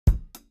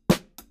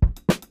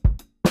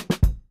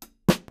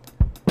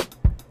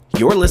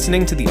You're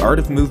listening to the Art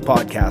of Move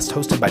podcast,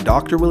 hosted by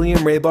Dr. William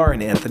Raybar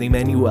and Anthony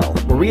Manuel,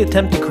 where we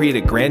attempt to create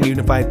a grand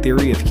unified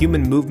theory of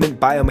human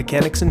movement,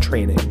 biomechanics, and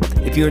training.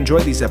 If you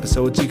enjoy these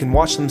episodes, you can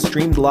watch them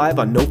streamed live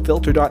on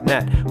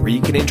nofilter.net, where you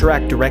can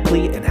interact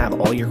directly and have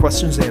all your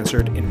questions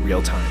answered in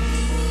real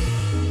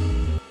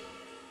time.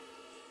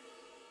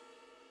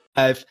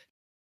 5,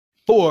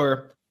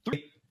 4,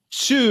 3,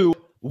 2,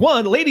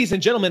 1. Ladies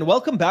and gentlemen,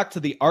 welcome back to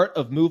the Art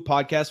of Move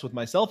podcast with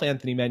myself,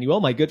 Anthony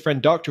Manuel, my good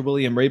friend, Dr.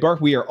 William Raybar.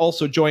 We are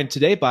also joined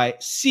today by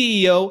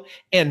CEO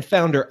and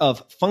founder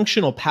of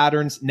Functional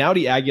Patterns,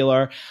 Naudi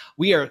Aguilar.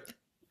 We are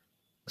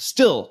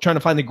still trying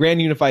to find the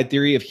grand unified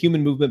theory of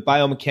human movement,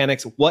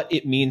 biomechanics, what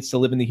it means to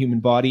live in the human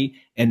body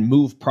and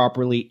move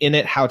properly in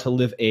it, how to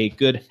live a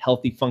good,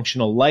 healthy,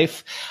 functional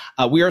life.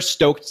 We are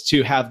stoked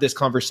to have this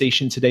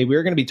conversation today.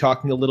 We're going to be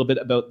talking a little bit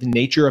about the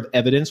nature of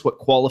evidence, what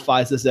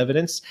qualifies as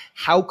evidence,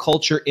 how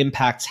culture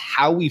impacts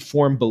how we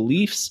form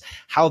beliefs,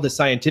 how the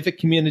scientific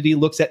community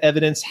looks at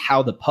evidence,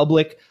 how the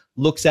public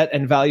looks at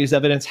and values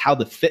evidence, how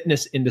the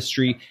fitness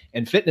industry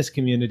and fitness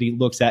community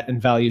looks at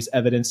and values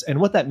evidence, and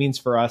what that means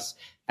for us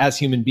as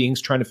human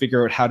beings trying to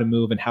figure out how to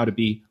move and how to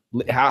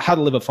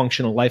live a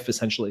functional life,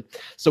 essentially.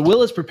 So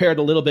Will has prepared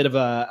a little bit of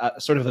a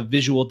sort of a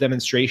visual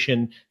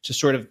demonstration to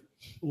sort of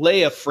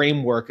lay a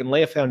framework and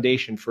lay a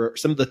foundation for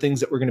some of the things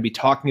that we're going to be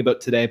talking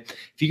about today.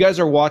 If you guys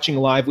are watching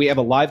live, we have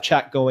a live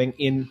chat going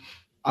in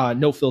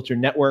No Filter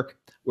Network,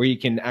 where you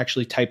can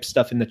actually type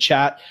stuff in the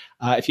chat.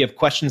 If you have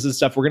questions and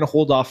stuff, we're going to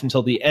hold off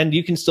until the end.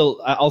 You can still,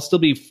 I'll still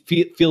be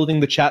fielding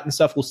the chat and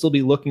stuff. We'll still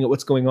be looking at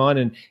what's going on.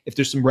 And if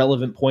there's some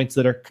relevant points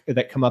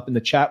that come up in the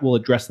chat, we'll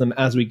address them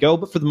as we go.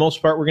 But for the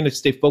most part, we're going to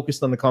stay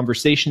focused on the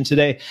conversation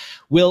today.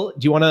 Will,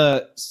 do you want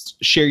to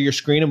share your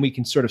screen and we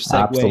can sort of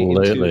segue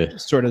into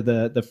sort of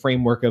the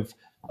framework of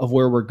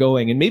where we're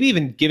going, and maybe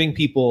even giving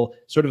people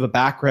sort of a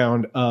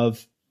background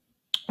of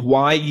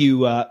why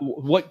you,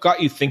 what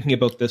got you thinking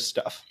about this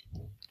stuff?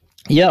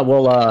 Yeah,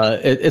 well,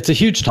 it's a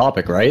huge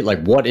topic, right?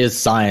 Like, what is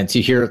science?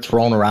 You hear it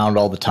thrown around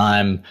all the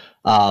time.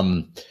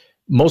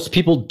 Most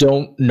people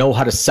don't know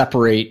how to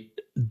separate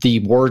the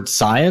word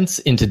science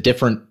into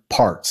different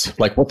parts,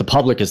 like what the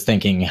public is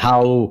thinking,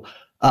 how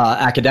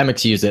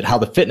academics use it, how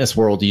the fitness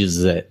world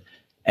uses it.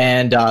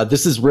 And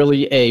this is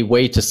really a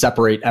way to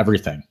separate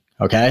everything,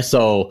 okay?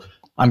 So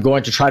I'm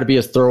going to try to be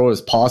as thorough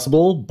as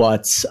possible,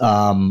 but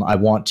I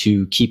want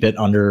to keep it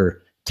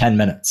under 10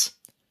 minutes,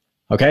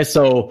 okay?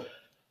 So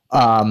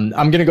I'm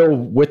going to go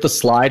with the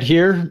slide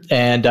here,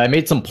 and I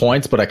made some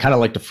points, but I kind of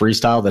like to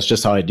freestyle. That's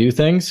just how I do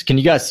things. Can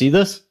you guys see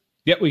this?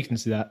 Yep, we can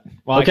see that.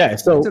 Well, okay,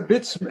 so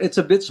it's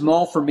a bit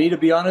small for me, to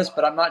be honest,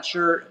 but I'm not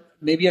sure.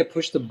 Maybe I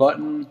pushed the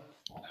button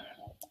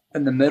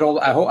in the middle.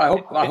 I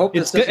hope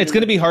it's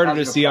going to be harder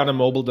to see on a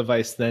mobile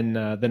device than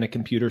a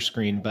computer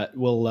screen, but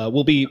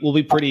we'll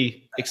be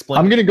pretty explained.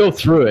 I'm going to go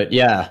through it.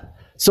 Yeah.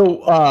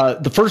 So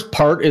the first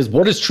part is,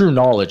 what is true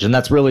knowledge? And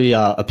that's really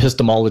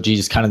epistemology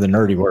is kind of the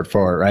nerdy word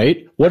for it,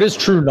 right? What is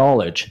true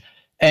knowledge?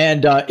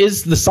 And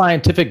is the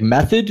scientific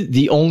method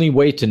the only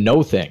way to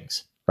know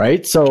things,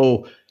 right?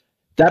 So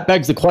that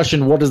begs the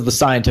question, what is the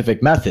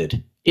scientific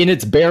method? In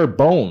its bare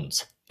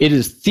bones, it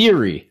is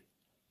theory.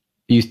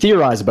 You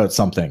theorize about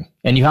something,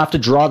 and you have to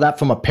draw that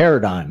from a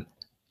paradigm.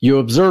 You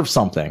observe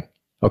something,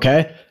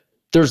 okay?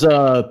 There's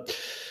a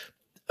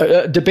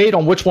debate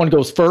on which one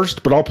goes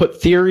first, but I'll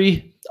put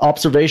theory,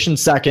 observation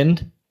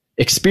second,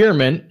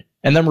 experiment,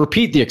 and then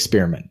repeat the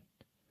experiment.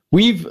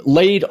 We've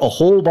laid a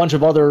whole bunch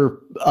of other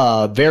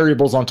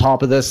variables on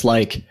top of this,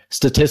 like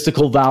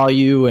statistical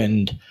value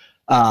and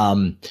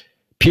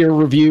peer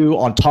review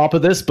on top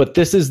of this, but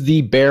this is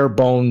the bare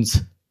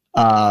bones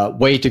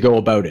way to go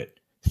about it.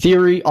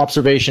 Theory,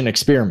 observation,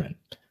 experiment.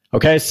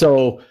 Okay,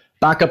 so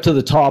back up to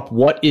the top,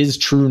 what is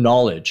true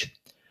knowledge?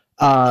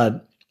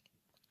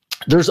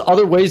 There's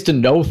other ways to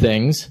know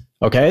things,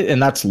 okay?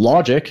 And that's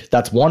logic.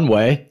 That's one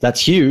way. That's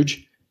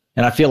huge.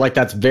 And I feel like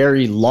that's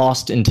very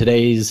lost in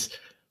today's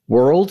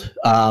world.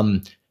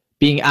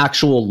 Being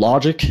actual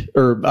logic,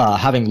 or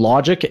having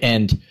logic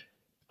and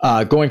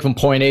going from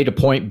point A to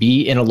point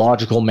B in a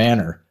logical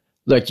manner.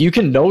 Like, you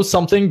can know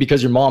something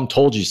because your mom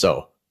told you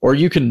so. Or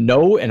you can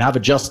know and have a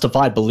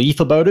justified belief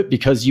about it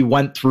because you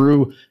went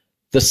through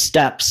the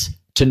steps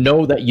to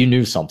know that you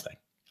knew something,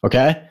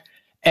 okay?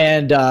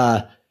 And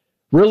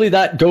really,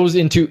 that goes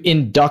into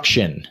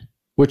induction,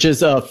 which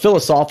is a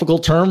philosophical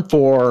term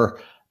for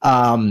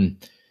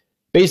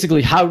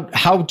basically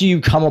how do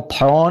you come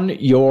upon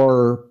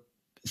your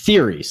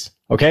theories,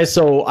 okay?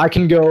 So I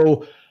can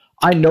go,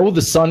 I know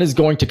the sun is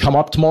going to come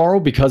up tomorrow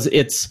because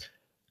it's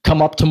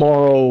come up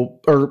tomorrow,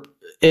 or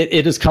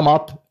it has come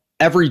up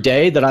every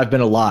day that I've been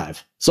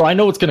alive. So I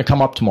know it's going to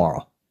come up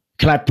tomorrow.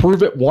 Can I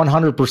prove it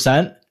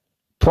 100%?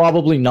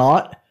 Probably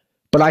not,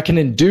 but I can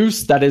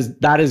induce that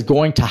is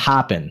going to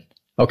happen.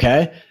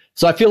 Okay.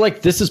 So I feel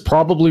like this is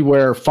probably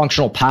where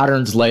functional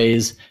patterns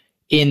lays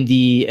in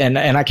the, and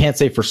I can't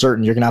say for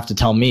certain, you're going to have to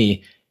tell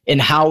me, in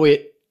how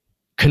it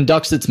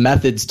conducts its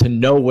methods to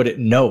know what it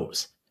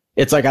knows.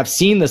 It's like, I've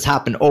seen this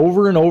happen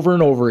over and over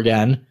and over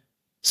again.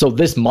 So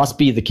this must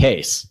be the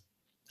case.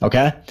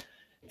 Okay.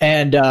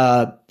 And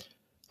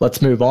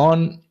let's move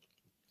on.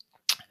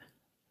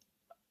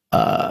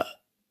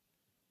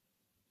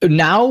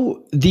 Now,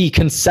 the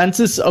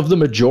consensus of the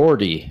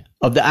majority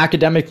of the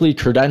academically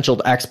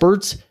credentialed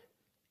experts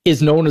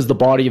is known as the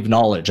body of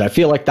knowledge. I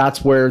feel like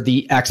that's where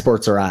the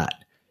experts are at.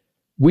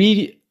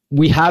 We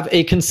have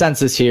a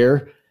consensus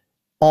here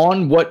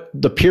on what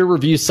the peer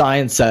review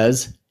science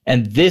says,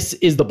 and this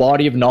is the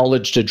body of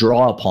knowledge to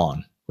draw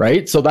upon,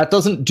 right? So that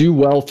doesn't do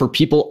well for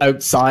people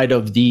outside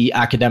of the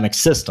academic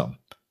system.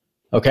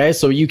 Okay,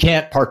 so you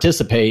can't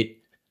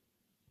participate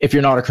if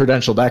you're not a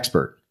credentialed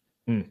expert.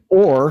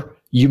 Or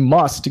you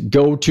must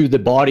go to the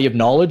body of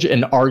knowledge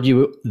and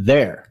argue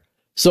there.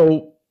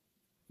 So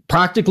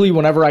practically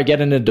whenever I get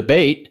in a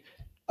debate,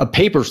 a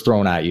paper's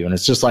thrown at you and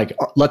it's just like,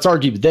 let's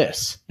argue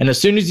this. And as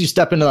soon as you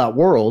step into that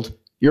world,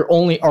 you're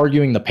only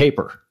arguing the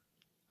paper.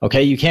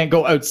 Okay, you can't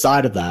go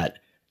outside of that.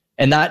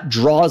 And that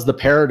draws the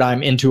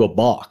paradigm into a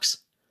box.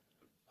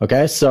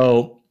 Okay,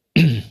 so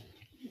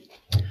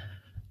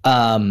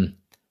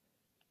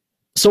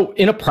so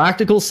in a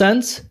practical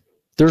sense,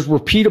 there's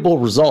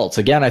repeatable results.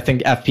 Again, I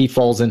think FP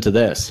falls into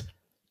this.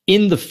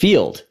 In the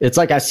field, it's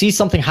like I see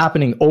something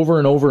happening over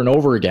and over and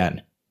over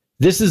again.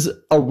 This is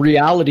a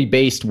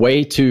reality-based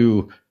way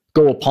to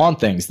go upon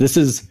things. This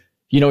is,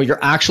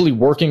 you're actually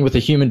working with a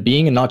human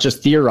being and not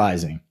just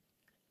theorizing.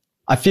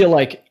 I feel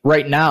like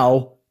right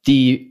now,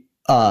 the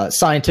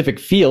scientific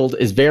field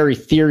is very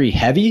theory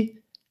heavy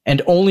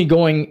and only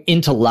going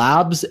into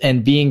labs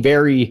and being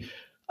very,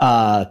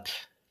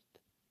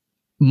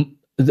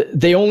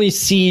 they only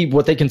see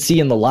what they can see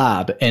in the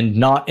lab and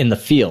not in the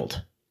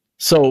field.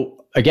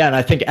 So again,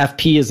 I think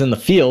FP is in the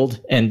field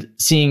and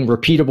seeing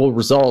repeatable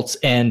results,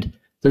 and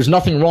there's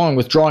nothing wrong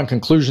with drawing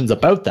conclusions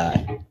about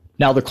that.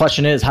 Now, the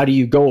question is, how do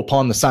you go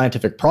upon the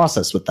scientific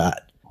process with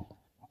that?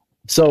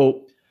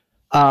 So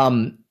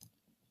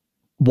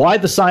why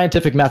the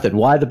scientific method?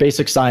 Why the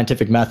basic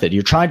scientific method?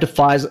 You're trying to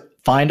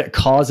find a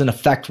cause and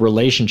effect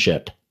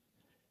relationship.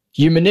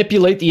 You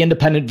manipulate the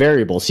independent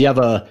variables. You have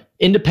a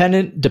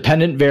independent,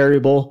 dependent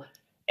variable,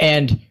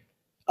 and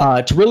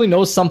to really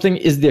know something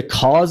is the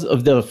cause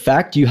of the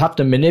effect, you have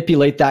to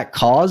manipulate that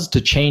cause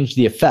to change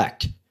the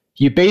effect.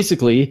 You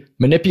basically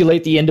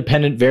manipulate the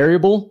independent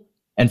variable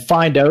and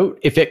find out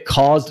if it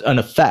caused an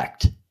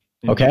effect.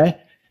 Okay?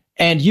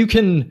 And you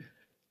can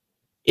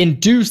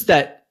induce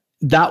that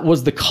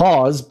was the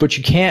cause, but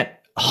you can't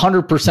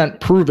 100%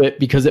 prove it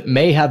because it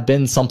may have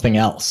been something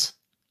else.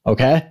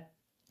 Okay?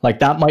 Like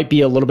that might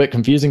be a little bit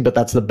confusing, but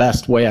that's the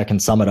best way I can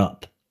sum it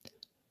up.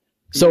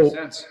 So,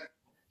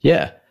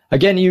 yeah,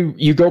 again,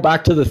 you go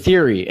back to the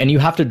theory and you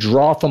have to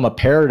draw from a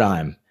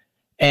paradigm.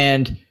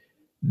 And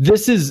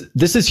this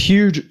is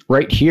huge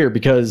right here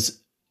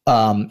because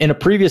in a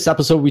previous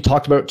episode, we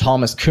talked about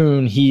Thomas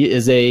Kuhn. He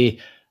is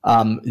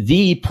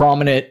the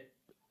prominent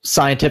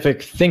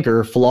scientific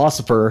thinker,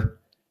 philosopher.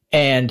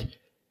 And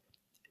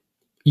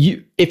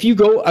if you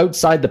go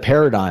outside the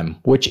paradigm,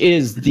 which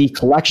is the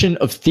collection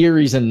of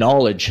theories and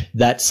knowledge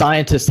that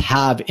scientists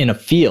have in a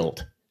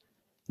field,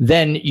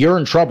 then you're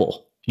in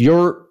trouble.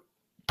 You're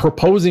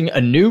proposing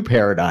a new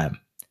paradigm.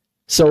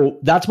 So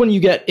that's when you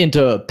get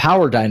into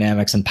power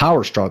dynamics and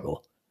power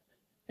struggle.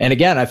 And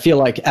again, I feel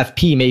like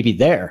FP may be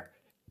there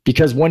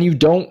because when you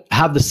don't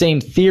have the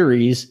same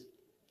theories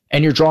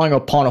and you're drawing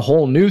upon a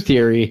whole new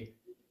theory,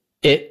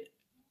 it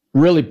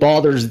really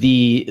bothers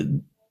the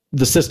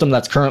system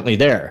that's currently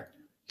there.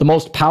 The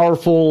most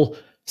powerful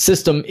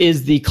system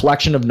is the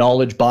collection of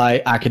knowledge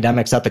by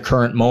academics at the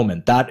current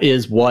moment. That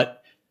is what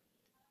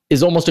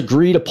is almost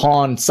agreed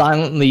upon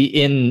silently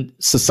in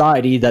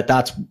society,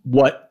 that's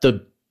what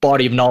the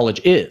body of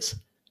knowledge is.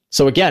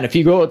 So again, if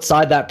you go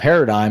outside that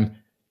paradigm,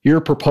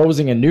 you're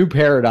proposing a new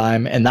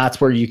paradigm, and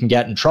that's where you can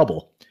get in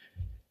trouble.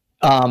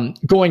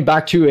 Going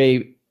back to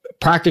a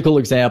practical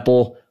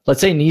example,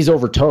 let's say knees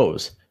over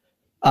toes.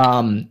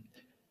 Long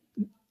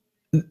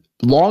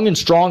and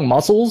strong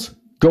muscles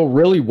go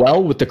really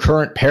well with the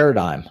current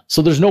paradigm.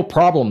 So there's no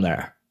problem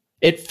there.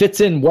 It fits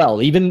in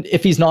well. Even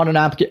if he's not an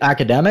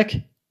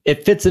academic,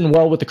 it fits in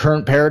well with the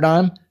current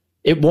paradigm.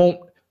 It won't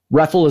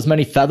ruffle as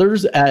many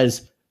feathers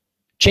as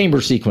chamber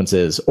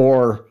sequences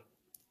or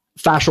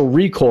fascial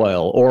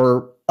recoil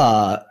or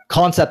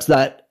concepts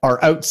that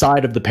are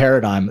outside of the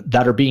paradigm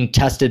that are being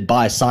tested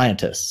by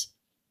scientists.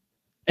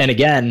 And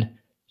again,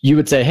 you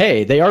would say,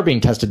 hey, they are being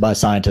tested by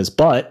scientists,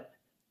 but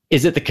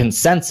is it the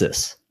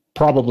consensus?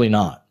 Probably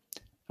not.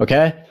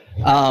 Okay.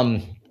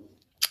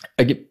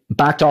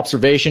 Back to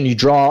observation, you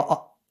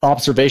draw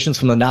observations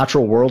from the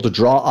natural world to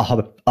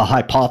draw a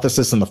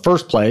hypothesis in the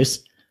first place.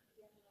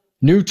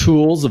 New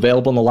tools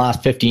available in the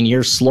last 15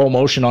 years, slow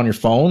motion on your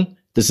phone.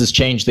 This has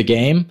changed the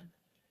game.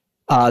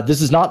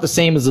 This is not the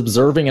same as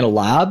observing in a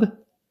lab,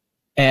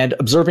 and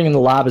observing in the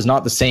lab is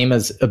not the same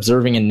as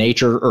observing in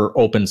nature or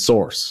open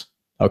source.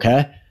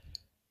 Okay.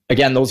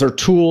 Again, those are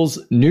tools,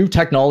 new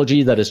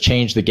technology that has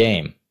changed the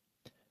game.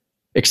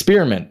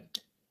 Experiment.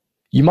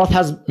 you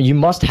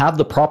must have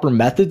the proper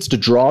methods to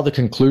draw the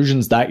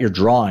conclusions that you're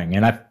drawing.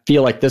 And I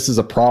feel like this is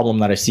a problem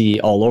that I see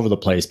all over the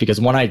place, because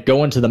when I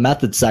go into the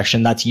methods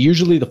section, that's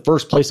usually the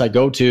first place I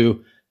go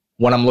to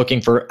when I'm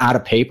looking for at a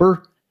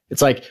paper.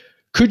 It's like,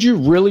 could you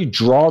really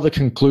draw the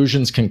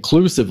conclusions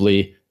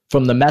conclusively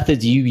from the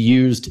methods you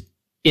used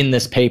in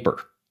this paper?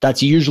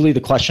 That's usually the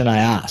question I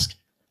ask.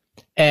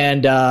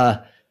 And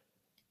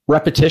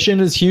repetition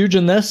is huge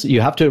in this.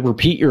 You have to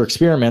repeat your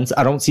experiments.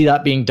 I don't see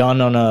that being done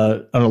on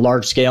a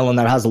large scale, and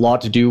that has a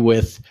lot to do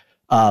with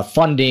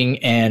funding,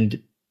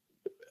 and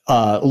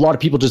a lot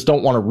of people just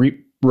don't want to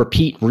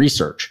repeat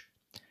research.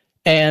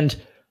 And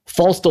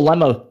false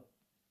dilemma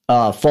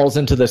falls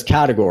into this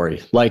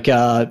category, like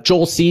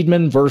Joel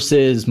Seedman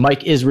versus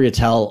Mike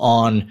Israetel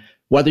on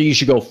whether you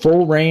should go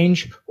full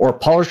range or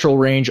partial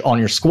range on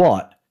your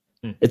squat.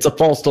 It's a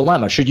false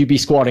dilemma. Should you be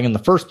squatting in the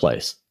first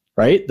place,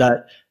 right?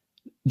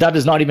 That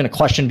is not even a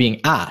question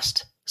being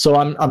asked. So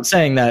I'm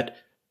saying that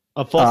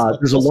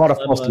there's a lot of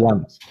false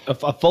dilemmas.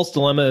 A false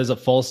dilemma is a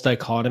false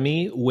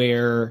dichotomy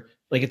where,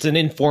 like, it's an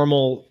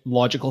informal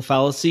logical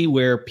fallacy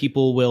where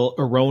people will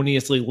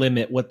erroneously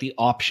limit what the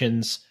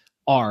options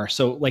are.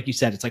 So like you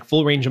said, it's like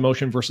full range of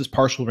motion versus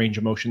partial range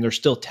of motion. They're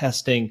still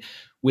testing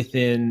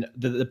within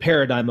the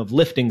paradigm of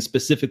lifting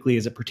specifically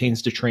as it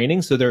pertains to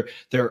training. So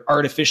they're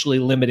artificially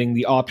limiting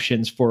the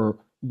options for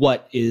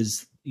what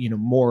is,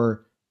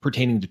 more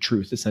pertaining to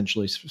truth,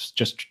 essentially.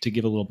 Just to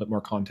give a little bit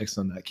more context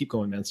on that. Keep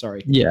going, man.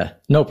 Sorry. Yeah,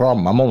 no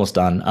problem. I'm almost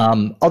done.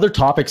 Other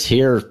topics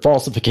here: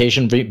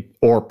 falsification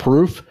or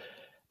proof.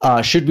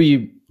 Should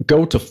we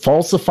go to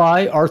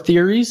falsify our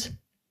theories?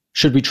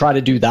 Should we try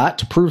to do that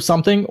to prove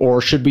something,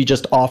 or should we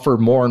just offer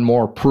more and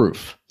more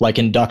proof, like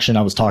induction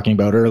I was talking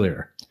about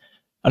earlier?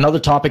 Another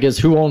topic is,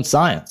 who owns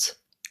science?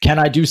 Can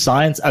I do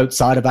science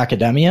outside of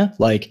academia?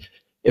 Like,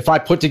 if I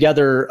put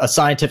together a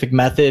scientific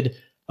method,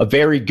 a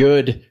very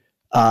good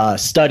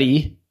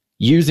study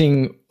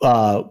using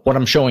what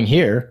I'm showing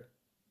here,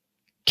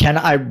 can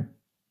I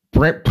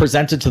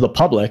present it to the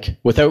public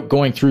without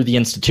going through the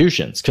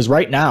institutions? Because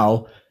right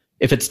now,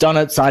 if it's done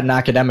outside an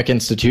academic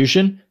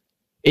institution,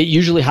 it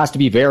usually has to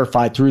be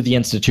verified through the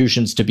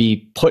institutions to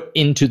be put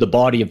into the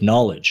body of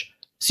knowledge.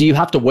 So you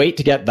have to wait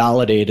to get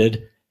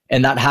validated,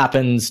 and that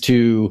happens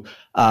to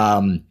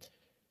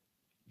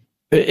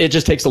it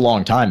just takes a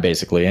long time,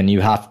 basically, and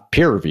you have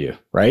peer review,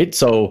 right?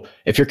 So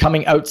if you're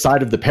coming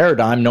outside of the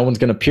paradigm, no one's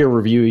going to peer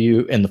review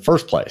you in the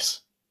first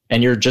place.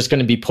 And you're just going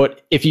to be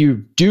put, if you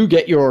do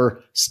get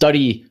your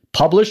study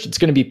published, it's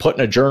going to be put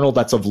in a journal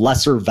that's of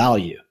lesser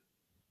value.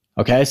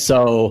 Okay,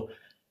 so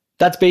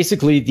that's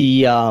basically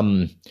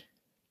the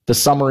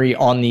summary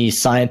on the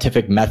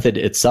scientific method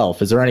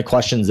itself. Is there any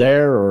questions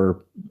there,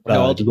 or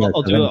no? I'll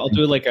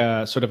do like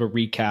a sort of a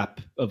recap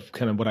of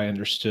kind of what I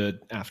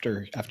understood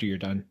after you're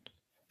done.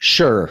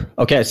 Sure.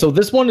 Okay. So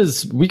this one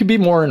we could be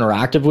more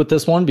interactive with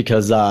this one,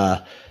 because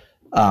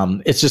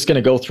it's just going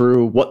to go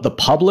through what the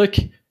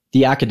public,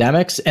 the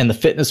academics, and the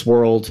fitness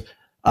world,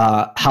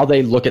 how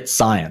they look at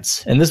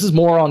science. And this is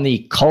more on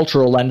the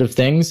cultural end of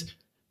things.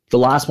 The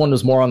last one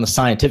was more on the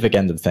scientific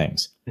end of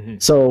things. Mm-hmm.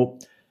 So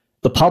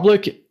the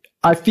public,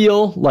 I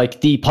feel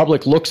like the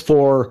public looks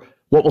for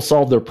what will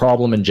solve their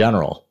problem in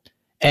general.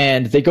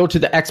 And they go to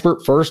the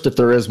expert first, if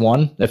there is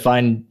one. If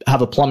I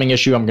have a plumbing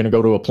issue, I'm going to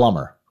go to a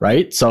plumber,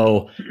 right?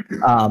 So,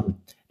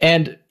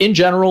 and in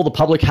general, the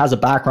public has a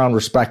background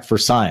respect for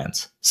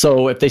science.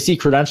 So if they see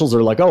credentials,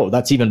 they're like, oh,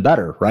 that's even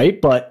better, right?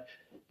 But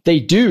they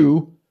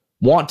do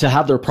want to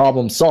have their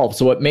problem solved.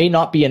 So it may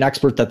not be an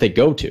expert that they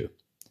go to,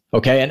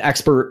 okay? An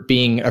expert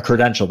being a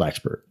credentialed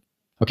expert,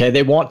 okay?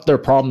 They want their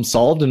problem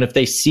solved. And if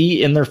they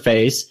see in their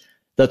face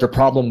that their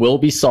problem will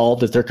be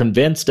solved, if they're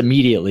convinced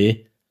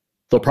immediately,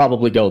 they'll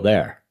probably go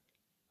there.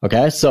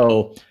 Okay.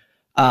 So,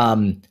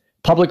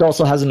 public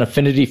also has an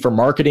affinity for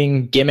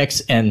marketing,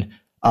 gimmicks, and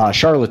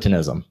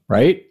charlatanism,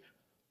 right?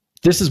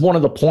 This is one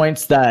of the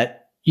points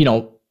that,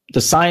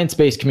 the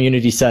science-based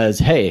community says,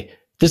 hey,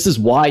 this is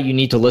why you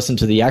need to listen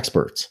to the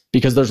experts,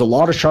 because there's a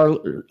lot of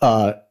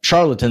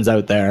charlatans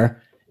out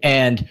there,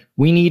 and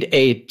we need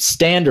a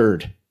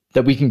standard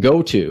that we can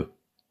go to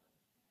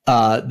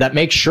that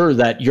makes sure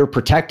that you're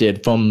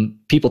protected from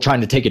people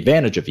trying to take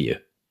advantage of you.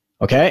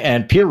 Okay.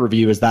 And peer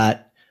review is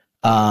that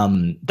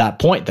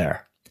point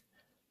there.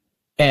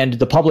 And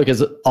the public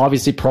is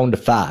obviously prone to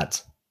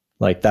fads.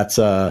 Like that's,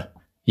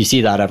 you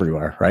see that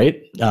everywhere,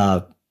 right?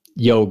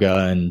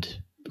 Yoga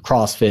and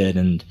CrossFit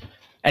and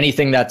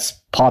anything that's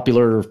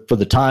popular for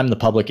the time, the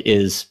public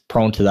is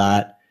prone to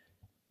that.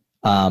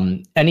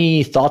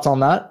 Any thoughts on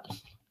that?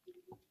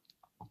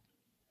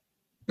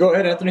 Go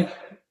ahead, Anthony.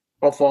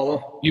 I'll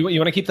follow. You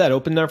want to keep that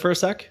open there for a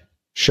sec?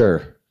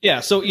 Sure. Yeah.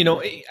 So,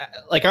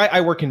 like I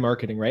work in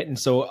marketing, right? And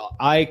so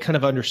I kind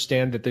of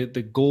understand that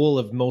the goal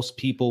of most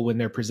people when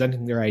they're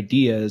presenting their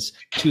ideas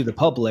to the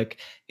public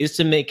is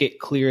to make it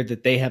clear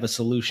that they have a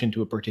solution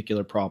to a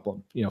particular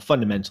problem.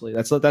 Fundamentally,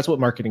 that's what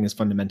marketing is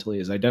fundamentally,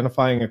 is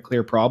identifying a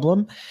clear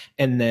problem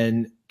and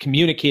then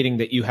communicating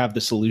that you have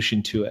the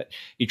solution to it.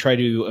 You try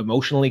to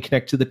emotionally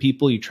connect to the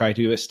people. You try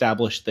to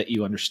establish that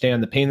you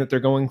understand the pain that they're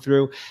going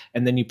through,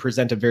 and then you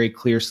present a very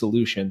clear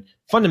solution.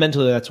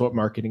 Fundamentally, that's what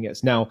marketing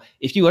is. Now,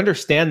 if you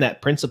understand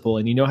that principle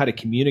and you know how to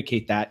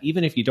communicate that,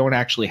 even if you don't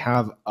actually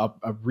have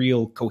a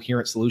real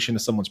coherent solution to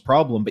someone's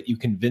problem, but you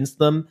convince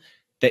them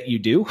that you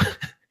do,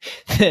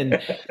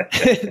 then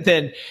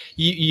then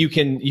you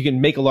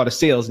can make a lot of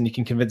sales, and you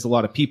can convince a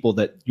lot of people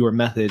that your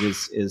method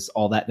is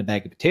all that in a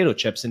bag of potato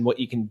chips. And what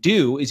you can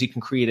do is you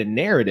can create a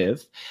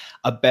narrative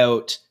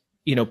about,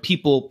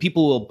 people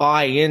will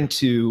buy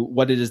into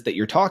what it is that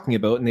you're talking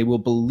about, and they will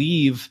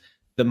believe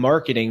the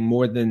marketing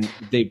more than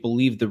they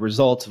believe the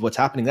results of what's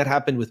happening. That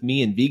happened with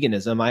me in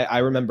veganism. I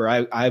remember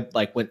I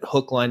like went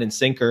hook, line, and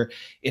sinker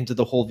into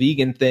the whole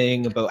vegan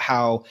thing about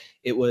how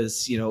it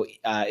was,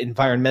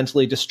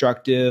 environmentally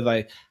destructive.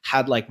 I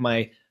had like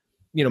my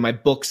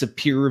books of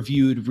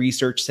peer-reviewed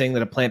research saying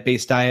that a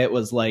plant-based diet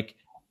was like,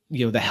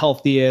 the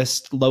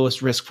healthiest,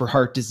 lowest risk for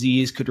heart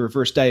disease, could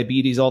reverse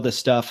diabetes, all this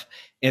stuff.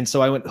 And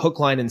so I went hook,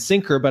 line, and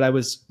sinker, but I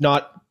was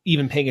not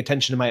even paying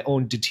attention to my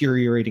own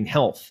deteriorating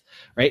health,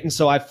 right? And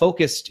so I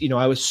focused,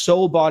 I was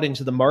so bought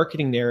into the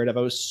marketing narrative.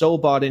 I was so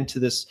bought into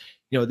this,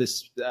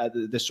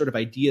 this sort of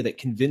idea that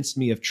convinced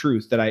me of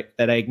truth that I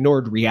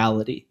ignored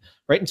reality,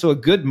 right? And so a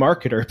good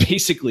marketer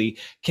basically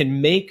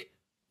can make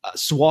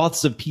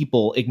swaths of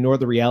people ignore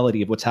the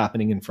reality of what's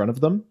happening in front of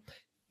them.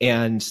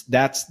 And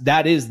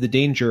that is the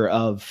danger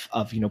of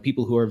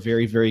people who are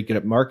very, very good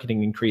at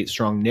marketing and create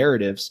strong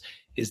narratives,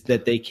 is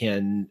that they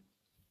can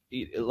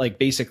like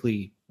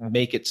basically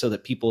make it so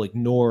that people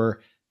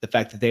ignore the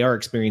fact that they are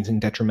experiencing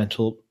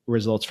detrimental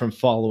results from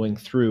following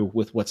through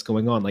with what's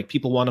going on. Like,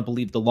 people want to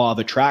believe the law of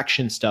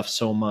attraction stuff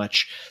so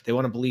much. They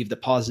want to believe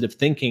that positive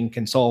thinking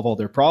can solve all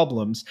their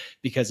problems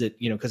because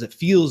it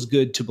feels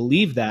good to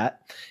believe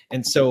that.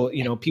 And so,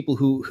 people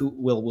who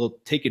will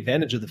take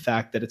advantage of the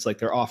fact that it's like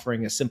they're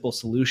offering a simple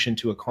solution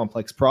to a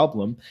complex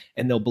problem,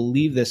 and they'll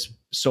believe this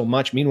so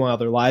much. Meanwhile,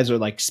 their lives are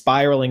like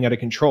spiraling out of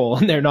control,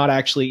 and they're not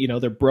actually,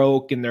 they're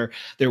broke, and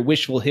they're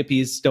wishful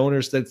hippies,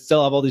 stoners that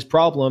still have all these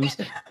problems,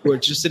 who are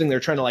just sitting there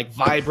trying to like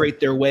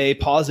vibrate their way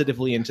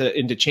positively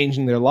into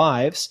changing their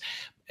lives,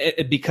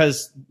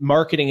 because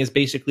marketing is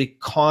basically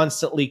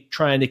constantly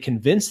trying to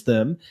convince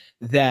them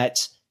that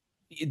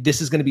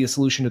this is going to be a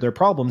solution to their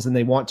problems, and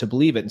they want to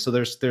believe it. And so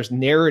there's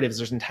narratives,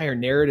 there's entire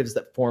narratives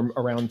that form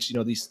around,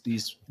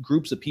 these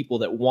groups of people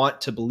that want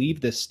to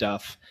believe this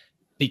stuff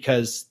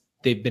because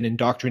they've been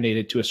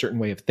indoctrinated to a certain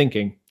way of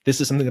thinking. This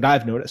is something that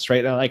I've noticed,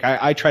 right? Like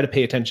I try to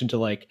pay attention to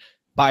like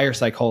buyer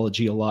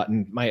psychology a lot,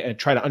 and I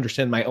try to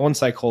understand my own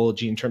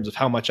psychology in terms of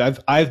how much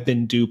I've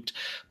been duped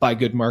by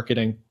good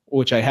marketing,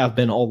 which I have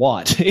been a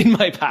lot in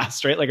my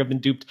past, right? Like, I've been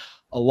duped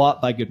a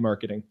lot by good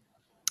marketing.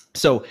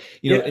 So,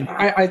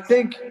 I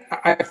think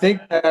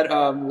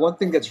that one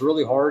thing that's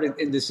really hard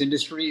in this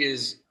industry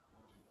is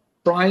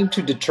trying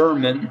to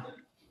determine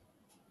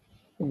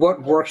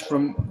what works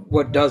from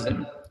what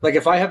doesn't. Like,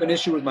 if I have an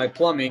issue with my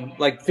plumbing,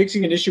 like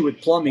fixing an issue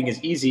with plumbing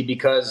is easy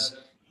because,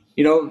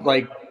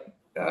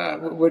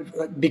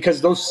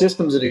 because those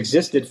systems have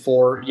existed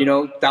for,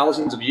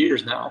 thousands of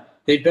years now.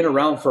 They've been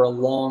around for a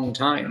long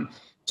time.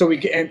 So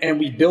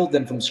we build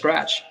them from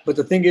scratch. But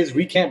the thing is,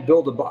 we can't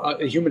build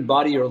a human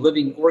body or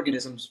living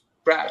organisms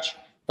from scratch,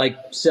 like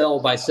cell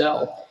by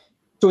cell.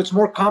 So it's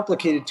more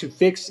complicated to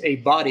fix a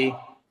body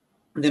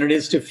than it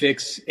is to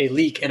fix a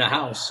leak in a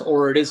house,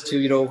 or it is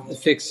to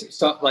fix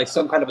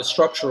some kind of a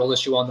structural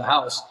issue on the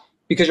house,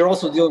 because you're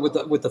also dealing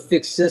with the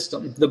fixed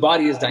system. The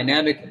body is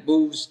dynamic, it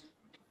moves.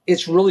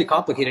 It's really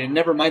complicated. And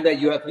never mind that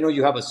you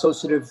have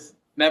associative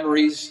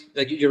memories.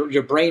 Like,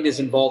 your brain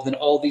is involved in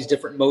all these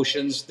different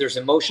emotions. There's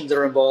emotions that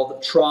are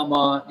involved,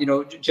 trauma,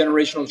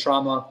 generational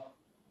trauma.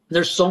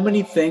 There's so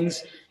many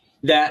things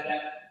that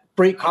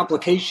create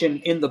complication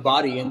in the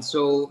body. And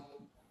so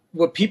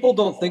what people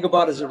don't think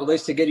about as it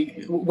relates to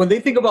when they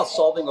think about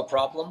solving a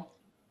problem,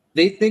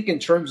 they think in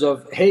terms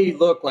of, hey,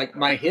 look, like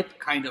my hip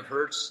kind of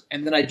hurts,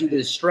 and then I do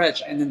this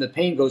stretch, and then the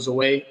pain goes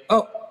away.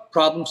 Oh,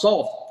 problem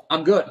solved.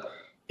 I'm good.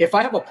 If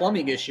I have a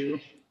plumbing issue,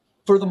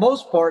 for the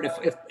most part,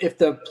 if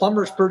the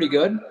plumber's pretty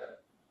good,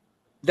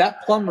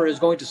 that plumber is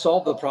going to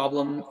solve the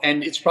problem,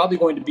 and it's probably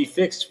going to be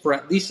fixed for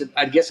at least,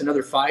 I'd guess,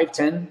 another 5,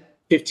 10,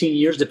 15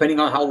 years,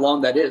 depending on how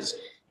long that is.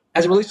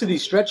 As it relates to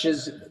these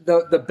stretches,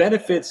 the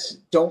benefits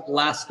don't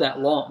last that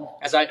long,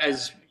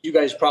 as you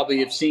guys probably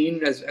have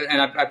seen, and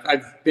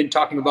I've been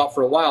talking about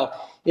for a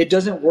while. It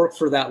doesn't work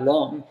for that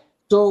long.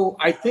 So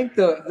I think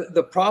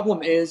the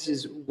problem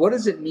is what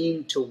does it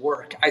mean to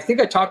work? I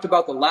think I talked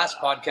about the last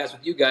podcast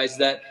with you guys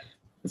that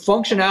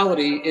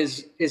functionality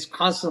is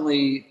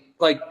constantly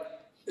like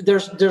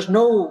there's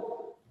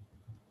no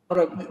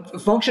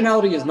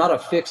functionality is not a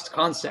fixed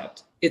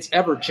concept. It's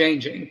ever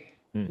changing.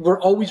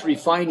 We're always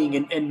refining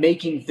and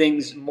making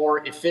things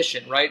more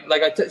efficient, right?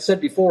 Like I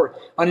said before,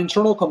 an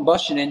internal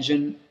combustion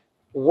engine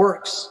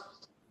works,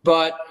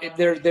 but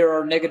there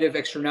are negative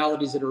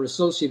externalities that are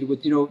associated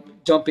with,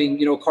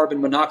 dumping, carbon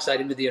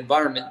monoxide into the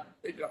environment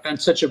on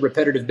such a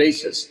repetitive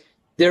basis.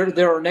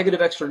 there are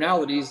negative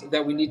externalities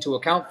that we need to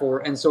account for.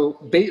 And so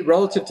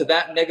relative to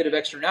that negative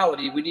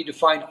externality, we need to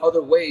find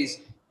other ways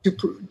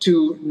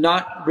to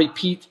not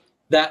repeat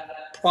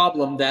that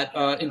problem that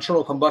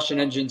internal combustion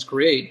engines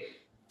create.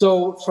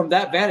 So from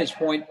that vantage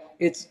point,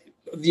 it's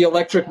the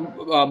electric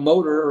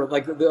motor, or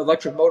like the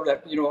electric motor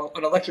that,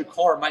 an electric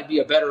car might be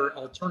a better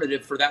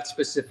alternative for that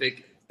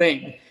specific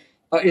thing.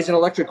 Is an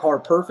electric car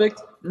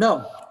perfect?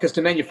 No, because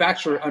to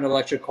manufacture an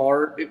electric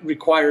car, it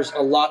requires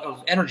a lot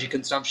of energy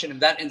consumption,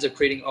 and that ends up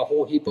creating a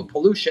whole heap of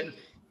pollution.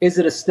 Is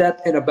it a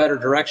step in a better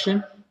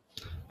direction?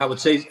 I would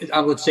say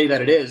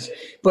that it is,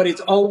 but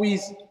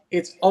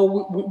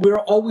we're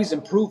always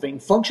improving.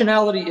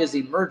 Functionality is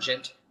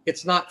emergent;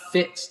 it's not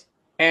fixed.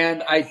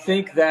 And I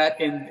think that,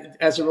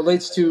 as it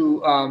relates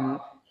to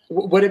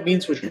what it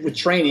means with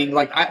training,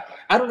 like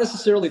I don't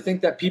necessarily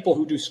think that people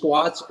who do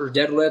squats or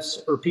deadlifts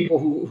or people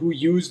who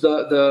use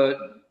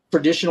the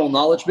traditional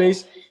knowledge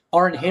base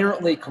are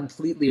inherently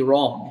completely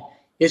wrong.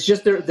 It's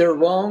just they're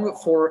wrong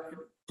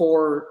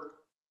for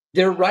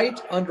they're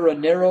right under a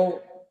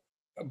narrow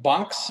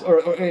box,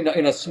 or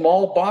in a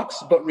small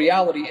box, but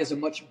reality is a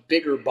much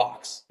bigger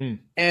box.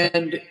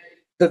 And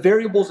the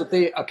variables that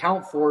they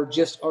account for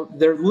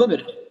they're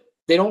limited.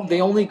 They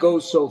only go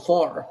so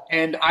far.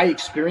 And I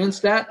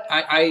experienced that.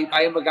 I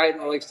am a guy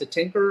that likes to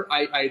tinker.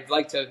 I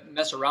like to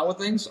mess around with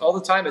things all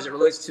the time as it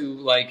relates to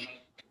like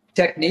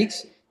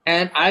techniques.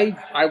 And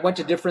I went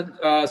to different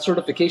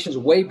certifications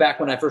way back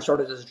when I first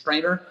started as a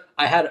trainer.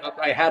 I had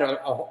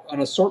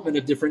an assortment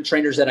of different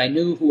trainers that I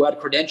knew who had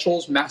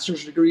credentials,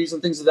 master's degrees,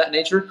 and things of that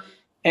nature.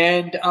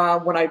 And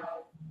when I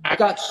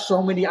got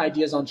so many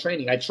ideas on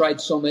training, I tried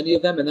so many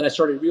of them, and then I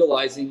started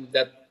realizing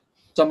that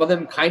some of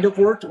them kind of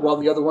worked while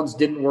the other ones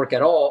didn't work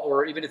at all,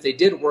 or even if they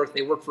did work,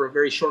 they worked for a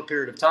very short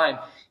period of time.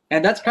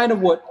 And that's kind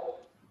of what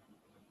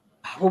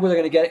was I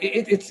going to get?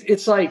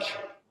 It's like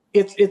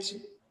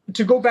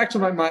to go back to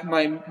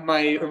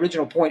my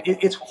original point.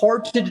 It's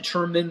hard to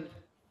determine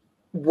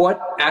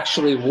what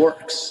actually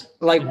works,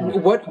 like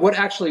what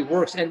actually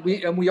works, and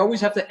we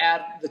always have to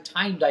add the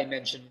time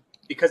dimension,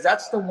 because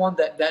that's the one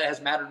that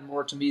has mattered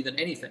more to me than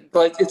anything.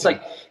 But it's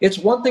like, it's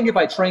one thing if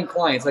I train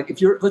clients, like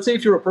let's say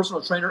if you're a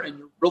personal trainer and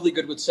you're really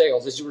good with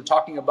sales, as you were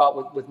talking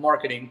about with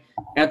marketing,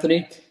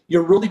 Anthony,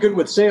 you're really good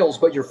with sales,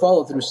 but your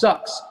follow through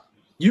sucks.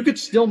 You could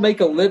still make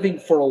a living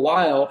for a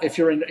while if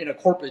you're in a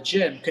corporate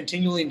gym,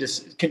 continuing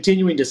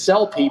to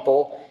sell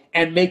people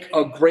and make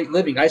a great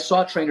living. I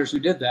saw trainers who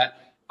did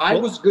that. I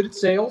was good at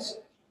sales.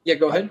 Yeah,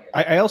 go ahead.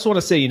 I also want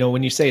to say,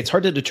 when you say it's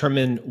hard to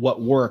determine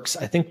what works,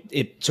 I think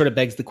it sort of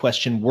begs the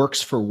question,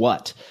 works for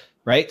what,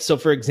 right? So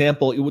for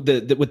example,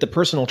 with the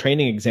personal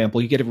training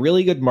example, you could have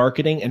really good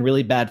marketing and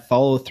really bad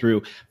follow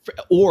through,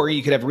 or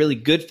you could have really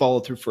good follow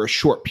through for a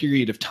short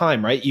period of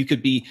time, right? You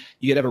could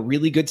have a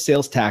really good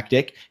sales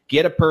tactic,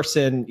 get a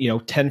person,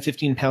 10,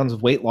 15 pounds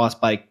of weight loss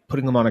by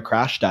putting them on a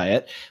crash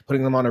diet,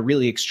 putting them on a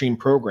really extreme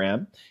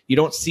program. You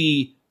don't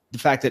see the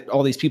fact that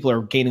all these people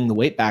are gaining the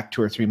weight back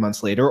 2 or 3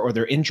 months later, or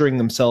they're injuring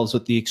themselves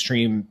with the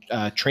extreme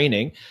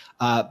training.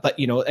 But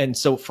and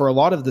so for a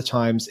lot of the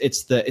times,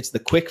 it's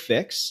the quick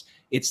fix,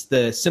 it's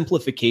the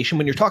simplification.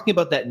 When you're talking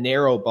about that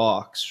narrow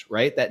box,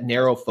 right, that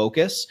narrow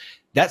focus,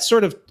 that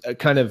sort of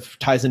kind of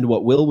ties into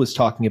what Will was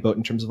talking about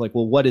in terms of like,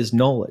 well, what is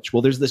knowledge?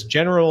 Well, there's this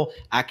general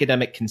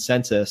academic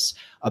consensus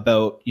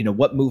about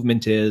what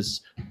movement is,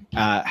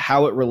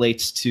 how it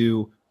relates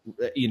to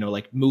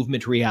like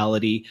movement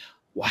reality,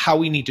 how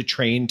we need to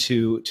train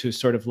to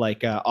sort of like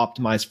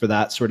optimize for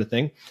that sort of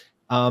thing.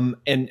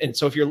 And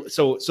so if you're,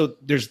 so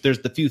there's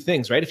the few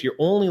things, right? If you're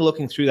only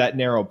looking through that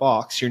narrow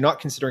box, you're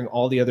not considering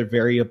all the other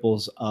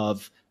variables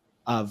of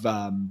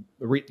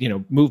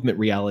movement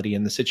reality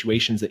and the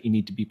situations that you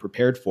need to be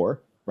prepared for,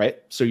 right?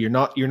 So you're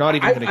not even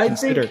going to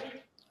consider.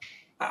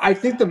 I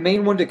think the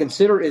main one to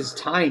consider is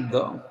time,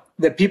 though.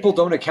 That people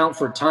don't account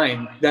for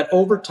time. That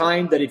over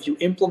time, that if you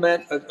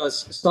implement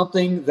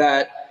something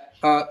that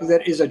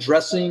is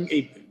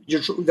addressing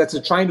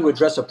that's trying to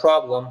address a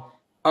problem,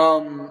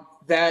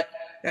 that,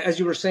 as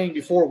you were saying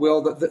before,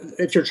 Will,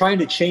 if you're trying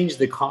to change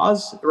the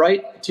cause,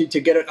 right, to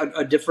get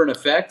a different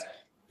effect,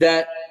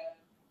 that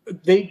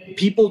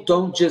people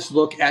don't just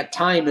look at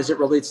time as it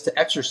relates to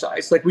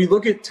exercise. Like we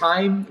look at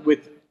time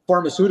with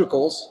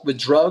pharmaceuticals, with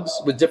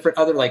drugs, with different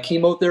other like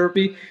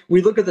chemotherapy.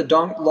 We look at the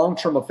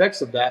long-term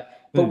effects of that.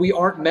 But we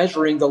aren't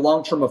measuring the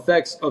long-term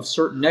effects of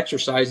certain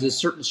exercises,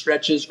 certain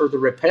stretches, or the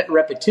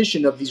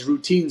repetition of these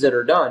routines that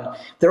are done.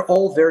 They're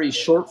all very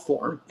short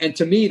form. And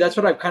to me, that's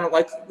what I kind of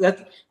like.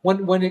 That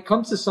when it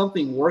comes to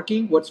something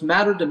working, what's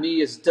mattered to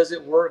me is, does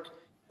it work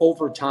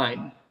over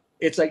time?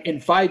 It's like, in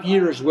 5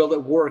 years, will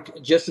it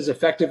work just as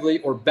effectively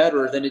or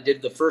better than it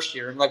did the first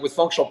year? And like with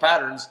functional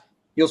patterns,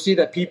 you'll see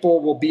that people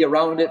will be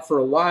around it for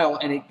a while,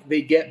 and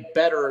they get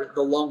better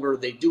the longer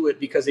they do it,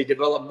 because they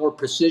develop more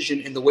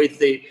precision in the way that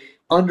they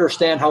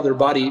understand how their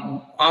body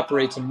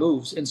operates and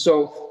moves. And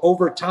so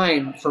over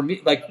time, for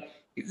me, like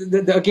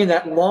again,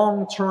 that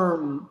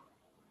long-term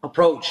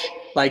approach,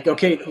 like,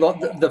 okay,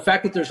 the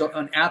fact that there's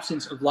an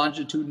absence of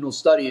longitudinal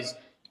studies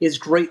is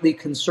greatly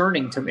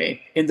concerning to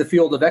me in the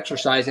field of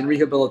exercise and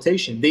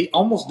rehabilitation. They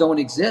almost don't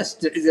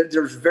exist.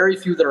 There's very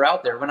few that are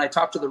out there. When I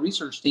talk to the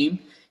research team,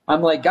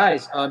 I'm like,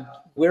 guys,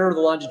 where are the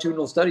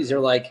longitudinal studies? They're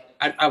like,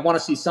 I want to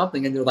see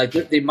something. And they're like,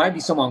 there might be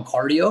some on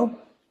cardio,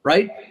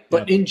 right?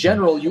 But in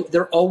general,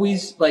 they're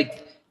always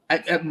like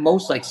at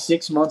most like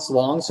 6 months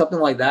long, something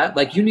like that.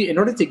 Like you need, in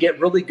order to get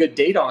really good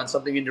data on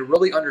something and to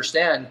really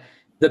understand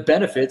the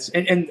benefits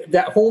and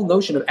that whole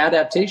notion of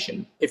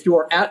adaptation. If you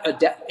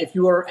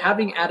are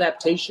having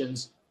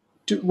adaptations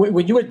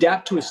when you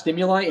adapt to a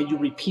stimuli and you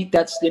repeat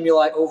that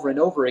stimuli over and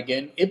over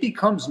again, it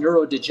becomes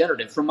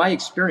neurodegenerative. From my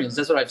experience,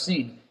 that's what I've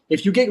seen.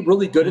 If you get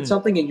really good at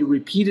something and you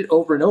repeat it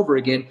over and over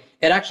again,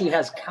 it actually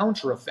has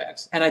counter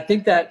effects. And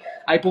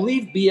I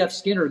believe B.F.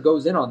 Skinner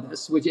goes in on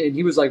this, and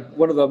he was like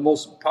one of the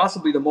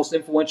possibly the most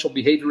influential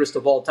behaviorist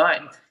of all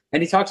time.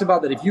 And he talks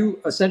about that if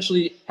you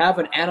essentially have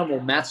an animal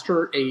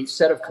master a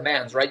set of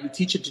commands, right? You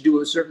teach it to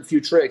do a certain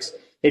few tricks.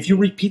 If you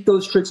repeat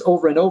those tricks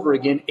over and over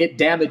again, it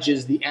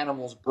damages the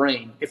animal's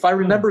brain. If I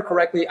remember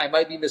correctly, I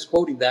might be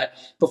misquoting that,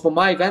 but from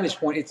my vantage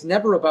point, it's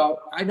never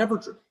about, I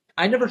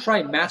never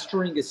try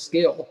mastering a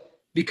skill,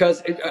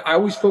 because I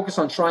always focus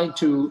on try and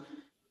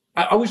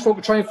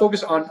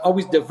focus on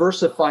always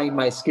diversifying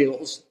my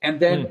skills. And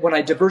then when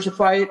I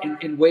diversify it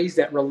in ways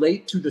that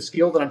relate to the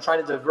skill that I'm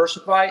trying to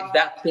diversify,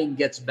 that thing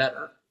gets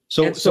better.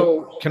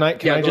 So can I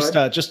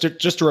just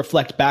to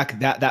reflect back,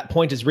 that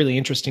point is really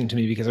interesting to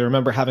me, because I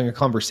remember having a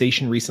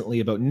conversation recently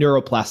about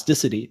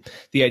neuroplasticity,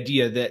 the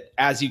idea that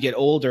as you get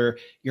older,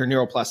 your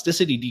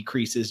neuroplasticity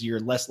decreases, you're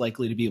less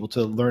likely to be able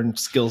to learn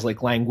skills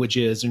like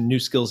languages and new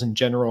skills in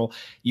general.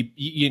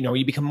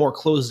 You become more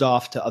closed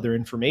off to other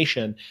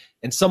information.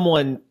 And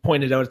someone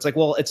pointed out, it's like,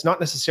 well, it's not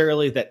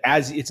necessarily that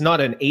it's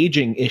not an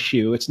aging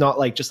issue. It's not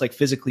like just like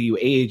physically you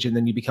age and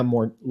then you become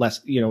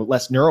less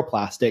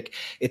neuroplastic.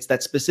 It's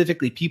that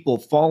specifically people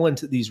fall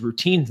into these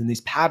routines and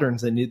these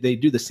patterns, and they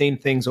do the same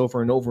things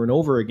over and over and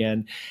over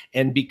again.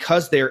 And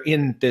because they're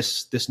in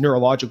this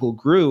neurological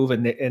groove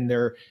and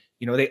they're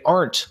they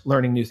aren't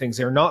learning new things,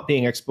 they're not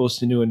being exposed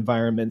to new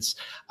environments.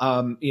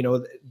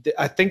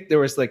 I think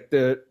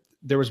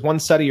there was one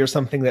study or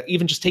something that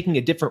even just taking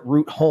a different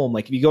route home,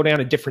 like if you go down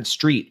a different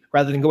street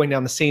rather than going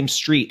down the same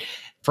street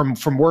from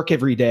work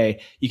every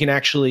day, you can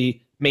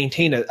actually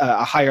maintain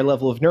a higher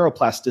level of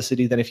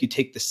neuroplasticity than if you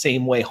take the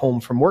same way home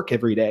from work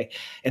every day.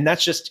 And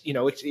that's just,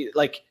 it's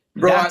like,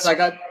 bro,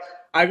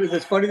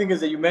 the funny thing is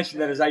that you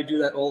mentioned that, as I do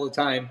that all the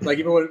time. Like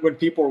even when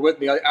people are with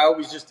me,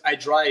 I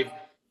drive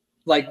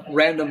like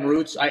random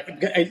routes.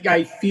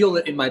 I feel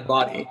it in my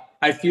body.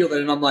 I feel it,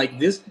 and I'm like,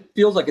 this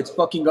feels like it's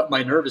fucking up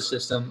my nervous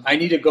system. I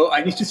need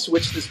to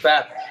switch this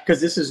path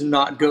because this is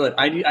not good.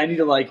 I need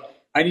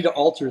to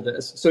alter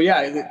this. So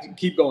yeah,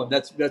 keep going.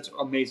 That's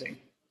amazing.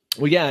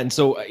 Well, yeah, and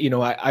so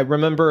I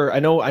remember. I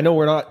know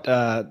we're not.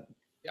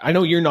 I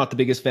know you're not the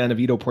biggest fan of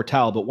Ido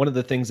Portal, but one of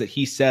the things that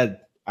he said,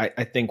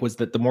 I think, was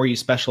that the more you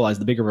specialize,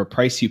 the bigger of a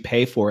price you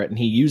pay for it. And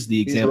he used the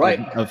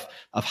example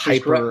of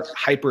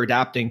hyper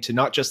adapting to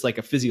not just like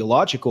a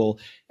physiological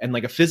and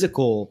like a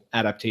physical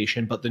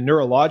adaptation, but the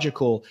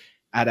neurological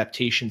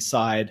adaptation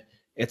side.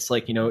 It's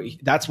like,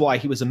 that's why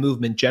he was a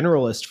movement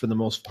generalist for the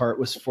most part,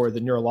 was for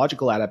the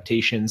neurological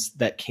adaptations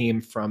that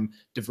came from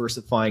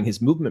diversifying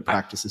his movement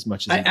practice as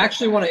much as I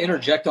actually want to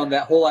interject on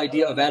that whole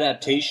idea of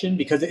adaptation,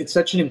 because it's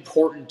such an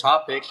important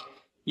topic.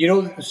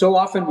 So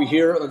often we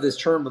hear of this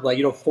term of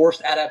like,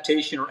 forced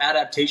adaptation or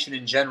adaptation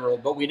in general,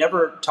 but we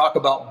never talk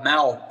about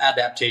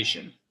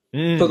maladaptation.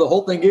 So the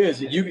whole thing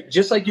is, you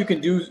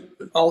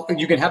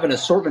can have an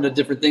assortment of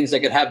different things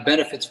that could have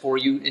benefits for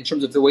you in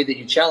terms of the way that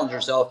you challenge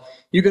yourself.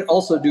 You can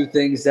also do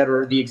things that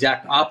are the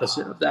exact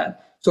opposite of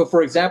that. So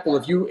for example,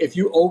 if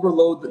you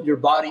overload your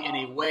body in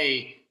a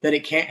way that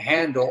it can't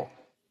handle,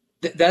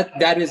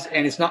 that is,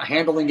 and it's not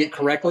handling it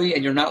correctly,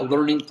 and you're not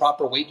learning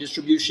proper weight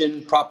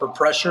distribution, proper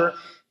pressure,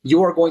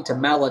 you are going to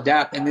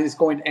maladapt, and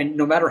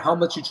no matter how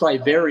much you try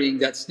varying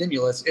that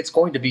stimulus, it's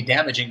going to be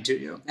damaging to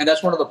you. And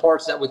that's one of the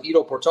parts that with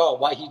Ido Portal,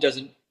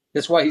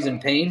 that's why he's in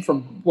pain.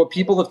 From what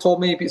people have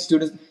told me,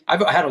 students, I've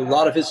had a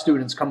lot of his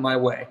students come my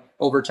way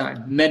over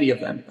time, many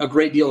of them, a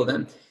great deal of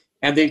them.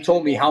 And they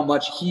told me how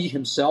much he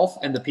himself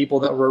and the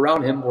people that were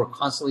around him were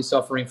constantly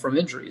suffering from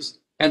injuries.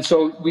 And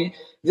so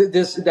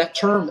that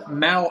term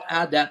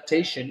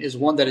maladaptation is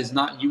one that is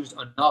not used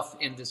enough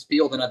in this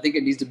field. And I think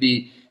it needs to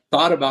be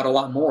thought about a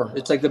lot more.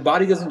 It's like the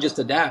body doesn't just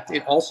adapt,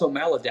 it also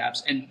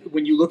maladapts. And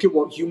when you look at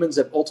what humans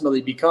have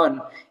ultimately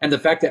become, and the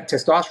fact that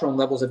testosterone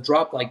levels have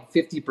dropped like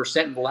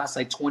 50% in the last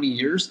like 20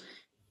 years,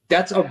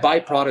 that's a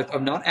byproduct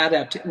of not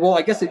adaptation. Well,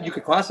 I guess that you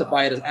could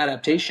classify it as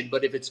adaptation,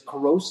 but if it's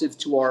corrosive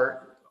to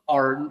our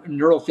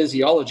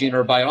neurophysiology and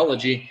our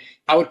biology,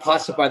 I would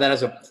classify that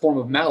as a form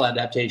of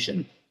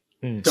maladaptation.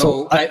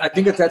 So I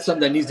think that's something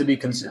that needs to be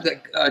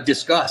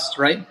discussed,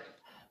 right?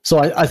 So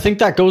I think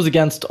that goes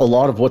against a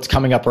lot of what's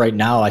coming up right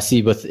now. I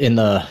see within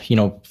the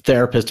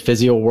therapist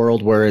physio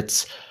world, where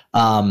it's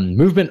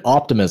movement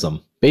optimism.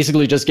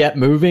 Basically, just get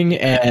moving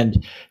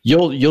and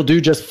you'll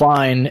do just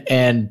fine.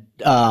 And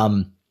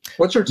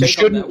What's your take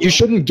on that, Will? You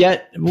shouldn't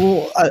get,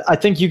 well, I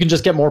think you can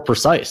just get more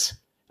precise.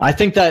 I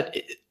think that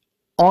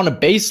on a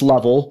base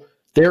level,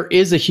 there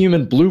is a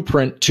human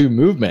blueprint to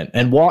movement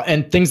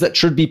and things that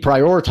should be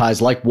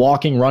prioritized, like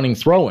walking, running,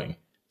 throwing.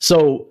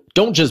 So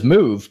don't just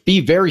move,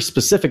 be very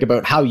specific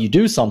about how you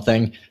do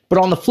something. But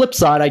on the flip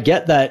side, I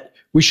get that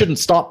we shouldn't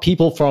stop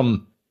people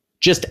from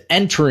just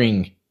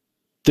entering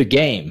the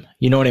game.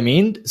 You know what I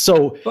mean?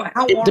 So but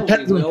how are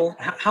we, Will?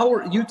 How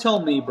are you?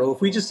 Tell me, bro.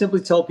 If we just simply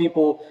tell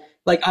people,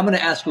 like, I'm going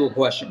to ask you a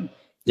question.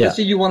 Yeah. Let's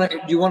say you want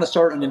to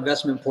start an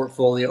investment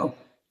portfolio.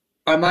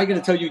 Am I going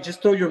to tell you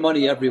just throw your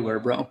money everywhere,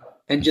 bro,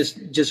 and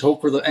just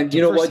hope for and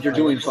you know what, you're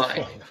doing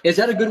fine? Is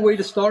that a good way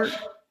to start?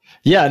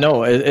 Yeah,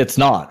 no, it's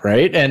not,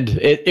 right? And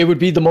it would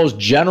be the most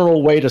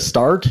general way to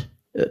start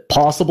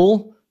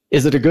possible.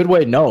 Is it a good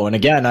way? No. And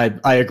again,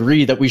 I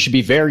agree that we should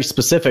be very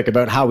specific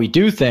about how we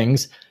do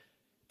things.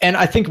 And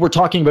I think we're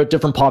talking about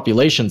different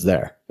populations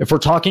there. If we're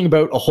talking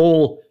about a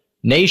whole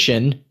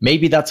nation,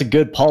 maybe that's a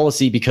good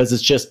policy because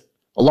it's just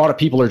a lot of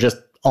people are just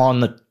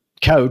on the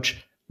couch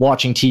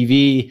watching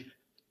TV.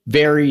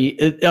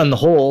 On the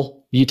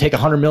whole, you take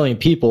 100 million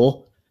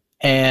people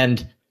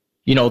and,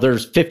 you know,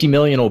 there's 50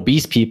 million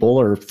obese people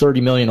or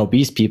 30 million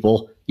obese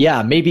people.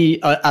 Yeah,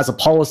 maybe as a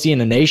policy in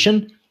a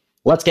nation,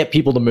 let's get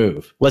people to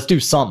move. Let's do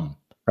something,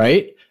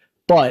 right?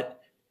 But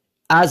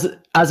as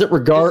it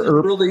regards,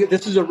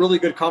 this is a really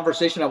good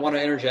conversation. I want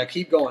to interject.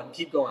 Keep going.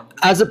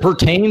 As it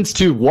pertains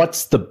to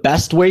what's the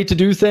best way to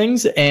do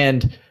things,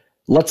 and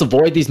let's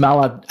avoid these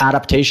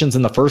maladaptations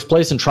in the first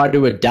place and try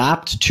to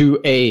adapt to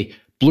a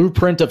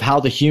blueprint of how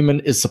the human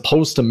is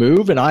supposed to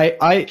move. And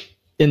I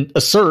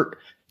assert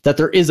that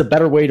there is a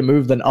better way to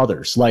move than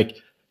others. Like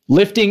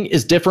lifting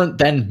is different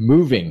than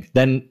moving,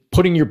 than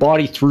putting your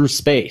body through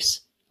space.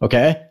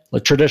 Okay,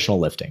 like traditional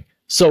lifting.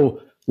 So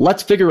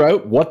let's figure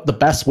out what the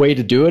best way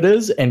to do it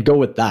is and go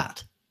with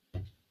that.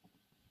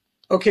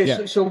 Okay,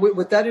 yeah. So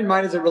with that in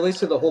mind, as it relates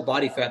to the whole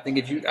body fat thing,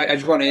 I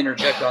just want to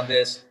interject on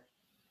this.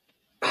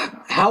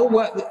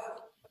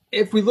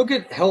 If we look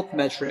at health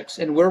metrics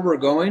and where we're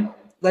going,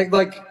 let's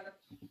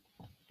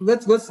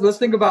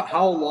think about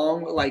how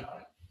long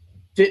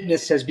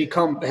fitness has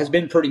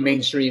been pretty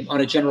mainstream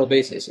on a general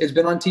basis. It's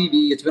been on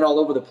TV, it's been all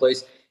over the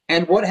place,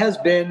 and what has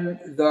been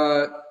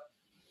the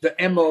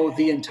MO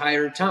the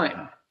entire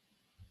time?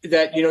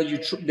 That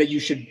that you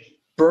should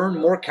burn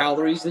more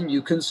calories than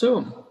you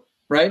consume,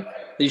 right?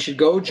 That you should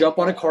go jump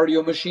on a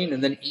cardio machine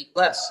and then eat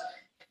less.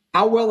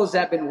 How well has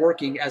that been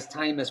working as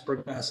time has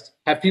progressed?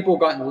 Have people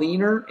gotten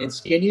leaner and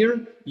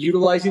skinnier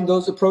utilizing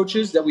those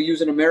approaches that we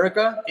use in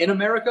America?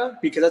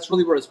 Because that's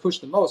really where it's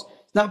pushed the most.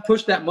 It's not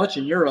pushed that much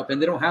in Europe,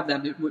 and they don't have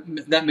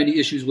that many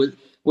issues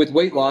with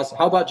weight loss.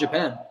 How about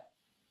Japan?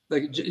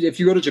 Like, if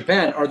you go to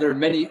Japan, are there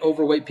many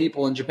overweight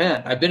people in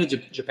Japan? I've been to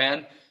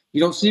Japan. You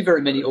don't see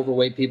very many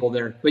overweight people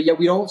there, but yet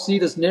we don't see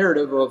this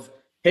narrative of,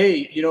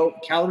 hey,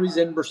 calories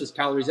in versus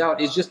calories out.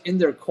 It's just in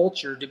their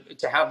culture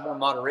to have more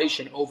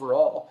moderation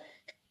overall.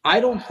 I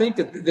don't think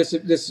that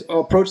this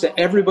approach that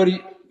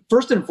everybody,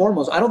 first and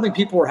foremost, I don't think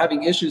people are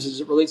having issues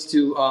as it relates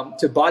to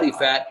body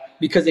fat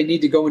because they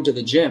need to go into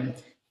the gym.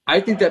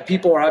 I think that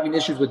people are having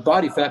issues with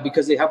body fat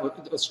because they have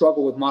a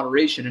struggle with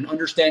moderation and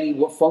understanding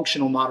what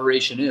functional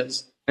moderation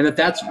is, and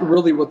that's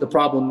really what the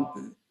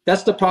problem.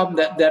 That's the problem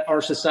that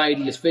our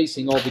society is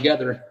facing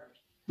altogether.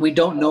 We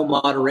don't know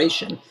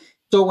moderation.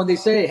 So when they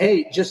say,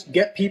 hey, just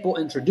get people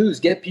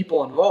introduced, get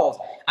people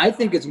involved, I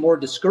think it's more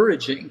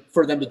discouraging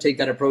for them to take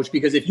that approach,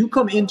 because if you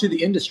come into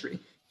the industry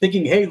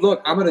thinking, hey,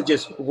 look, I'm going to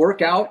just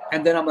work out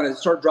and then I'm going to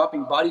start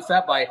dropping body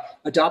fat by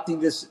adopting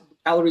this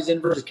calories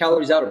in versus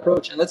calories out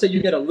approach, and let's say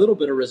you get a little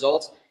bit of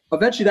results,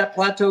 eventually that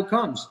plateau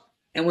comes.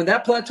 And when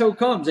that plateau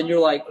comes and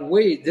you're like,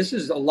 wait, this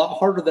is a lot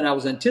harder than I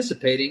was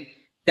anticipating,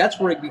 that's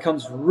where it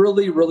becomes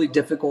really, really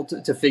difficult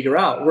to figure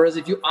out. Whereas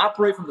if you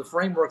operate from the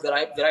framework that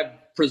I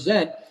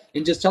present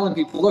and just telling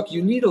people, look,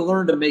 you need to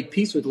learn to make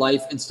peace with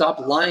life and stop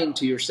lying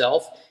to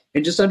yourself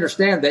and just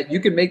understand that you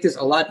can make this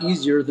a lot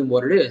easier than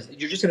what it is.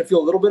 You're just going to feel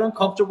a little bit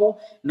uncomfortable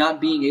not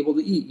being able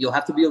to eat. You'll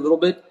have to be a little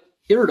bit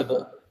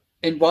irritable.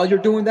 And while you're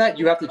doing that,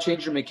 you have to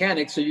change your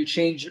mechanics. So you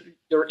change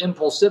your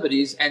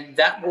impulsivities, and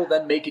that will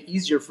then make it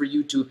easier for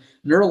you to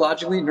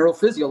neurologically,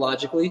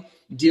 neurophysiologically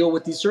deal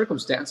with these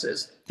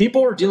circumstances.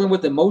 People are dealing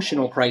with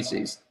emotional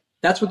crises.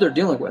 That's what they're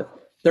dealing with.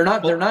 They're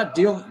not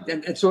dealing.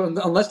 And so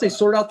unless they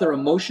sort out their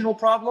emotional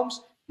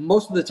problems,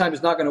 most of the time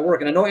it's not going to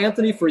work. And I know,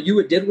 Anthony, for you,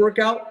 it did work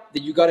out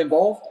that you got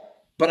involved.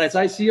 But as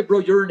I see it, bro,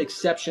 you're an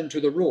exception to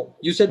the rule.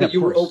 You said that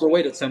you were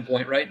overweight at some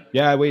point, right?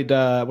 Yeah, I weighed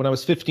when I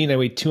was 15, I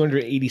weighed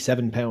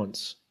 287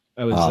 pounds.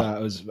 I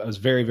was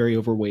very, very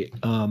overweight.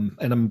 And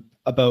I'm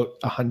about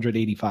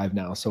 185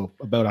 now, so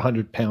about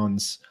 100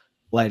 pounds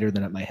lighter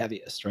than at my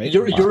heaviest, right?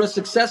 You're a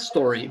success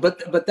story.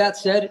 But that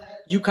said,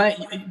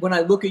 when I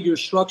look at your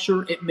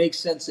structure, it makes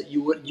sense that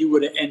you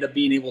would end up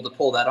being able to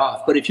pull that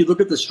off. But if you look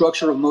at the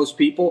structure of most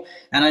people,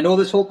 and I know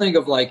this whole thing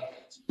of like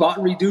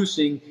spot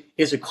reducing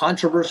is a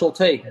controversial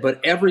take, but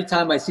every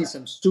time I see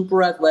some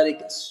super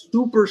athletic,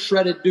 super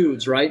shredded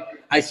dudes, right?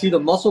 I see the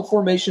muscle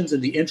formations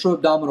and the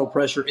intra-abdominal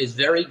pressure is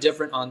very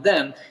different on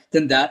them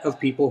than that of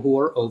people who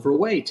are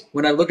overweight.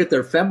 When I look at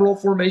their femoral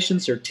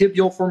formations, their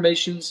tibial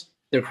formations,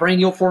 their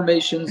cranial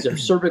formations, their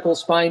cervical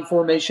spine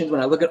formations,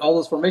 when I look at all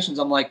those formations,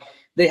 I'm like,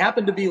 they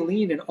happen to be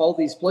lean in all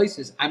these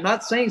places. I'm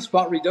not saying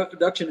spot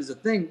reduction is a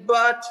thing,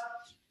 but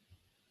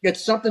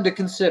it's something to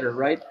consider,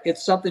 right?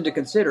 It's something to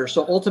consider.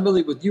 So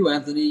ultimately with you,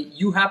 Anthony,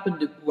 you happen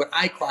to what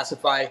I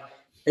classify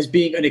as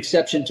being an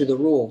exception to the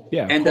rule.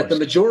 Yeah, and that the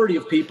majority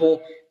of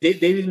people, they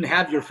didn't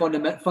have your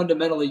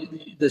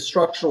fundamentally the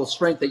structural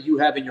strength that you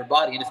have in your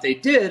body. And if they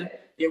did,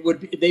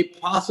 they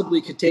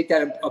possibly could take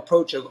that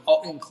approach of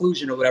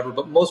inclusion or whatever.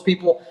 But most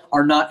people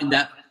are not in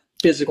that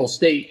physical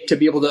state to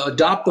be able to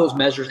adopt those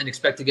measures and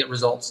expect to get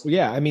results.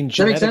 Yeah, I mean,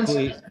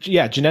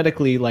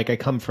 genetically, like I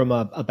come from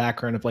a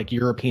background of like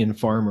European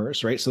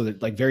farmers, right? So they're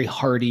like very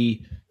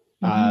hardy,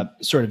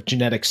 sort of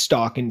genetic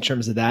stock in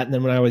terms of that. And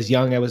then when I was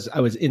young, I was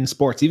in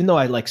sports. Even though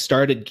I like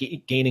started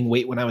gaining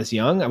weight when I was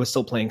young, I was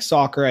still playing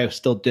soccer. I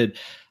still did,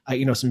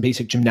 some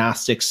basic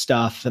gymnastics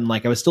stuff, and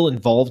like I was still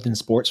involved in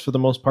sports for the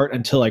most part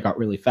until I got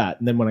really fat.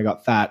 And then when I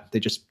got fat, they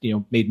just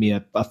made me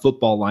a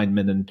football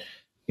lineman and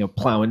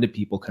plow into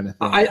people kind of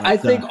thing. I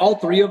think all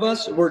three of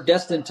us were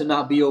destined to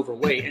not be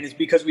overweight, and it's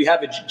because we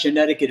have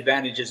genetic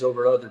advantages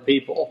over other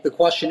people. The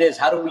question is,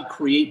 how do we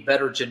create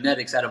better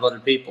genetics out of other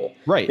people?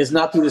 Right. It's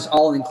not through this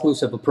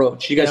all-inclusive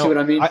approach. You guys see what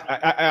I mean?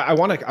 I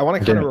want to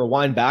kind of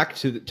rewind back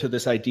to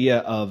this idea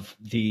of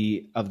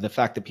the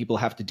fact that people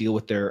have to deal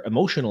with their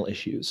emotional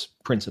issues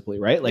principally,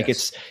 right? Like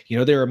it's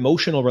their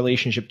emotional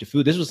relationship to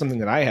food. This was something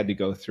that I had to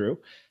go through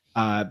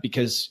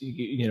because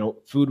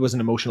food was an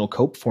emotional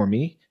cope for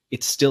me.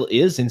 It still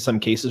is in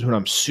some cases when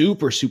I'm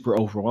super, super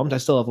overwhelmed. I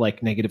still have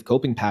like negative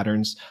coping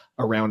patterns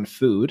around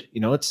food.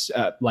 It's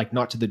like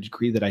not to the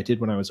degree that I did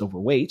when I was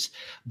overweight.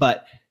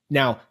 But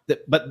now,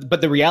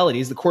 but the reality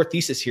is the core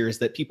thesis here is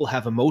that people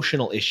have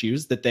emotional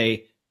issues that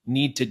they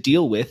need to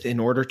deal with in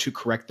order to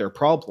correct their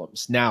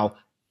problems. Now,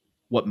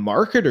 what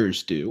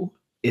marketers do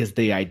is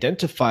they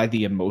identify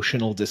the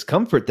emotional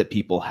discomfort that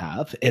people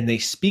have, and they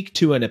speak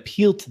to and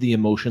appeal to the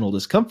emotional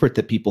discomfort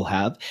that people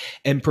have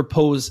and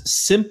propose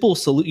simple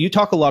solutions. You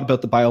talk a lot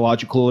about the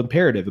biological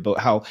imperative, about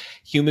how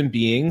human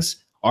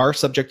beings are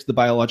subject to the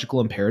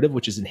biological imperative,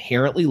 which is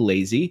inherently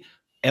lazy.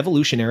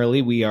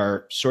 Evolutionarily, we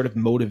are sort of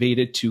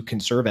motivated to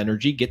conserve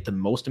energy, get the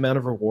most amount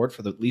of reward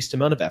for the least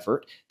amount of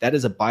effort. That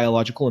is a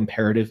biological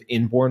imperative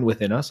inborn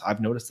within us. I've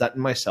noticed that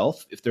in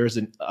myself. If there's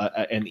an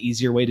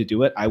easier way to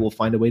do it, I will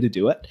find a way to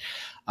do it.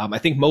 I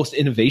think most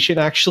innovation,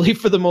 actually,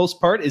 for the most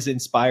part, is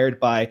inspired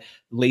by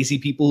lazy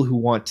people who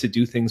want to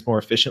do things more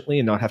efficiently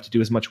and not have to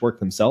do as much work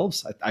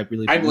themselves. I'm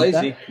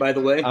lazy, by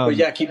the way. But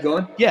yeah, keep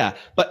going. Yeah,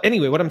 but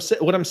anyway, what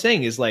I'm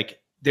saying is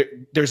like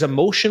there's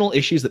emotional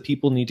issues that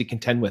people need to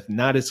contend with, and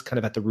that is kind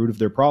of at the root of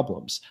their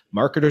problems.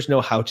 Marketers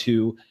know how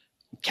to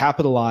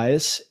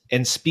capitalize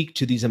and speak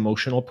to these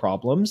emotional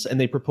problems,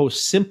 and they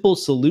propose simple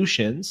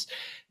solutions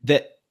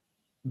that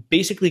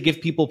basically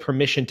give people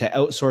permission to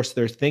outsource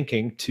their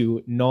thinking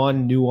to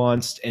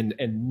non-nuanced and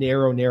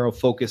narrow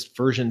focused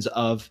versions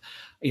of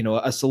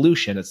a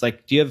solution. It's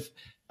like, do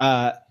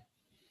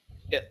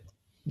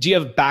you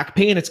have back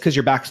pain? It's because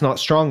your back's not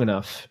strong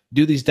enough.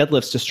 Do these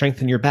deadlifts to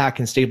strengthen your back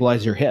and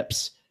stabilize your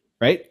hips,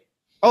 right?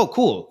 Oh,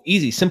 cool.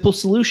 Easy, simple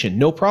solution.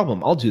 No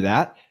problem. I'll do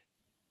that.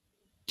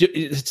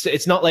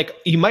 It's not like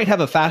you might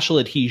have a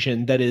fascial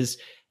adhesion that is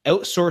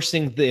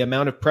outsourcing the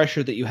amount of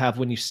pressure that you have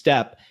when you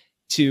step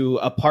to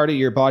a part of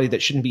your body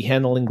that shouldn't be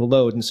handling the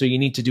load. And so you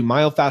need to do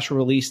myofascial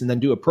release and then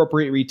do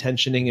appropriate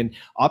retensioning and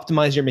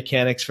optimize your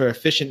mechanics for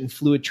efficient and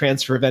fluid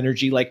transfer of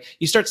energy. Like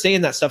you start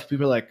saying that stuff,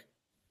 people are like,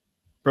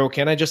 bro,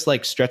 can't I just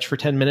like stretch for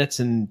 10 minutes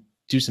and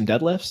do some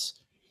deadlifts?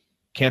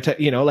 Can't I,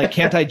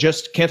 can't I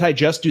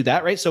just do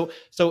that? Right. So,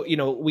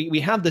 we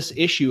have this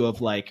issue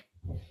of like,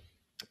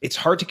 it's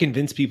hard to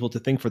convince people to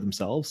think for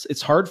themselves.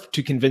 It's hard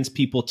to convince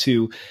people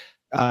to,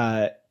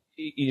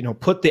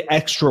 put the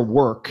extra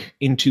work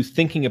into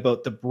thinking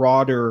about the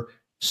broader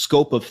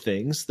scope of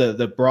things,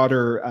 the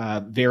broader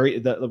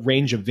the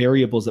range of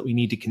variables that we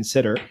need to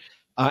consider.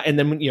 And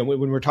then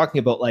when we're talking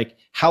about like,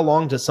 how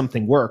long does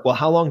something work? Well,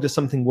 how long does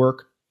something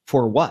work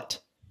for what?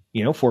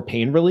 For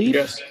pain relief,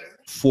 yes,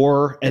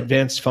 for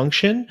advanced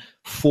function,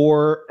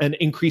 for an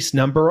increased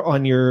number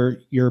on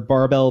your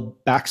barbell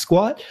back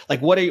squat.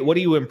 Like what are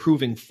you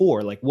improving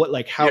for? Like what,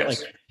 like how,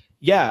 yes. Like,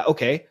 yeah.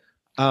 Okay.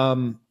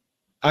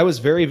 I was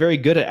very, very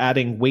good at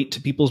adding weight to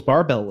people's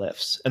barbell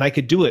lifts, and I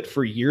could do it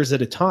for years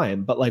at a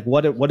time. But like,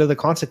 what are the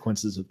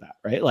consequences of that,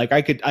 right? Like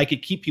I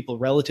could keep people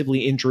relatively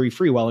injury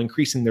free while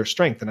increasing their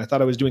strength. And I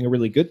thought I was doing a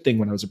really good thing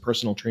when I was a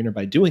personal trainer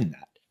by doing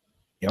that.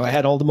 I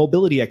had all the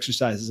mobility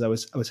exercises. I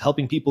was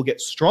helping people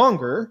get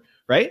stronger,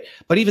 right?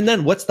 But even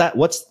then, what's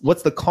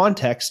the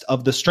context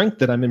of the strength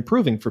that I'm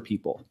improving for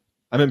people?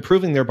 I'm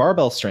improving their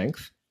barbell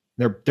strength,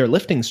 their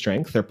lifting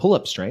strength, their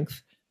pull-up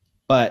strength.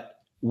 But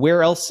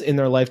where else in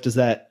their life does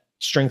that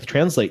strength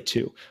translate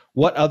to?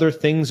 What other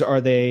things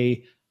are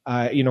they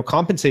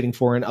compensating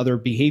for in other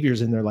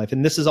behaviors in their life.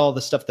 And this is all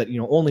the stuff that,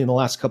 only in the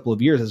last couple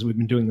of years, as we've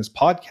been doing this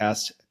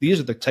podcast, these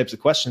are the types of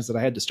questions that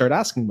I had to start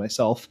asking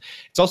myself.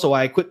 It's also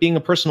why I quit being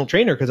a personal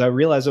trainer, because I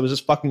realized I was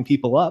just fucking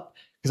people up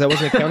because I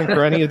wasn't accounting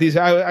for any of these.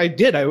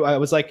 I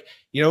was like,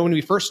 when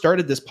we first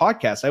started this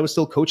podcast, I was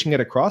still coaching at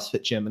a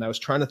CrossFit gym, and I was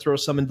trying to throw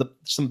some of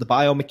the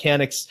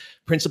biomechanics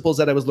principles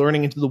that I was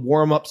learning into the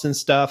warm-ups and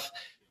stuff.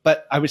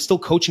 But I was still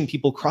coaching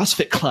people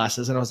CrossFit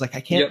classes, and I was like,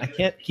 I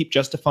can't keep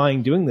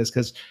justifying doing this,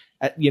 because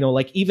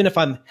even if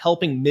I'm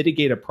helping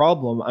mitigate a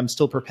problem, I'm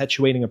still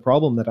perpetuating a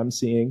problem that I'm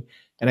seeing,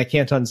 and I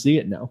can't unsee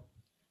it now.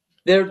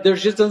 There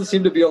just doesn't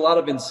seem to be a lot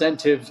of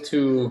incentive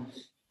to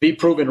be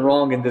proven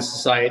wrong in this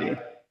society.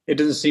 It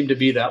doesn't seem to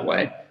be that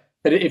way.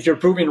 That if you're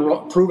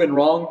proven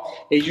wrong,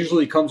 it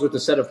usually comes with a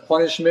set of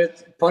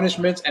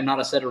punishments and not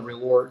a set of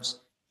rewards.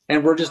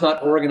 And we're just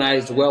not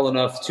organized well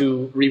enough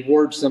to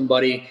reward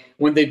somebody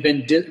when they've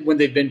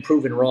been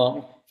proven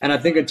wrong. And I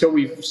think until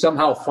we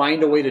somehow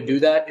find a way to do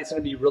that, it's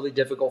going to be really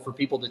difficult for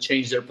people to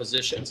change their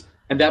positions.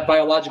 And that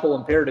biological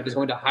imperative is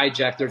going to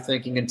hijack their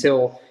thinking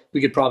until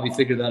we could probably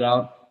figure that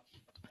out.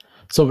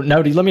 So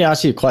Naudi, let me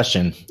ask you a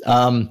question.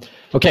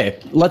 Okay,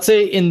 let's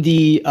say in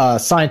the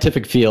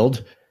scientific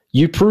field,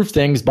 you prove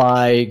things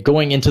by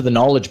going into the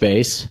knowledge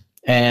base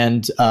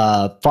and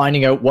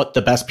finding out what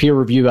the best peer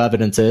review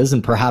evidence is,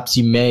 and perhaps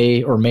you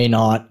may or may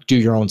not do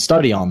your own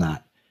study on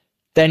that.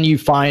 Then you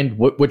find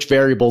which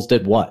variables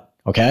did what,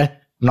 okay?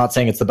 I'm not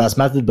saying it's the best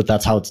method, but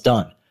that's how it's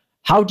done.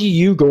 How do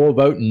you go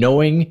about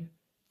knowing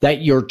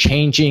that you're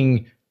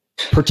changing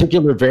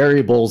particular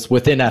variables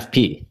within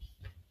FP?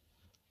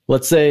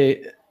 Let's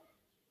say...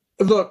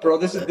 Look, bro,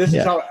 this is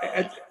how...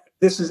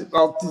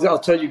 I'll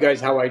tell you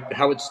guys how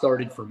it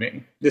started for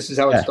me. This is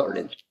how it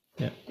started.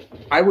 Yeah.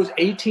 I was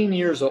 18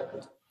 years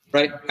old,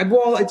 right?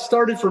 Well, it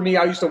started for me.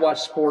 I used to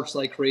watch sports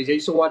like crazy. I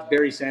used to watch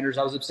Barry Sanders.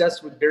 I was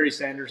obsessed with Barry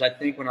Sanders, I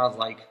think, when I was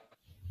like,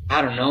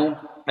 I don't know,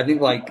 I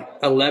think like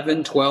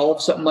 11,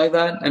 12, something like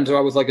that. And so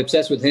I was like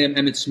obsessed with him,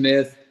 Emmitt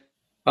Smith.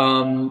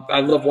 I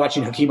love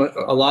watching Hakeem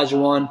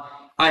Olajuwon.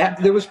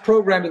 There was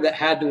programming that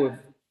had to have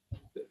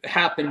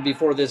happened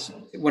before this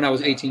when I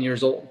was 18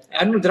 years old.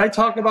 I don't know, did I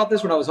talk about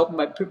this when I was helping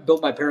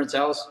build my parents'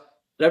 house?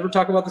 Did I ever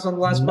talk about this on the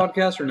last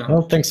podcast or no? I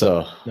don't think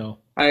so. No.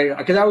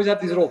 Because I always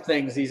have these little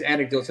things, these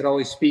anecdotes that I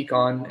always speak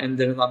on,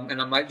 and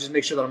I might just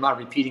make sure that I'm not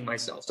repeating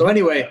myself. So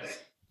anyway,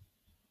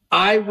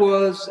 I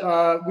was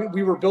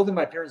we were building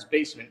my parents'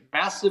 basement,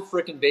 massive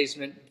freaking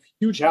basement,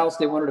 huge house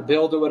they wanted to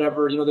build or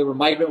whatever. They were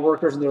migrant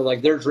workers, and they were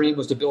like, their dream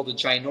was to build a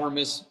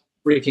ginormous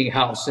freaking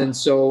house. And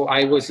so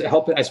I was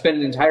helping. I spent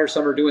an entire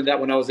summer doing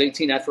that when I was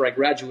 18 after I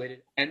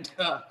graduated. And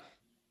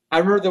I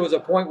remember there was a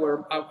point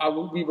where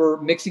we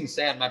were mixing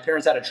sand. My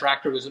parents had a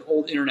tractor. It was an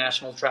old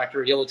International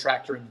tractor, a yellow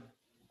tractor, and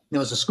there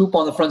was a scoop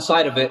on the front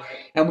side of it,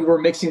 and we were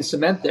mixing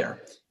cement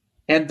there.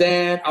 And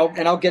then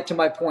I'll get to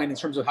my point in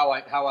terms of how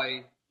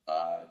I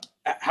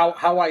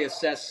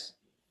assess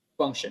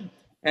function.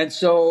 And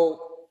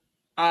so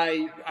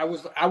I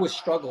was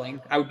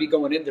struggling. I would be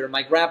going in there.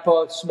 My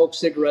grandpa smoked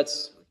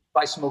cigarettes.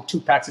 I smoked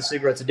 2 packs of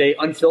cigarettes a day,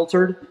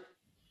 unfiltered.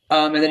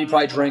 And then he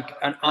probably drank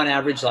on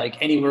average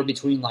like anywhere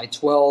between like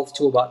 12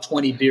 to about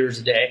 20 beers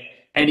a day.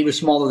 And he was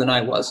smaller than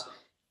I was.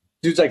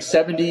 Dude's like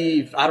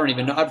 70, I don't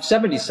even know, I'm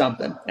 70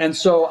 something. And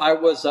so I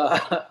was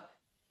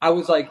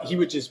like, he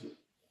would just,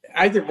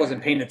 I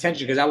wasn't paying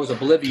attention because I was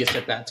oblivious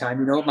at that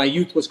time. My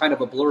youth was kind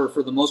of a blur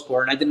for the most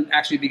part. And I didn't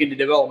actually begin to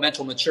develop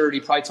mental maturity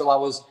probably till I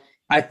was,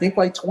 I think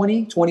like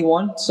 20,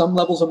 21, some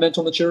levels of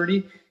mental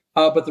maturity.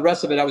 But the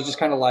rest of it, I was just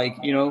kind of like,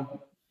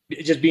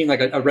 just being like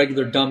a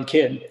regular dumb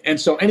kid. And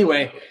so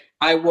anyway,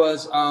 I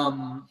was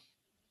like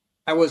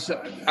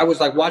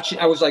watching,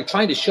 I was like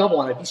trying to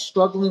shovel, and I'd be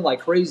struggling like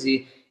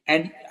crazy.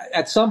 And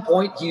at some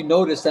point he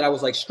noticed that I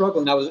was like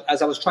struggling.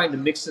 As I was trying to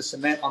mix the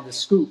cement on the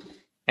scoop,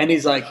 and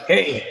he's like,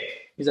 hey,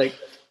 he's like,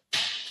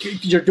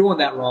 you're doing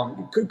that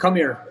wrong. Come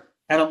here.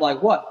 And I'm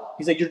like, what?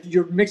 He's like,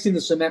 you're mixing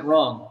the cement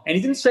wrong. And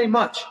he didn't say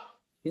much.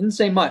 And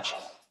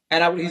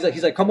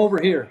he's like, come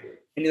over here.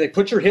 And he's like,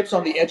 put your hips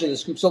on the edge of the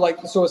scoop.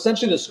 So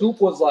essentially the scoop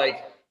was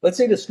like, let's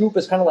say the scoop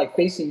is kind of like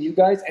facing you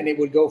guys, and it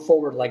would go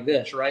forward like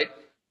this, right?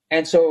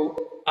 And so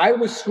I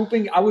was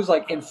scooping, I was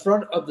like in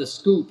front of the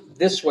scoop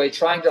this way,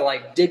 trying to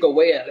like dig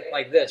away at it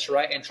like this,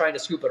 right? And trying to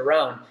scoop it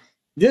around.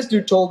 This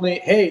dude told me,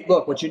 hey,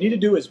 look, what you need to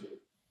do is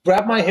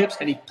grab my hips,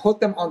 and he put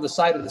them on the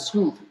side of the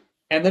scoop.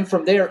 And then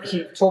from there,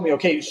 he told me,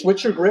 okay,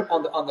 switch your grip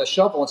on the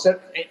shovel instead,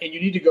 and you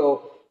need to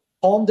go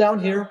palm down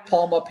here,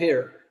 palm up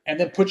here, and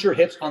then put your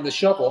hips on the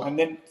shovel. And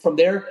then from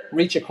there,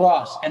 reach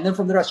across. And then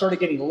from there, I started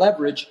getting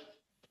leverage.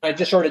 I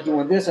just started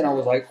doing this, and I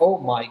was like, oh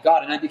my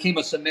God. And I became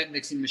a cement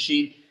mixing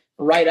machine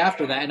right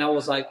after that. And I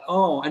was like,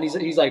 oh, and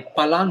he's like,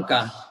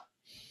 palanca.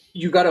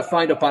 You got to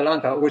find a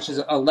palanca, which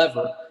is a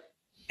lever.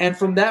 And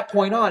from that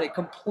point on, it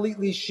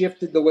completely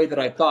shifted the way that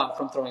I thought,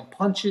 from throwing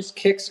punches,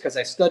 kicks, because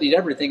I studied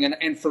everything.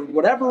 And for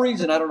whatever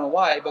reason, I don't know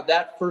why, but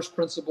that first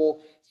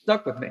principle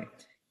stuck with me.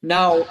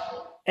 Now,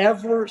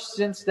 ever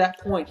since that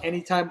point,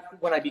 anytime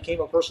when I became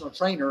a personal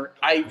trainer,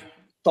 I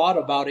thought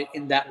about it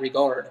in that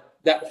regard.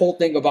 that whole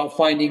thing about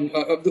finding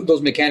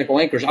those mechanical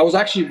anchors. I was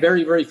actually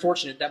very, very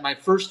fortunate that my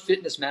first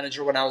fitness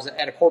manager when I was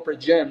at a corporate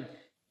gym,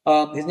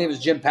 his name is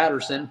Jim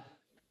Patterson.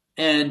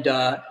 And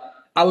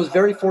I was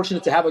very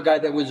fortunate to have a guy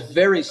that was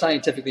very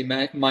scientifically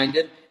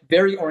minded,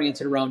 very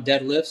oriented around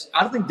deadlifts.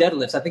 I don't think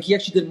deadlifts. I think he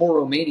actually did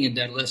more Romanian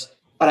deadlifts.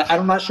 But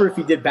I'm not sure if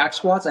he did back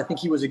squats. I think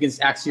he was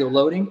against axial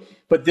loading.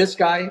 But this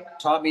guy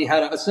taught me how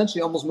to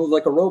essentially almost move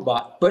like a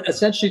robot, but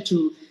essentially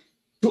to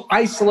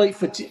isolate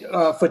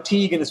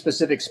fatigue in a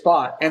specific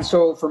spot. And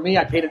so for me,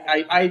 I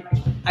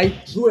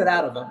drew it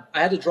out of him.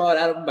 I had to draw it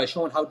out of him by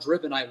showing how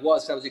driven I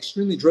was. I was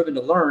extremely driven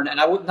to learn. And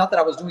not that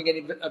I was doing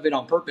any of it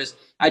on purpose.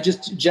 I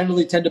just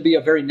generally tend to be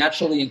a very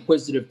naturally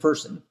inquisitive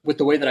person with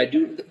the way that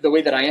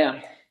I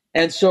am.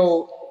 And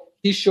so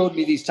he showed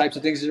me these types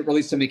of things as it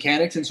relates to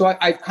mechanics. And so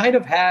I've kind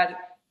of had,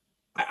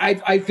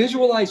 I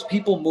visualize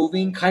people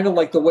moving kind of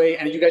like the way,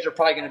 and you guys are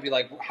probably going to be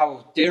like,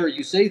 how dare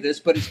you say this,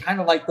 but it's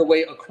kind of like the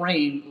way a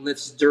crane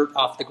lifts dirt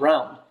off the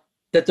ground,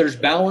 that there's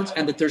balance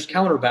and that there's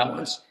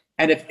counterbalance.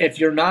 And if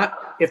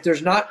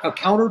there's not a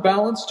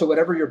counterbalance to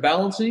whatever you're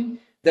balancing,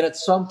 then at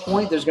some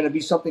point there's going to be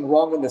something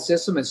wrong in the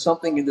system, and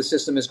something in the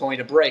system is going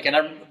to break. And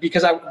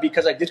because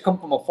I did come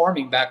from a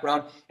farming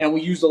background and we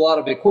used a lot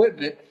of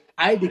equipment,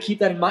 I had to keep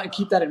that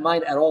in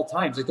mind at all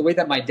times. Like the way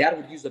that my dad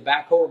would use the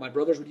backhoe or my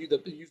brothers would use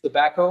the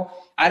backhoe,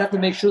 I'd have to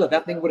make sure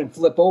that thing wouldn't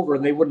flip over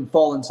and they wouldn't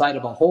fall inside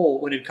of a hole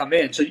when it come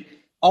in. So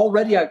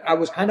already I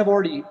was kind of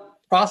already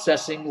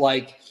processing,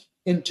 like,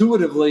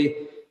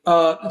 intuitively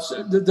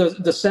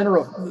the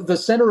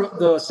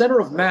center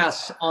of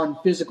mass on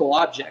physical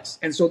objects.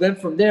 And so then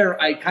from there,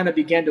 I kind of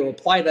began to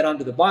apply that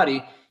onto the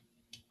body.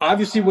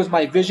 Obviously, was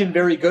my vision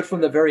very good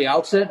from the very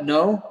outset?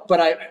 No,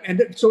 but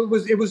so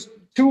it was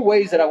two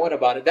ways that I went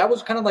about it. That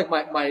was kind of like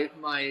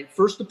my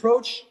first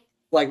approach,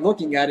 like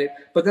looking at it.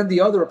 But then the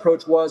other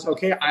approach was,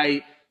 okay,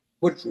 I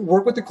would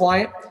work with the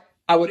client.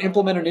 I would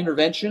implement an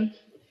intervention.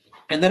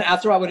 And then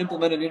after I would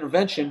implement an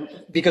intervention,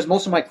 because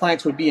most of my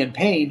clients would be in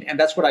pain, and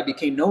that's what I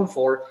became known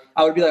for,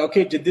 I would be like,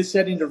 okay, did this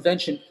said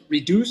intervention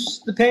reduce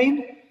the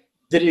pain?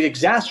 Did it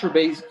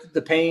exacerbate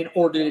the pain,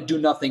 or did it do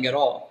nothing at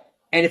all?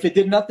 And if it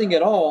did nothing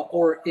at all,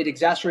 or it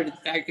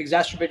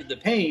exacerbated the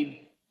pain,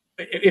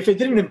 if it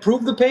didn't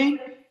improve the pain,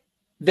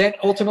 then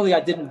ultimately I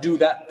didn't do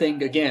that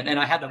thing again, and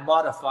I had to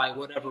modify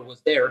whatever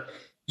was there.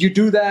 You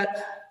do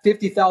that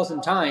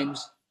 50,000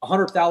 times,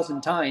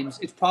 100,000 times,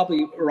 it's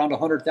probably around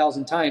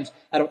 100,000 times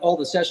out of all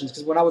the sessions.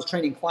 Because when I was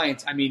training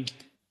clients, I mean,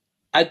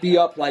 I'd be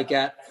up like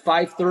at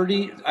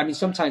 5:30, I mean,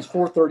 sometimes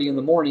 4:30 in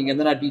the morning, and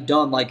then I'd be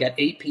done like at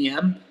 8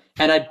 p.m.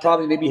 And I'd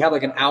probably maybe have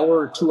like an hour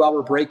or 2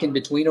 hour break in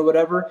between or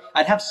whatever.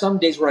 I'd have some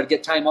days where I'd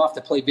get time off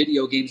to play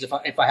video games if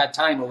I had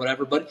time or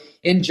whatever. But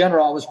in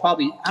general, I was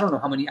probably, I don't know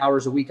how many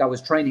hours a week I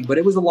was training, but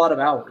it was a lot of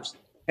hours.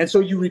 And so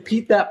you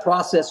repeat that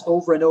process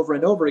over and over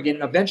and over again.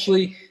 And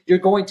eventually you're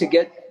going to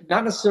get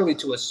not necessarily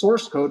to a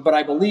source code, but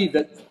I believe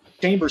that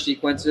chamber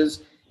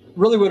sequences,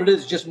 really what it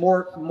is just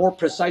more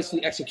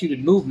precisely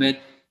executed movement.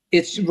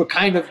 It's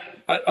kind of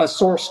a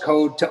source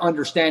code to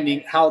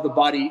understanding how the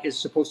body is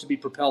supposed to be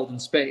propelled in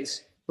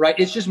space. Right?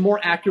 It's just more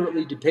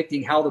accurately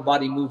depicting how the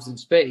body moves in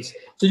space.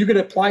 So you can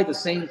apply the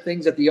same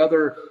things that the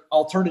other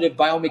alternative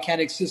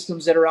biomechanics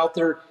systems that are out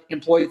there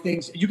employ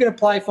things. You can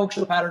apply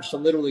functional patterns to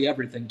literally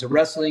everything, to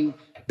wrestling,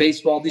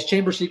 baseball. These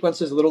chamber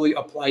sequences literally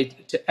apply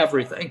to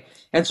everything.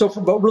 And so,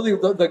 but really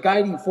the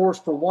guiding force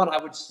for one, I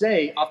would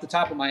say off the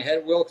top of my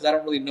head, Will, because I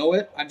don't really know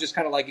it. I'm just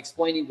kind of like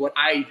explaining what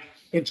I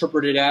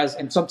interpret it as,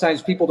 and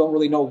sometimes people don't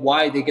really know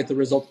why they get the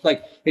results.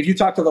 Like if you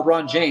talk to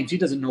LeBron James, he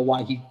doesn't know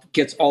why he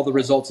gets all the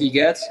results he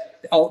gets.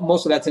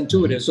 Most of that's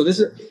intuitive. So this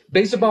is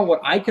based upon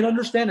what I can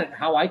understand and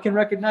how I can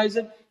recognize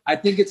it. I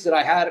think it's that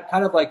I had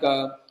kind of like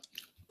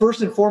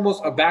first and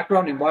foremost, a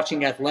background in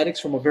watching athletics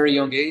from a very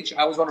young age.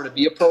 I always wanted to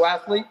be a pro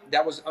athlete.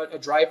 That was a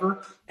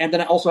driver. And then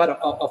I also had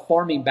a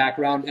farming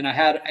background, and I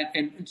had,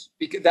 and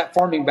that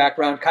farming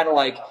background kind of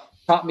like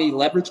taught me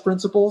leverage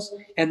principles.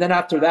 And then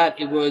after that,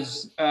 it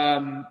was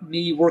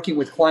me working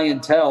with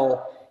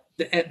clientele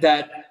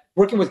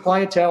working with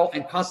clientele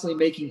and constantly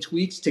making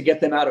tweaks to get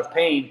them out of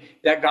pain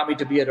that got me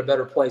to be at a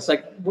better place.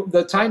 Like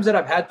the times that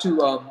I've had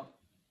to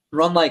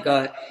run like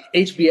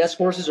HBS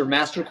courses or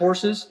master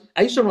courses,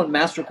 I used to run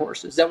master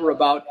courses that were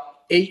about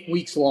 8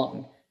 weeks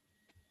long.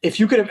 If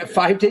you could have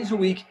 5 days a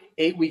week,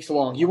 8 weeks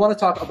long. You want to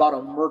talk about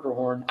a murder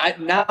horn.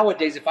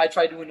 Nowadays, if I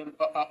try doing an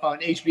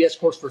HBS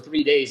course for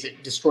 3 days,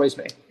 it destroys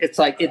me. It's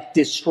like, it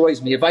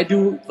destroys me. If I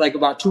do like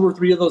about 2 or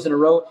 3 of those in a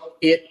row,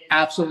 it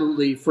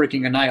absolutely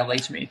freaking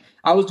annihilates me.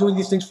 I was doing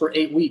these things for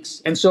 8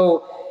 weeks. And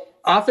so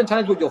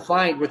oftentimes what you'll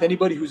find with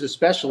anybody who's a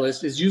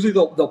specialist is usually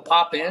they'll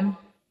pop in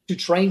to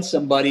train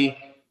somebody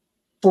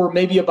for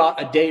maybe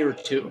about a day or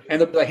two.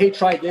 And they'll be like, hey,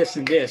 try this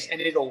and this. And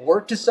it'll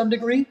work to some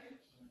degree.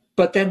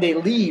 But then they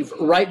leave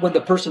right when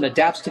the person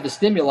adapts to the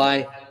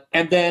stimuli.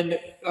 And then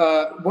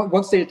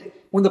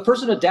when the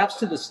person adapts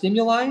to the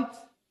stimuli,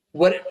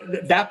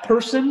 that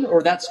person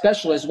or that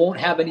specialist won't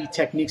have any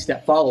techniques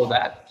that follow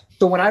that.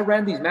 So when I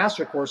ran these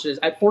master courses,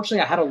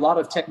 fortunately I had a lot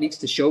of techniques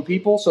to show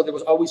people. So there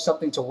was always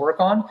something to work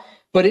on.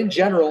 But in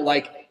general,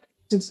 like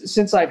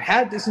since I've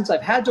had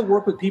to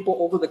work with people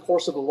over the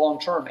course of a long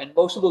term, and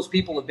most of those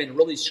people have been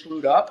really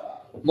screwed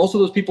up. Most of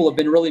those people have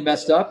been really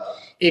messed up.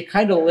 It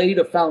kind of laid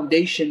a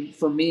foundation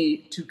for me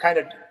to kind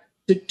of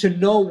to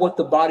know what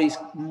the body's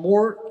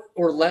more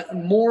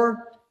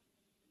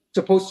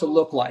supposed to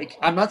look like.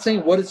 I'm not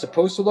saying what it's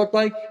supposed to look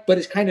like, but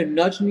it's kind of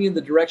nudged me in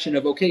the direction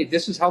of, okay,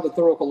 this is how the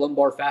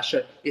thoracolumbar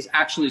fascia is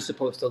actually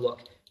supposed to look.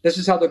 This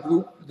is how the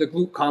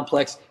glute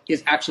complex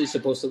is actually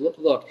supposed to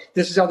look.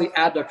 This is how the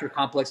adductor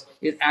complex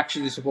is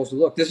actually supposed to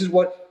look. This is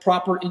what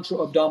proper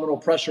intra-abdominal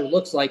pressure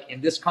looks like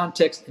in this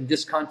context, in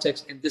this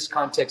context, in this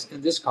context,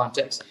 in this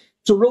context.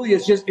 So really,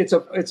 it's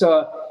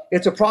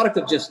a product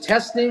of just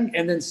testing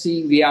and then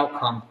seeing the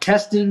outcome.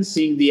 Testing,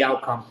 seeing the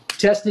outcome.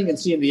 Testing and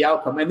seeing the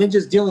outcome, and then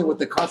just dealing with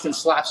the constant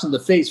slaps in the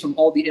face from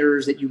all the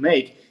errors that you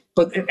make.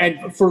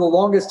 And for the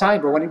longest time,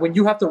 bro, when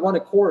you have to run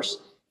a course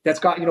that's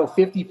got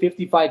 50,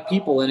 55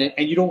 people in it,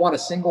 and you don't want a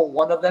single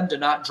one of them to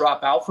not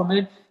drop out from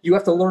it, you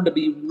have to learn to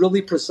be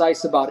really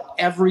precise about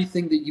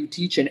everything that you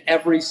teach and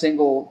every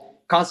single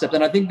concept.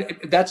 And I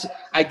think that's,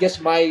 I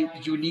guess, my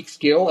unique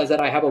skill is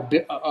that I have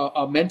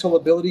a mental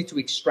ability to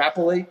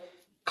extrapolate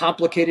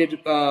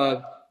complicated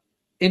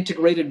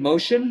integrated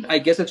motion. I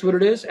guess that's what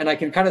it is. And I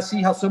can kind of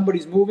see how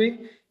somebody's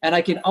moving, and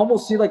I can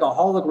almost see like a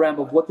hologram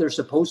of what they're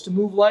supposed to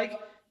move like.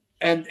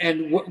 And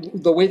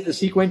the way that the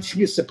sequence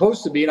is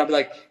supposed to be, and I'll be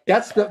like,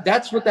 that's what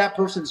that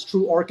person's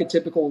true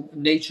archetypical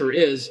nature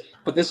is.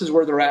 But this is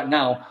where they're at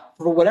now.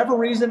 For whatever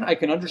reason, I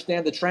can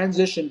understand the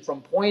transition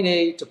from point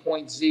A to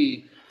point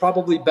Z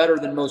probably better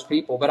than most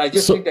people. But I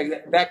just think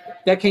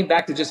that came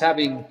back to just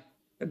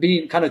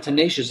being kind of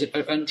tenacious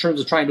in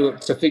terms of trying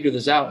to figure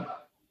this out.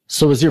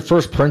 So is your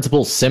first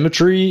principle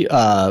symmetry?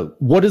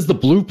 What is the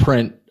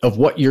blueprint of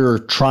what you're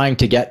trying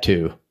to get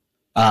to?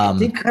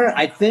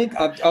 I think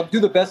I'll do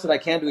the best that I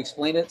can to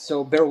explain it.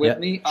 So bear with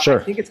me. Sure.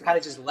 I think it's kind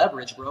of just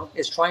leverage, bro.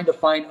 It's trying to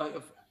find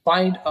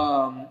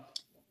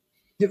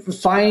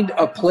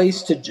a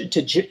place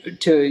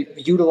to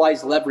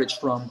utilize leverage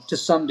from to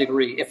some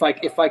degree. If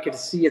I could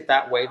see it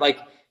that way, like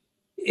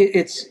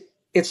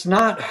it's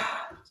not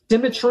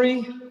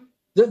symmetry.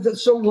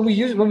 So when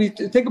we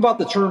think about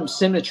the term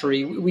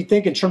symmetry, we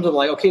think in terms of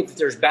like, okay,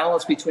 there's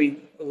balance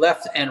between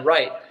left and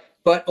right.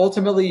 But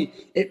ultimately,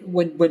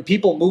 when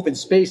people move in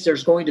space,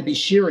 there's going to be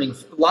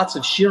lots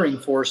of shearing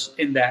force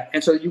in that.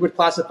 And so you would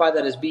classify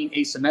that as being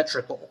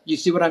asymmetrical. You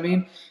see what I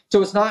mean?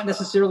 So it's not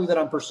necessarily that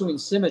I'm pursuing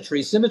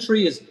symmetry.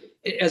 Symmetry is,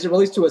 as it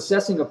relates to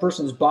assessing a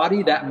person's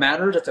body, that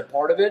matters. That's a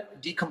part of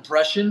it.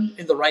 Decompression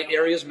in the right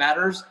areas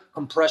matters.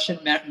 Compression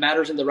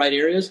matters in the right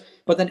areas.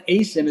 But then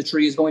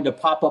asymmetry is going to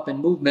pop up in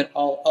movement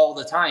all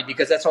the time,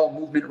 because that's all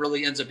movement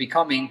really ends up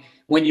becoming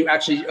when you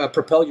actually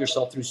propel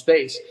yourself through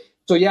space.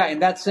 So yeah, in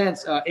that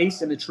sense,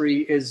 asymmetry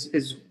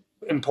is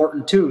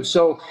important too.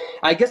 So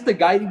I guess the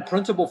guiding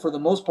principle for the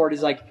most part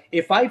is like,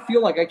 if I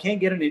feel like I can't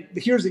get in it,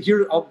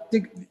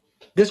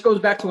 this goes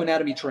back to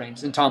Anatomy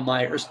Trains and Tom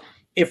Myers.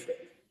 If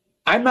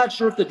I'm not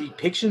sure if the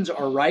depictions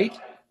are right,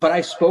 but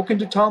I've spoken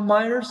to Tom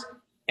Myers,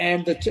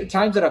 and the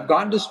times that I've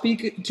gotten to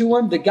speak to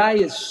him, the guy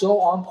is so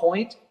on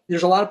point.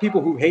 There's a lot of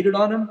people who hated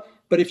on him,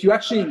 but if you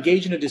actually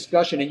engage in a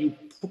discussion and you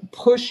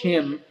push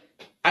him,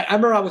 I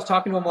remember I was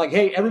talking to him like,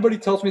 hey, everybody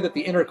tells me that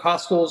the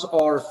intercostals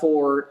are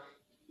for,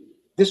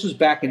 this was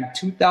back in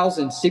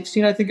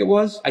 2016, I think it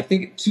was. I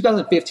think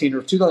 2015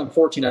 or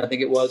 2014, I think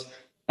it was.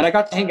 And I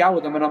got to hang out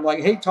with him, and I'm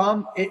like, hey,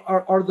 Tom,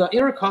 are the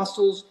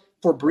intercostals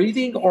for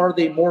breathing, or are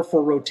they more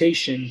for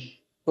rotation?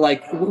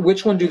 Like,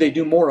 which one do they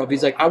do more of?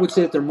 He's like, I would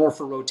say that they're more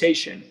for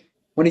rotation.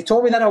 When he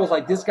told me that, I was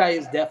like, this guy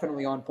is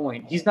definitely on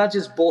point. He's not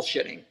just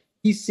bullshitting.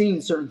 He's seeing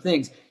certain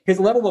things. His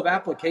level of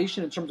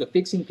application in terms of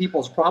fixing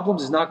people's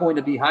problems is not going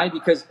to be high,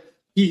 because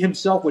he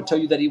himself would tell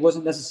you that he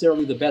wasn't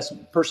necessarily the best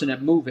person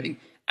at moving.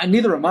 And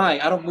neither am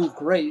I. I don't move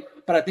great,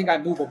 but I think I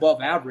move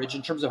above average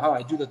in terms of how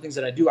I do the things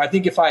that I do. I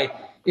think if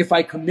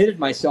I committed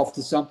myself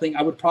to something,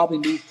 I would probably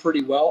move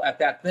pretty well at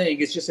that thing.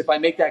 It's just if I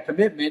make that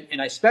commitment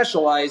and I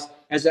specialize,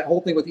 as that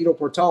whole thing with Ido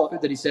Portal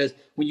that he says,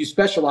 when you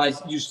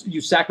specialize, you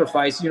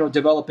sacrifice,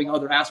 developing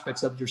other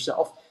aspects of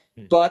yourself.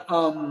 But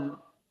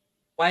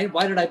why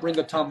did I bring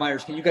up Tom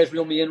Myers? Can you guys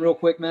reel me in real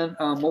quick, man?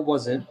 What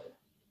was it?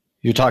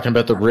 You're talking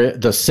about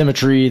the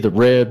symmetry, the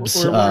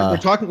ribs. We're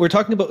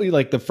talking about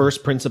like the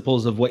first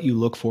principles of what you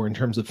look for in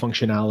terms of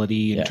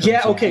functionality.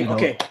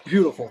 Okay,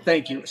 beautiful,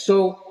 thank you.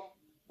 So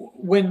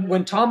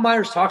when Tom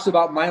Myers talks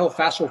about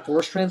myofascial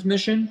force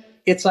transmission,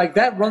 it's like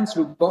that runs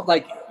through both.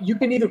 Like, you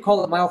can either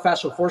call it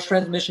myofascial force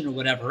transmission or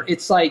whatever.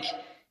 It's like,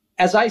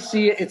 as I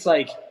see it, it's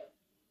like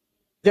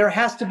there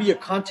has to be a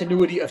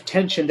continuity of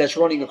tension that's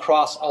running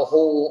across a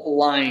whole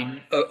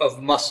line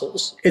of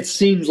muscles. It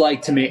seems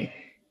like to me,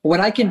 when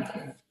I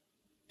can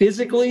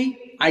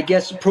physically, I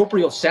guess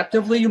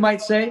proprioceptively, you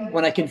might say,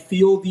 when I can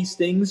feel these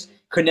things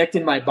connect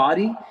in my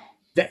body,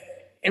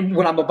 and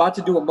when I'm about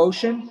to do a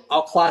motion,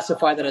 I'll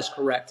classify that as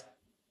correct.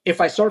 if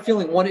I start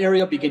feeling one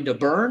area begin to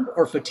burn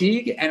or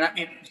fatigue, and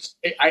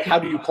how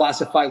do you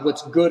classify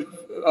what's good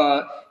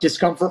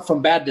discomfort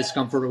from bad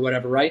discomfort or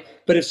whatever, right?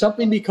 But if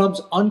something becomes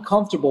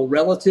uncomfortable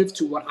relative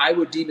to what I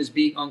would deem as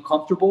being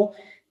uncomfortable,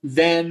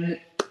 then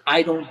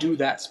I don't do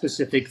that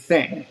specific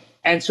thing.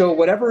 And so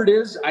whatever it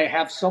is, I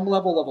have some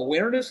level of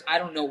awareness. I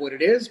don't know what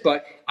it is,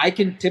 but I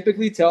can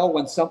typically tell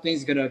when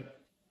something's going to,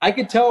 I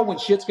can tell when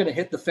shit's going to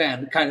hit the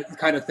fan kind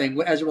of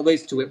thing as it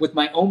relates to it. With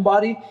my own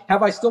body,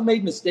 have I still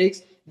made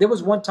mistakes? There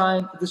was one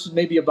time, this was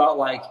maybe about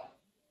like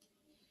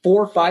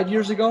 4 or 5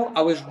 years ago,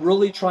 I was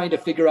really trying to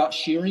figure out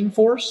shearing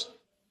force,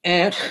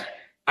 and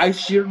I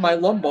sheared my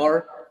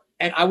lumbar,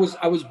 and I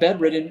was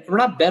bedridden, or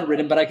not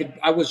bedridden, but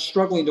I was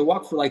struggling to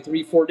walk for like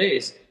 3-4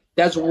 days.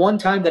 That's one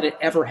time that it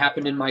ever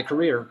happened in my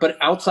career. But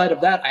outside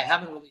of that, I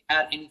haven't really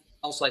had anything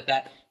else like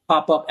that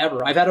pop up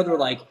ever. I've had other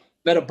like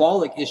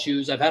metabolic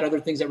issues. I've had other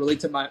things that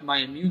relate to my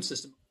immune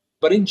system.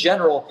 But in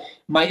general,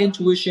 my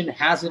intuition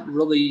hasn't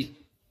really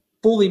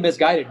fully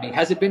misguided me.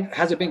 Has it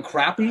been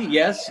crappy?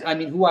 Yes. I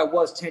mean, who I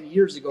was 10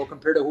 years ago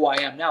compared to who I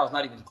am now is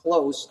not even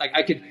close. Like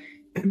I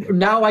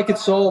could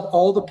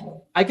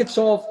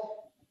solve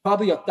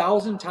probably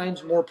 1,000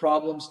 times more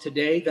problems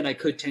today than I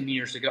could 10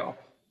 years ago.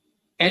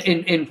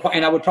 And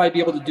I would probably be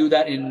able to do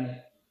that in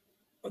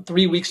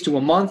 3 weeks to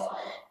a month,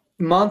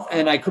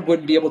 and I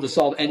wouldn't be able to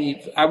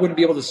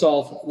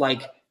solve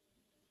like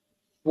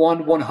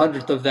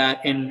 1/100th of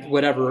that in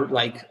whatever,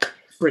 like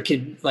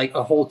freaking like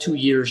a whole 2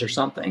 years or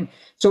something.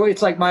 So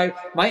it's like my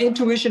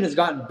intuition has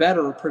gotten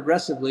better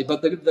progressively,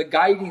 but the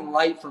guiding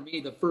light for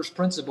me, the first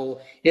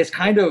principle, is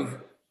kind of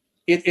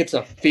it's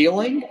a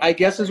feeling, I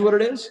guess is what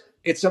it is.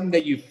 It's something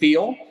that you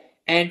feel,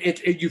 and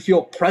you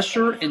feel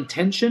pressure and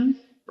tension,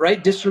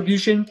 right?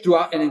 Distribution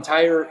throughout an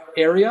entire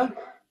area.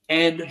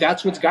 And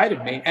that's what's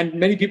guided me. And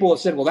many people have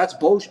said, well, that's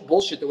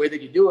bullshit the way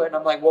that you do it. And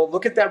I'm like, well,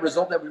 look at that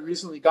result that we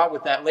recently got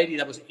with that lady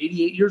that was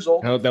 88 years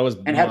old. Oh, that was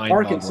and had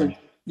Parkinson's.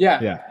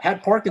 Yeah.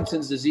 Had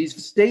Parkinson's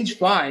disease, stage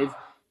 5.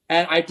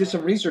 And I did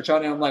some research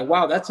on it. And I'm like,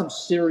 wow, that's some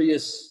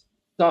serious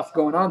stuff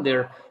going on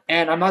there.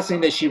 And I'm not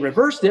saying that she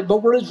reversed it,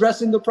 but we're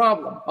addressing the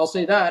problem. I'll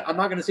say that. I'm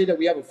not going to say that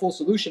we have a full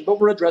solution, but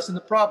we're addressing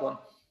the problem.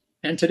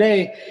 And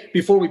today,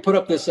 before we put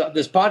up this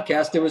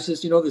podcast, there was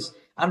this,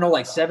 I don't know,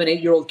 like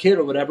 7-8-year-old kid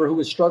or whatever who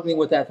was struggling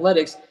with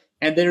athletics.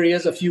 And there he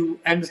is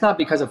and it's not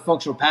because of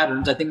functional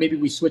patterns. I think maybe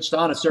we switched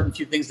on a certain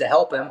few things to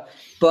help him.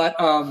 But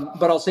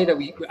I'll say that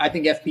I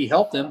think FP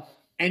helped him.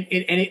 And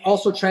it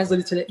also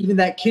translated to even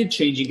that kid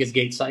changing his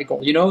gait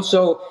cycle,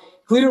 So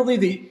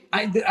clearly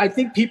I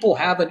think people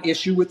have an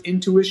issue with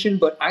intuition,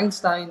 but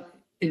Einstein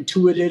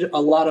intuited a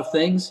lot of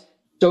things.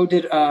 So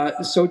did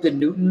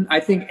Newton. I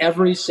think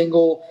every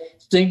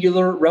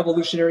singular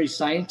revolutionary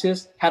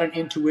scientist had an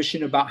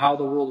intuition about how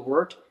the world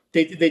worked.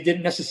 They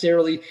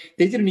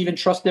didn't even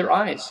trust their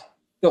eyes.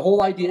 The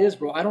whole idea is,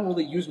 bro, I don't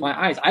really use my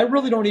eyes. I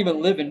really don't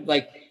even live in,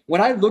 like,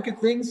 when I look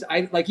at things,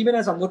 even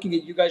as I'm looking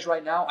at you guys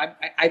right now,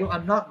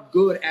 I'm not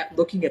good at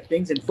looking at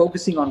things and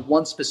focusing on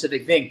one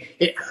specific thing.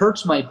 It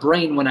hurts my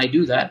brain when I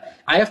do that.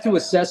 I have to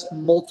assess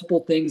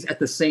multiple things at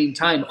the same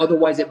time.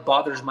 Otherwise, it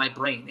bothers my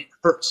brain. It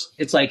hurts.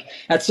 It's like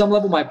at some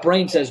level, my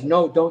brain says,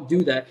 no, don't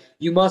do that.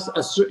 You must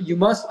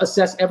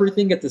assess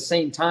everything at the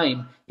same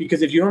time,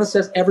 because if you don't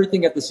assess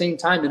everything at the same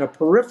time in a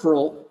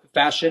peripheral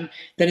fashion,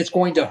 then it's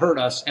going to hurt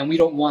us, and we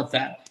don't want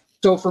that.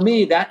 So for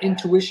me, that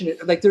intuition,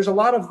 like there's a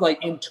lot of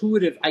like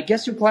intuitive, I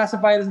guess you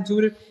classify it as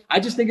intuitive. I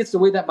just think it's the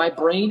way that my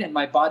brain and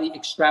my body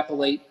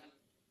extrapolate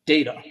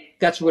data.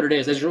 That's what it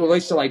is, as it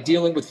relates to like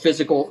dealing with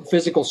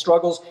physical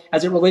struggles,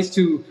 as it relates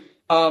to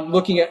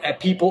looking at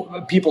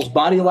people's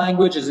body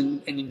language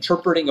and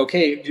interpreting,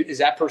 okay, is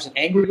that person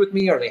angry with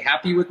me? Are they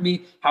happy with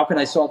me? How can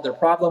I solve their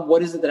problem?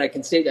 What is it that I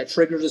can say that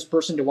triggers this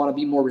person to want to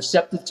be more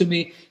receptive to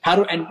me?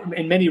 And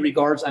in many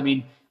regards, I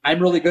mean, I'm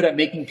really good at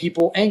making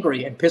people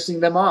angry and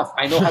pissing them off.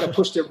 I know how to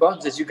push their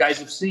buttons, as you guys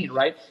have seen,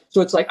 right?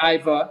 So it's like I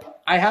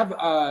have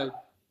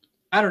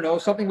I don't know,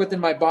 something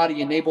within my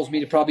body enables me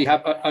to probably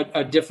have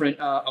a different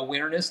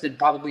awareness than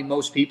probably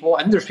most people. I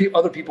think there's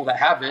other people that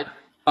have it,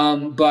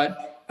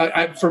 but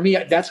for me,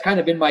 that's kind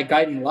of been my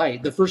guiding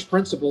light. The first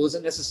principle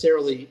isn't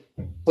necessarily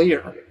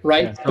clear,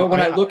 right? Yeah, so but when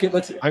I look at,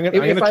 I'm going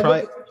to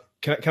try.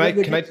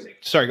 Can I?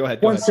 Sorry, go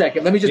ahead. One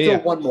second. Let me just throw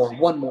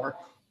one more.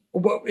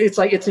 It's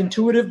like, it's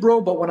intuitive,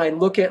 bro. But when I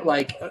look at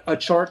like a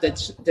chart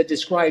that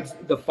describes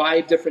the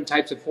 5 different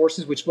types of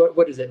forces, which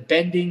what is it?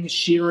 Bending,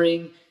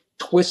 shearing,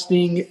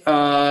 twisting,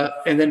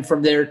 and then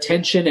from there,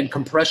 tension and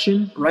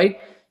compression, right?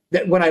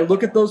 That when I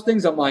look at those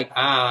things, I'm like,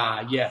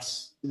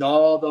 yes,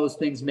 all those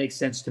things make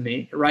sense to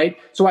me, right?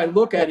 So I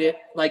look at it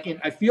like,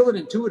 I feel it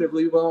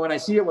intuitively. Well, when I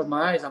see it with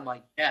my eyes, I'm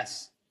like,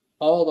 yes,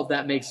 all of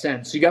that makes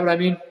sense. You got what I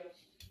mean?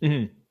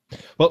 Mm-hmm.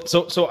 Well,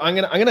 so I'm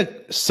gonna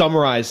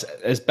summarize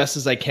as best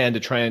as I can to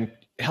try and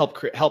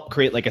help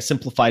create like a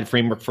simplified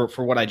framework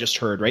for what I just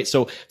heard, right?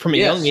 So from a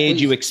young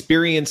age, you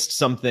experienced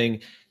something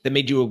that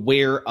made you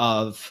aware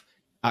of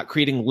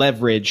creating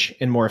leverage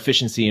and more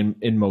efficiency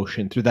in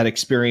motion through that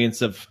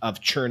experience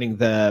of churning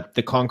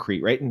the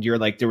concrete, right? And you're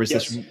like, there was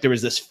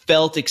this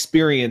felt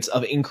experience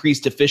of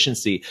increased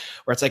efficiency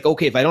where it's like,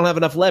 okay, if I don't have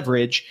enough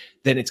leverage,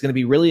 then it's going to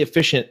be really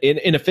inefficient,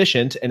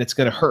 and it's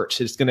going to hurt.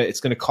 It's going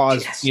to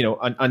cause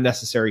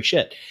unnecessary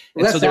shit.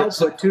 And less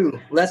output too.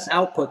 Less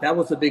output. That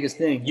was the biggest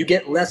thing. You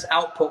get less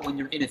output when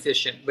you're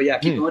inefficient. But yeah,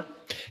 keep going.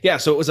 Yeah,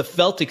 so it was a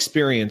felt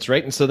experience,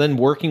 right? And so then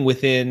working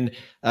within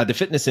the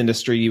fitness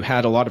industry, you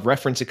had a lot of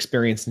reference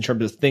experience in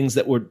terms of things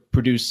that would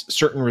produce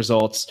certain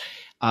results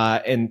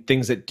and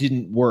things that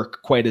didn't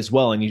work quite as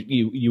well. And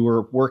you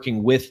were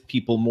working with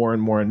people more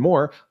and more and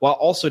more, while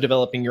also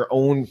developing your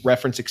own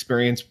reference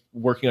experience,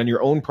 working on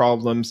your own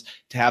problems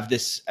to have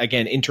this,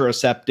 again,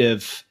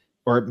 interoceptive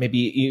or maybe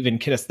even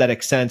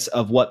kinesthetic sense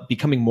of what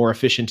becoming more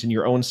efficient in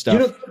your own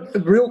stuff.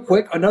 Real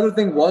quick, another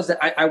thing was that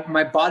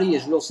my body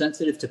is real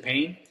sensitive to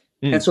pain.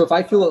 And so if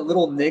I feel a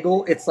little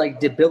niggle, it's like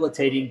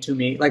debilitating to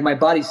me. Like my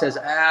body says,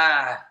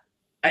 I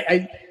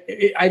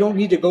don't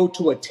need to go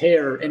to a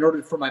tear in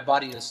order for my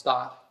body to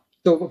stop.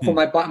 So for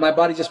my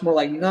body just more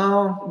like,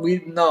 no,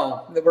 we're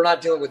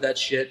not dealing with that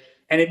shit.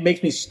 And it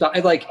makes me stop.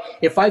 Like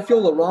if I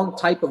feel the wrong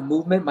type of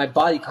movement, my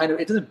body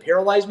it doesn't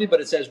paralyze me,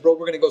 but it says, bro, we're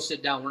going to go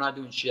sit down. We're not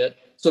doing shit.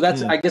 So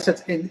that's, I guess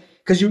that's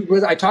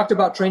because I talked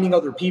about training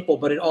other people,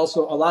 but it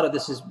also, a lot of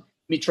this is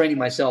me training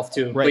myself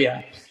too. Right. But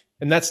yeah.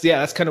 And that's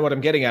kind of what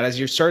I'm getting at. As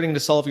you're starting to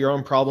solve your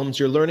own problems,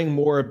 you're learning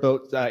more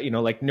about,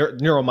 like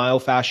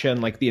neuromyofascia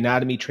and like the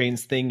anatomy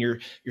trains thing.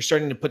 You're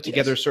starting to put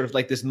together sort of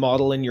like this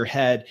model in your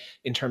head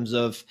in terms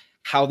of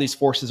how these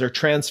forces are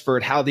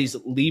transferred, how these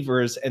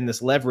levers and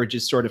this leverage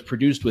is sort of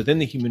produced within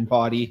the human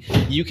body.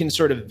 You can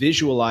sort of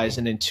visualize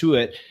and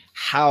intuit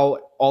how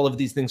all of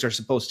these things are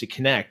supposed to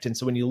connect. And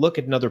so when you look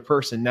at another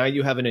person, now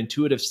you have an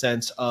intuitive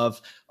sense of,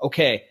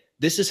 okay,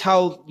 this is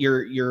how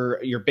your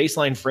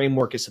baseline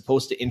framework is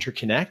supposed to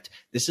interconnect.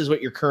 This is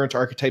what your current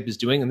archetype is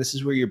doing, and this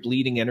is where you're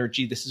bleeding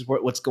energy. This is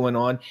what's going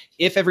on.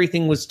 If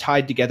everything was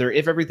tied together,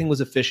 if everything was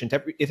efficient,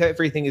 if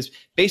everything is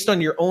based on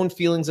your own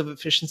feelings of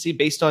efficiency,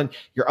 based on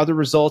your other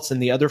results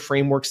and the other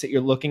frameworks that you're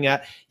looking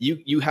at,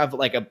 you have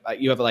like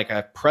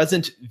a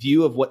present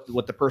view of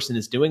what the person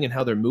is doing and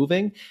how they're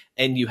moving,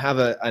 and you have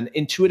an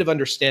intuitive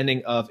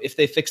understanding of if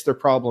they fix their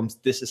problems,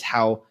 this is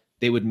how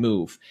they would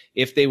move.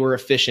 If they were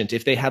efficient,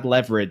 if they had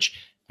leverage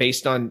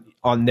based on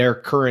their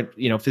current,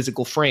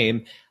 physical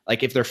frame,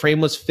 like if their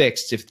frame was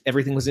fixed, if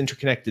everything was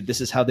interconnected, this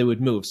is how they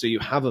would move. So you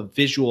have a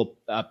visual,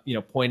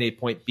 point A,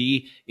 point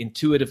B,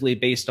 intuitively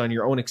based on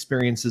your own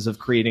experiences of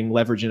creating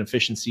leverage and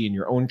efficiency in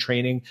your own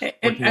training.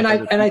 And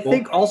I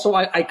think also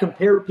I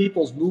compare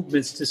people's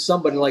movements to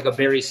somebody like a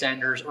Barry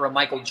Sanders or a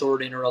Michael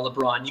Jordan or a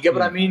LeBron. You get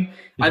what I mean?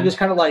 I'm just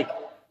kind of like,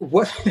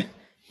 what?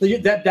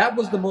 That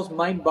was the most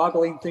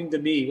mind-boggling thing to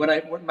me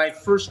when my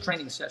first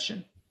training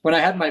session, when I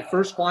had my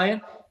first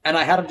client and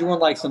I had him doing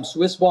like some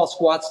Swiss ball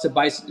squats to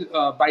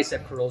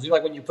bicep curls.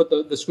 Like when you put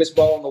the Swiss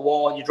ball on the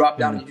wall and you drop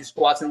down and you do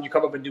squats and then you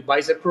come up and do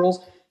bicep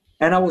curls.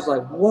 And I was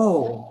like,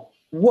 whoa,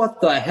 what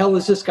the hell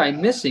is this guy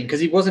missing? Because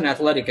he wasn't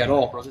athletic at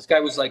all, bro. This guy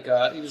was like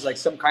he was like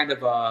some kind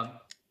of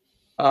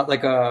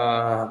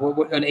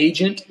an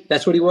agent.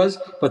 That's what he was.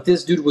 But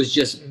this dude was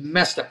just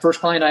messed up.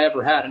 First client I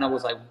ever had, and I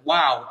was like,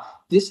 wow.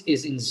 This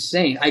is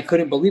insane. I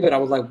couldn't believe it. I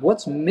was like,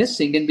 what's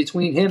missing in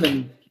between him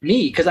and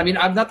me? Because I mean,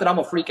 I'm not that I'm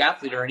a freak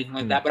athlete or anything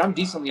like that, but I'm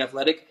decently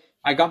athletic.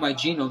 I got my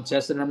genome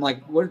tested, and I'm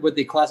like, what would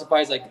they classify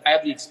as? Like, I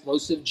have the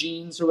explosive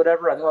genes or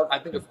whatever. I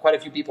think quite a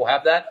few people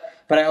have that,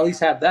 but I at least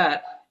have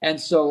that. And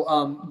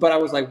so, but I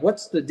was like,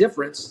 what's the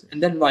difference?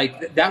 And then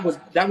like that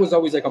was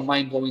always like a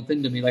mind blowing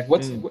thing to me. Like,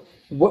 what's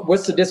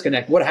the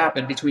disconnect? What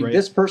happened between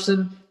this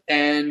person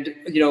and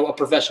a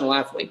professional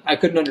athlete? I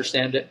couldn't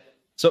understand it.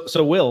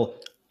 So Will,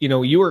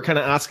 you were kind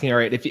of asking, all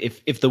right,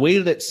 if the way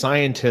that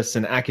scientists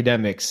and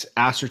academics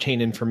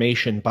ascertain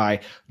information by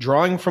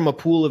drawing from a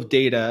pool of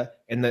data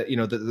and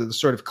the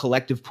sort of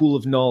collective pool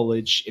of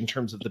knowledge in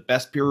terms of the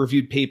best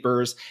peer-reviewed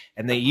papers,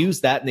 and they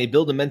use that and they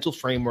build a mental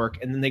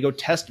framework, and then they go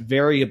test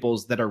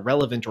variables that are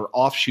relevant or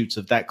offshoots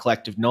of that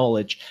collective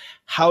knowledge,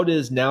 how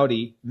does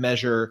Naudi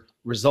measure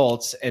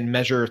results and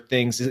measure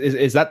things?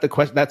 Is that the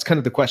question? That's kind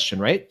of the question,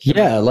 right?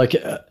 Yeah, like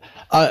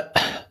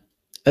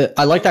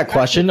I like that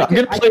question. I'm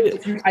going to play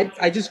it.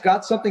 I just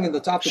got something in the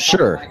top of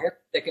my head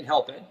that can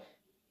help it.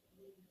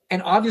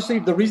 And obviously,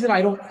 the reason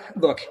I don't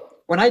look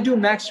when I do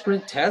max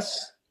sprint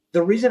tests,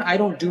 the reason I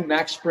don't do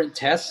max sprint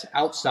tests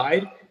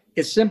outside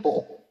is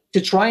simple. To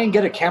try and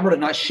get a camera to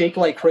not shake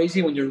like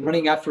crazy when you're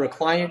running after a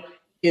client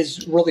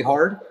is really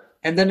hard.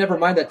 And then never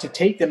mind that to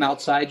take them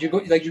outside,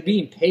 you're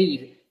being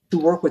paid to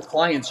work with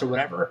clients or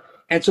whatever.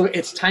 And so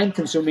it's time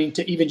consuming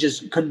to even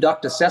just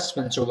conduct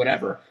assessments or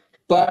whatever.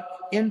 But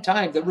in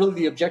time,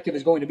 the objective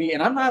is going to be,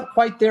 and I'm not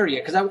quite there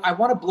yet because I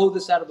want to blow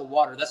this out of the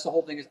water. That's the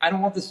whole thing. Is I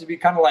don't want this to be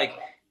kind of like,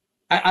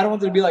 I don't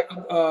want there to be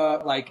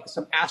like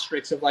some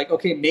asterisks of like,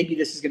 okay, maybe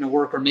this is going to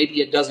work or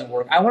maybe it doesn't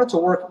work. I want it to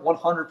work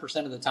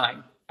 100% of the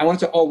time. I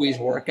want it to always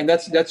work, and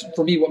that's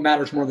for me what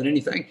matters more than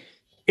anything.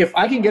 If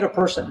I can get a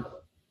person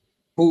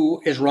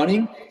who is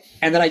running,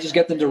 and then I just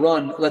get them to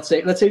run, let's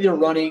say they're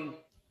running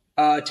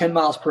 10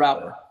 miles per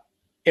hour.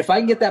 If I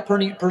can get that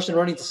person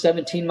running to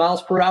 17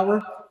 miles per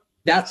hour,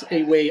 that's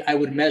a way I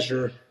would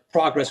measure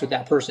progress with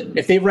that person.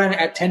 If they ran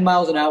at 10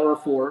 miles an hour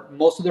for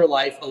most of their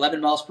life, 11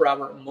 miles per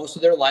hour most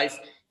of their life,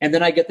 and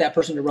then I get that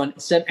person to run,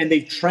 and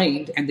they've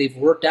trained and they've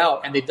worked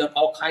out and they've done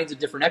all kinds of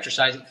different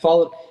exercises,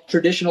 followed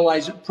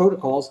traditionalized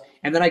protocols,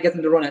 and then I get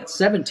them to run at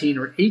 17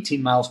 or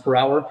 18 miles per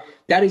hour,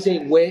 that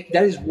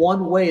is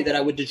one way that I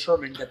would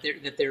determine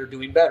that they're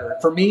doing better.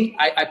 For me,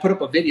 I put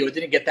up a video. It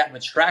didn't get that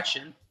much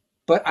traction,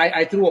 but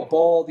I threw a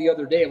ball the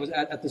other day. It was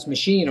at this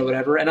machine or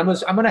whatever, and I'm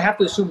going to have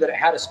to assume that it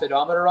had a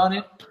speedometer on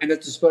it, and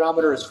that the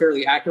speedometer is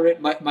fairly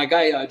accurate. My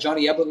guy,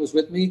 Johnny Eblin, was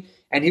with me,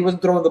 and he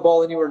wasn't throwing the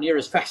ball anywhere near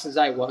as fast as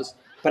I was,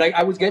 but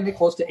I was getting it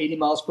close to 80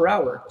 miles per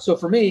hour. So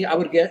for me, I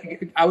would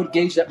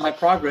gauge that my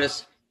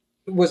progress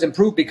was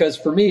improved, because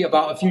for me,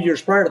 about a few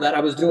years prior to that, I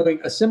was doing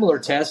a similar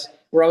test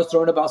where I was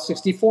throwing about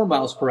 64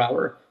 miles per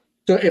hour.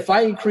 So if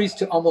I increased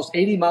to almost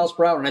 80 miles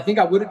per hour, and I think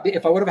I would have,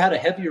 if I would have had a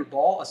heavier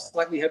ball, a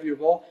slightly heavier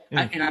ball,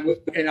 and I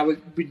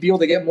would be able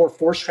to get more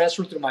force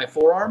transfer through my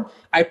forearm,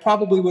 I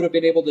probably would have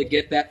been able to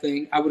get that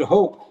thing, I would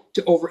hope,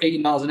 to over 80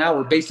 miles an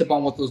hour based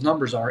upon what those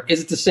numbers are.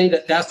 Is it to say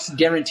that that's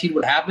guaranteed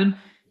what happened?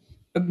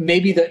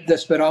 Maybe the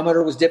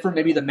speedometer was different.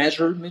 Maybe the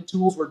measurement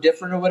tools were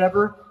different or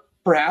whatever,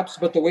 perhaps.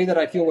 But the way that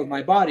I feel with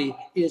my body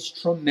is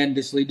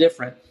tremendously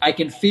different. I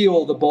can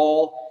feel the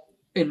ball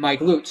in my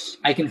glutes.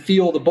 I can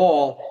feel the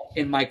ball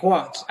in my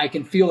quads. I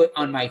can feel it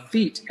on my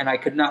feet. And I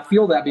could not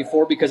feel that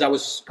before because I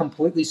was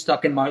completely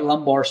stuck in my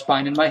lumbar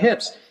spine and my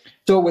hips.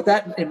 So with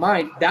that in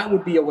mind, that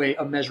would be a way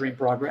of measuring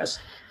progress.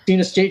 Seeing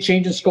a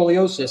change in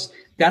scoliosis,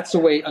 that's a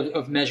way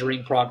of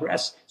measuring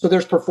progress. So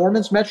there's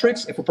performance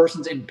metrics. If a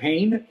person's in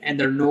pain and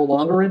they're no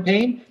longer in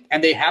pain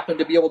and they happen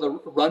to be able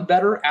to run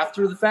better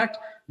after the fact,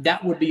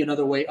 that would be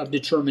another way of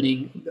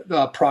determining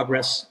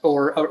progress.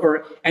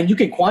 And you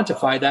can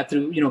quantify that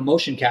through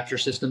motion capture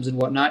systems and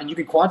whatnot, and you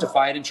can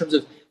quantify it in terms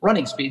of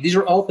running speed. These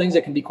are all things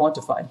that can be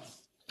quantified.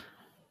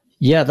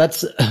 Yeah,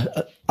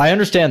 I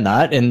understand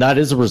that, and that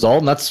is a result,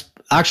 and that's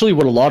actually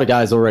what a lot of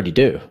guys already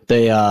do.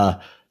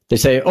 They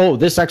say, oh,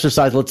 this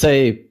exercise, let's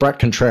say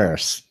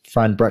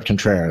friend Brett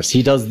Contreras,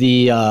 he does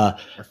the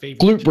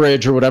glute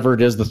bridge or whatever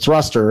it is, the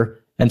thruster,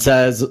 and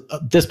says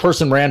this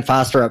person ran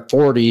faster at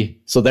 40,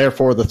 so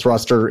therefore the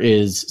thruster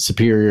is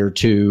superior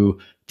to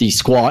the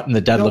squat and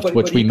the deadlift,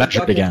 which we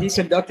measured against.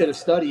 He conducted a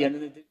study and it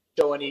didn't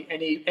show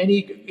any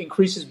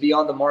increases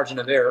beyond the margin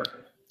of error.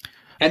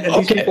 And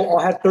these people all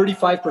had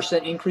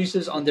 35%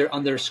 increases on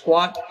their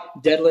squat,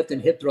 deadlift, and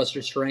hip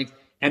thruster strength,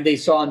 and they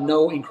saw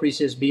no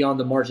increases beyond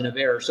the margin of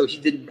error. So he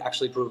didn't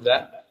actually prove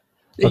that.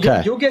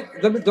 Okay. Don't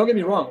get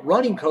me wrong,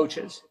 running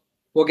coaches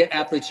will get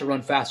athletes to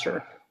run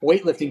faster.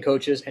 Weightlifting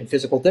coaches and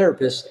physical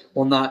therapists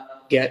will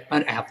not get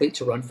an athlete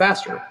to run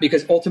faster,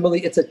 because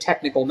ultimately it's a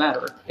technical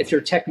matter. If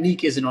your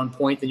technique isn't on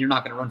point, then you're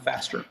not going to run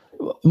faster.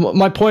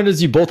 My point is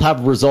you both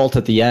have a result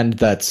at the end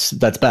that's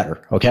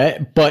better,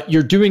 okay? But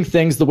you're doing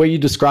things, the way you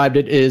described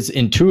it is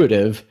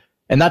intuitive,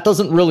 and that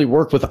doesn't really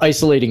work with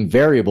isolating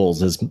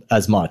variables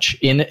as much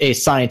in a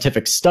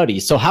scientific study.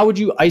 So how would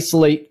you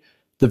isolate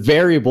the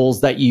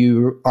variables that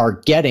you are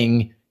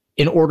getting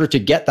in order to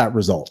get that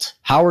result?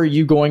 How are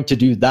you going to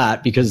do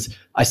that? Because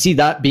I see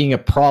that being a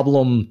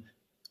problem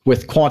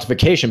with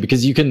quantification,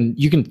 because you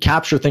can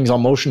capture things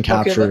on motion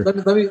capture.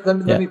 Okay,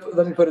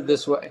 let me put it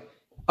this way.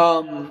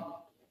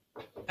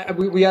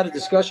 We had a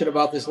discussion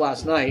about this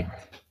last night.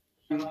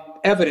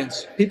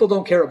 Evidence. People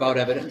don't care about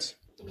evidence.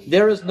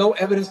 There is no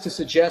evidence to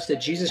suggest that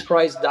Jesus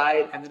Christ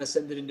died and then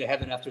ascended into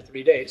heaven after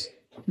 3 days.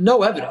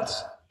 No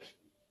evidence.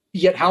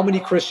 Yet how many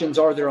Christians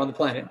are there on the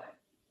planet?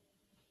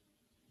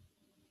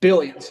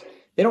 Billions.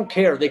 They don't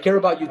care. They care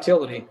about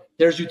utility.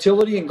 There's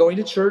utility in going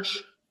to church,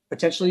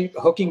 potentially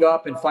hooking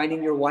up and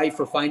finding your wife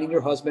or finding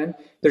your husband.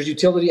 There's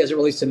utility as it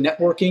relates to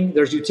networking.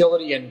 There's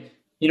utility in,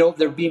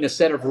 there being a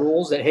set of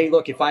rules that, hey,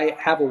 look, if I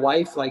have a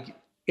wife, like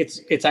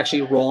it's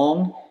actually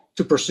wrong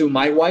to pursue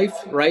my wife,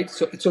 right?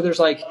 So there's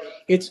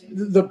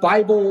the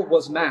Bible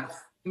was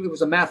math. It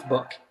was a math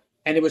book.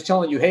 And it was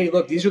telling you, hey,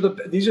 look, these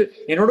are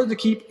in order to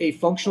keep a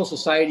functional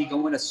society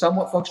going, a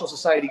somewhat functional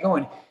society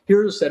going,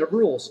 here's a set of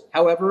rules.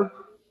 However,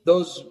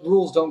 those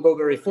rules don't go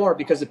very far,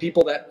 because the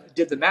people that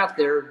did the math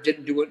there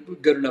didn't do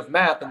good enough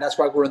math, and that's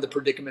why we're in the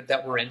predicament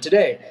that we're in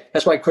today.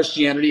 That's why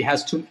Christianity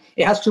has too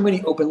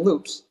many open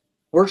loops.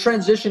 We're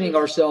transitioning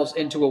ourselves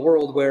into a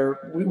world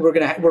where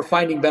we're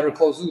finding better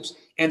closed loops,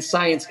 and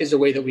science is a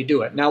way that we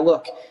do it. Now,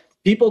 look,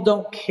 people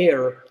don't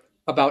care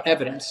about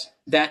evidence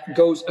that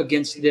goes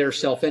against their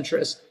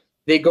self-interest.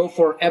 They go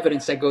for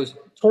evidence that goes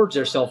towards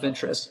their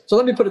self-interest. So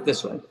let me put it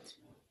this way.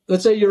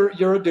 Let's say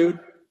you're a dude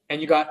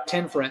and you got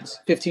 10 friends,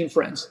 15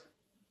 friends,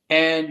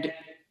 and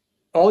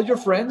all your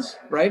friends,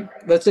 right?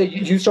 Let's say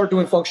you start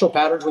doing functional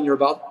patterns when you're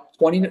about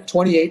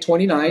 28,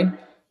 29.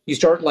 You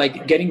start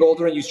getting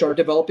older and you start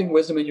developing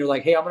wisdom, and you're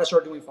like, hey, I'm going to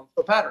start doing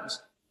functional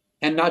patterns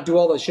and not do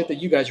all the shit that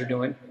you guys are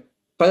doing.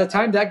 By the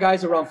time that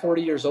guy's around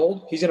 40 years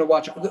old, he's going to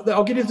watch.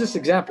 I'll give you this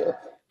example.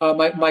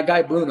 My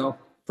guy Bruno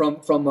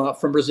from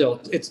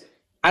Brazil.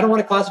 I don't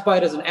want to classify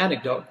it as an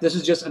anecdote. This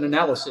is just an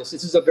analysis.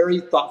 This is a very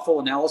thoughtful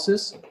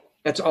analysis.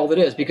 That's all it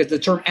is, because the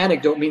term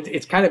anecdote means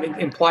it's kind of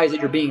implies that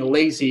you're being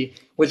lazy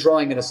with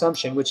drawing an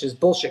assumption, which is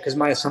bullshit, because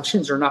my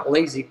assumptions are not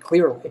lazy,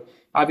 clearly.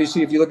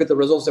 Obviously, if you look at the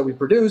results that we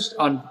produced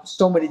on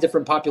so many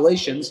different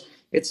populations,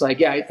 it's like,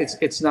 yeah,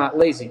 it's not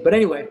lazy. But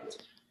anyway,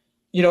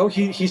 you know,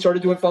 he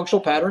started doing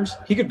functional patterns.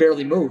 He could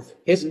barely move.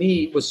 His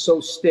knee was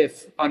so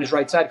stiff on his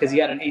right side because he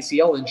had an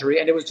ACL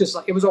injury, and it was just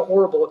like, it was a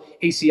horrible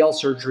ACL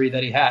surgery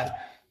that he had.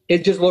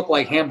 It just looked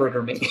like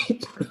hamburger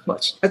meat, pretty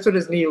much. That's what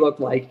his knee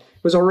looked like.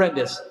 It was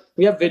horrendous.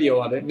 We have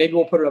video of it. Maybe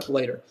we'll put it up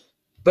later.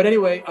 But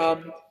anyway,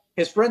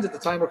 his friends at the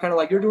time were kind of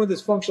like, you're doing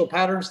this functional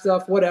pattern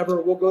stuff,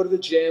 whatever. We'll go to the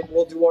gym.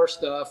 We'll do our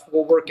stuff.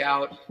 We'll work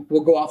out.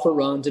 We'll go out for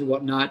runs and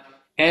whatnot.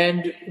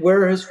 And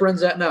where are his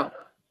friends at now?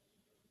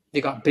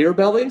 They got beer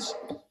bellies.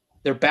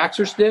 Their backs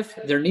are stiff.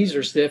 Their knees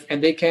are stiff.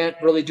 And they can't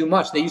really do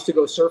much. They used to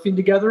go surfing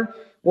together.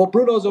 Well,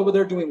 Bruno's over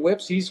there doing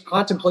whips. He's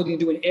contemplating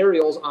doing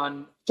aerials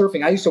on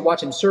surfing. I used to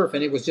watch him surf,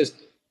 and it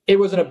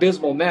was an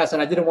abysmal mess,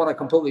 and I didn't want to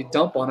completely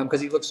dump on him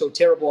because he looked so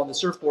terrible on the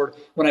surfboard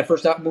when I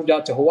first moved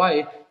out to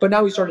Hawaii. But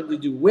now he's starting to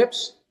do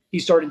whips.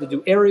 He's starting to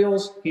do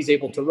aerials. He's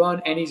able to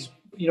run, and he's,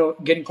 you know,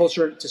 getting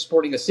closer to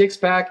sporting a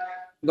six-pack.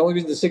 The only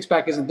reason the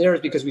six-pack isn't there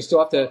is because we still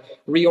have to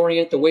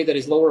reorient the way that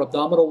his lower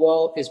abdominal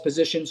wall is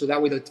positioned, so that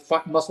way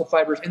the muscle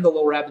fibers in the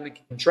lower abdomen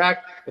can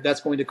contract, but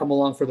that's going to come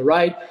along for the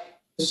ride.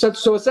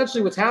 So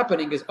essentially what's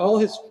happening is all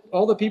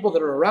the people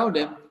that are around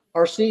him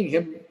are seeing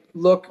him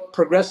look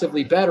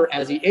progressively better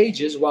as he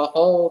ages, while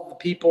all the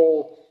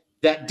people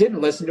that didn't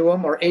listen to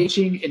him are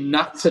aging in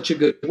not such a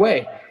good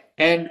way.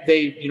 And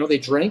they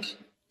drink,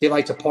 they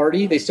like to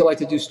party, they still like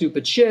to do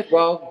stupid shit,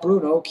 while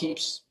Bruno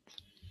keeps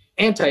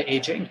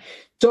anti-aging.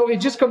 So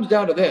it just comes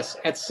down to this.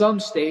 At some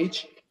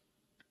stage,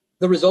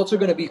 the results are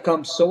going to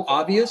become so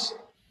obvious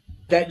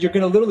that you're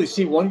going to literally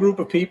see one group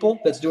of people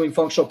that's doing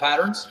functional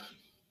patterns,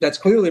 that's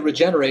clearly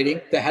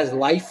regenerating, that has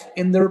life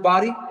in their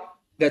body,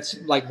 that's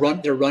like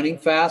they're running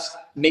fast,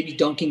 maybe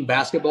dunking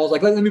basketballs.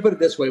 Like, let me put it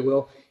this way,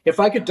 Will. If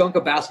I could dunk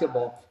a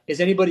basketball, is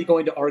anybody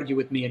going to argue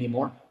with me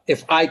anymore?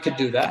 If I could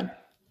do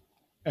that?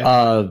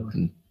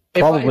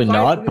 Probably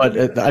not,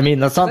 but I mean,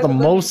 that's not the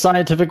most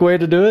scientific way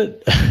to do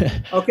it.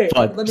 Okay.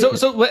 But,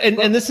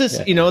 and this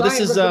is, you know, this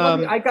is,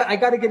 I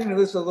got to get into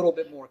this a little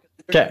bit more.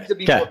 There needs to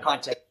be more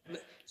context.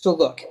 So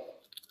look,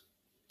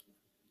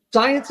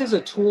 science is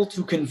a tool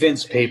to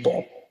convince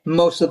people.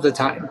 Most of the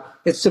time,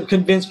 it's to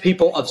convince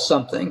people of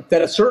something,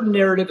 that a certain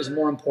narrative is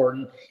more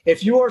important.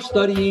 If you are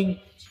studying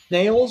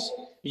snails,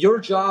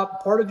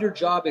 part of your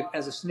job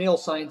as a snail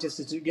scientist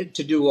is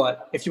to do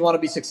what? If you want to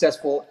be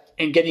successful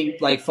in getting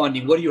like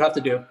funding, what do you have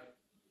to do?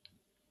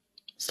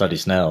 Study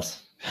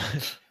snails.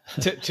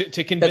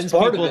 to convince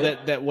people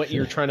that what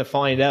you're trying to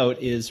find out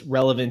is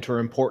relevant or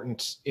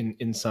important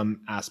in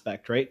some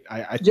aspect, right?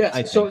 I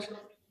think.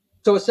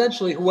 So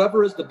essentially,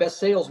 whoever is the best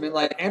salesman,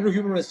 like Andrew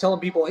Huberman is telling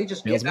people, hey,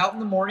 just get out in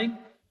the morning,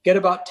 get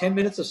about 10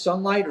 minutes of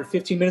sunlight or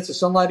 15 minutes of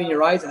sunlight in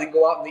your eyes, and then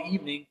go out in the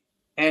evening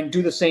and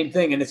do the same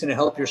thing, and it's going to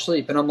help your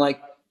sleep. And I'm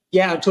like,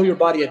 yeah, until your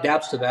body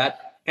adapts to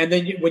that. And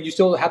then when you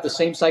still have the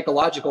same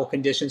psychological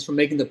conditions from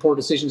making the poor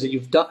decisions that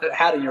you've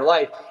had in your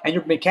life, and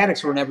your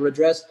mechanics were never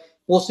addressed,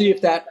 we'll see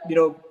if that, you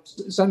know,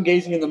 sun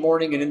gazing in the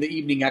morning and in the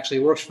evening actually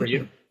works for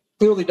you.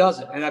 Clearly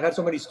doesn't. And I've had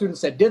so many students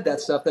that did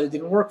that stuff that it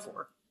didn't work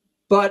for.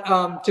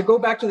 But to go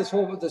back to this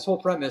whole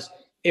premise,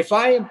 if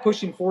I am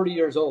pushing 40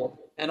 years old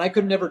and I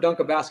could never dunk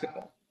a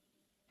basketball,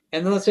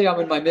 and then let's say I'm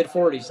in my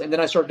mid-40s and then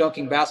I start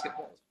dunking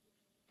basketballs,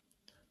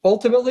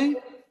 ultimately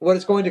what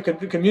it's going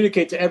to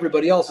communicate to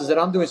everybody else is that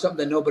I'm doing something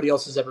that nobody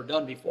else has ever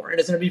done before. And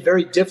it's going to be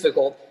very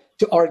difficult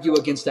to argue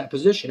against that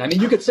position. I mean,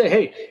 you could say,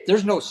 hey,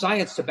 there's no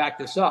science to back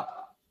this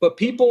up. But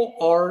people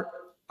are,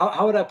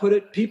 how would I put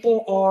it?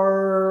 People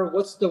are,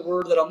 what's the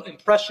word that I'm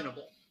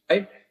impressionable,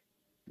 right?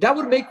 That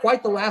would make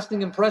quite the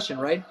lasting impression,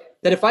 right?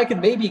 That if I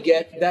could maybe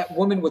get that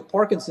woman with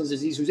Parkinson's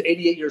disease who's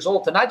 88 years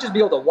old to not just be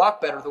able to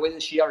walk better the way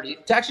that she already,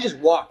 to actually just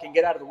walk and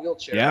get out of the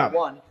wheelchair. Yeah.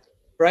 One,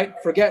 right?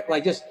 Forget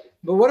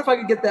but what if I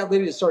could get that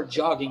lady to start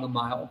jogging a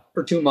mile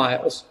or 2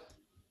 miles?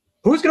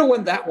 Who's going to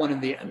win that one in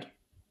the end?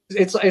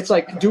 It's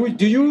like, do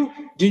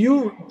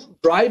you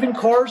drive in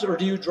cars or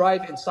do you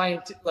drive in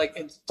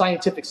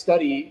scientific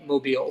study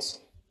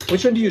mobiles?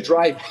 Which one do you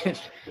drive in?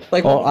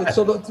 Like, I want to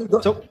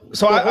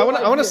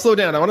slow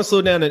down. I want to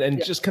slow down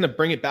and just kind of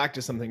bring it back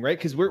to something, right?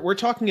 Because we're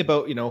talking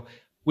about, you know,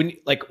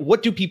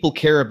 what do people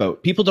care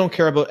about? People don't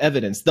care about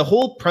evidence. The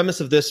whole premise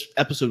of this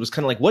episode was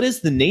kind of like, what is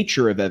the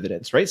nature of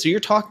evidence, right? So you're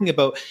talking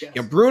about, yes,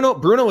 you know,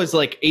 Bruno is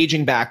like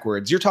aging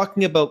backwards. You're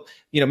talking about,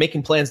 you know,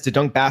 making plans to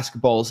dunk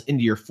basketballs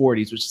into your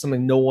 40s, which is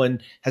something no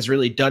one has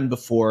really done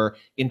before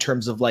in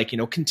terms of, like, you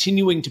know,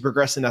 continuing to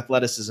progress in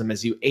athleticism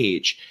as you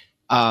age.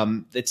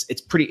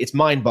 It's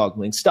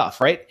mind-boggling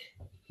stuff, right?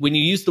 When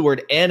you use the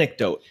word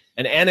anecdote,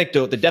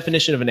 the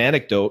definition of an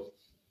anecdote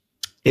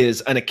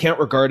is an account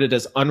regarded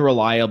as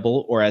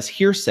unreliable or as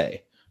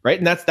hearsay, right?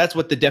 And that's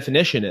what the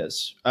definition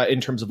is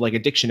in terms of like a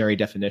dictionary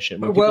definition.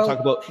 When people talk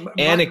about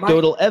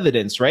anecdotal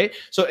evidence, right?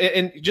 So,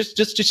 and just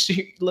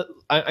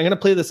I'm going to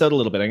play this out a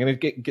little bit. I'm going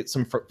to get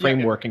some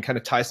framework and kind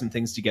of tie some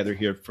things together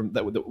here from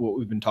what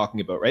we've been talking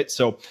about, right?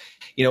 So,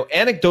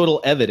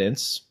 anecdotal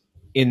evidence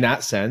in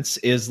that sense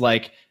is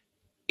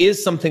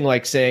something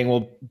like saying,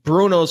 well,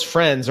 Bruno's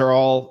friends are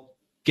all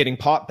getting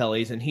pot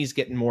bellies and he's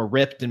getting more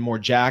ripped and more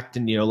jacked,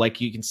 and like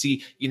you can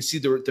see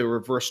the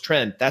reverse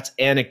trend. That's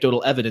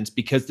anecdotal evidence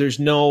because there's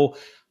no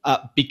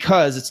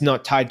because it's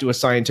not tied to a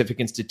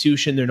scientific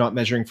institution. They're not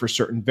measuring for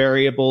certain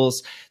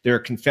variables. There are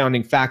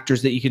confounding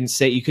factors that you can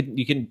say. You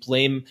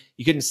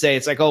couldn't say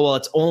it's like, oh well,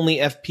 it's only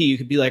FP. You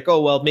could be like,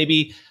 oh well,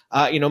 maybe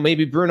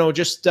maybe Bruno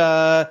just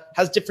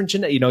has different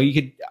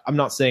genetic. I'm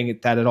not saying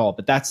that at all,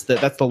 but that's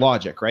the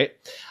logic, right?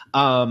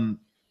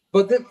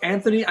 But then,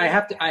 Anthony, I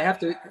have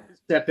to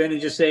step in and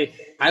just say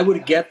I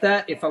would get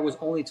that if I was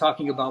only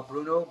talking about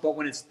Bruno, but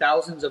when it's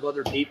thousands of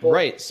other people,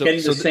 right?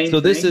 This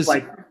is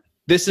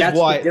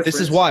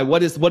why.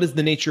 What is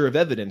the nature of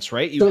evidence,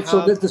 right? You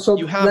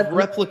have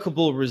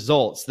replicable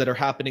results that are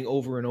happening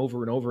over and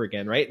over and over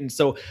again, right? And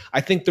so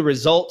I think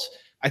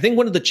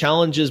one of the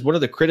challenges, one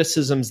of the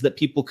criticisms that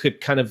people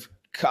could kind of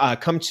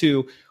come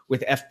to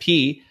with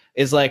FP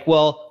is like,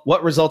 well,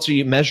 what results are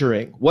you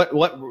measuring? What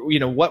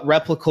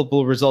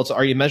replicable results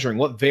are you measuring?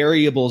 What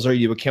variables are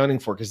you accounting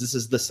for? Because this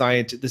is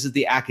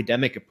the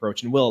academic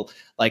approach. And we'll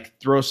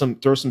throw some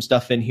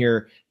stuff in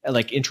here,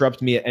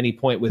 interrupt me at any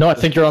point with. No, I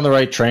think you're on the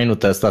right train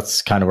with this.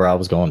 That's kind of where I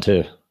was going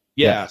too.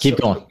 Yeah, keep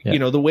going.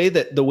 Yeah. The way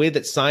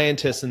that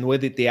scientists and the way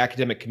that the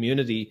academic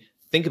community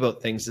think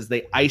about things is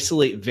they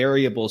isolate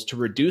variables to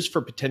reduce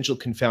for potential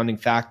confounding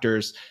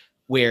factors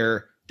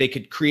where they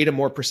could create a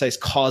more precise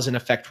cause and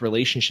effect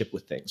relationship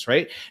with things,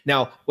 right?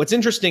 Now, what's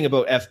interesting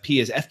about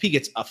FP is FP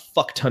gets a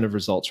fuck ton of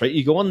results, right?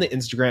 You go on the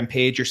Instagram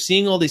page, you're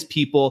seeing all these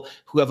people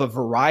who have a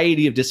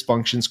variety of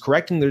dysfunctions,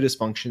 correcting their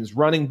dysfunctions,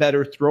 running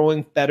better,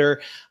 throwing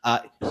better,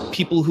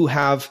 people who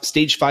have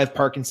stage 5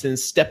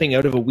 Parkinson's, stepping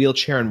out of a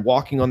wheelchair and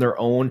walking on their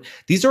own.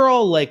 These are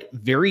all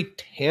very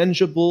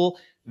tangible,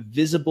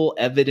 visible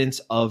evidence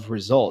of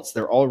results.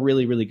 They're all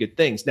really, really good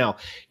things. Now,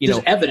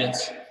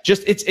 evidence.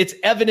 Just it's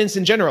evidence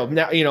in general.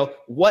 Now,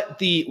 what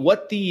the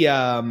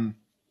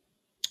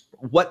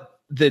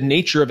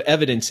nature of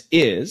evidence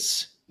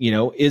is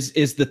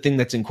the thing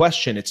that's in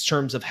question. It's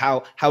terms of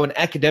how an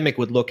academic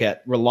would look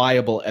at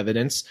reliable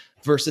evidence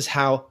versus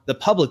how the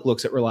public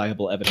looks at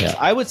reliable evidence. Yeah.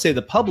 I would say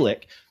the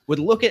public would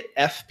look at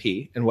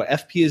FP and what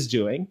FP is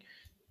doing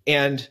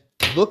and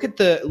look at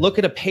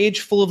a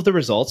page full of the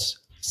results,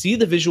 see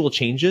the visual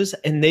changes,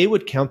 and they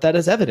would count that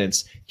as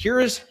evidence. Here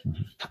is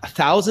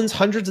thousands,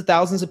 hundreds of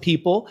thousands of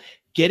people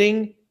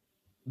getting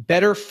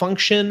better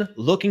function,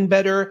 looking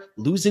better,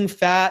 losing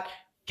fat,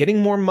 getting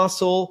more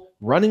muscle,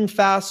 running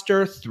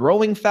faster,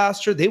 throwing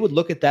faster. They would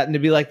look at that and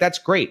they'd be like, that's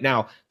great.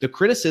 Now, the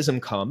criticism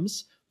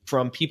comes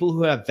from people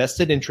who have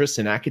vested interests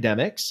in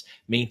academics,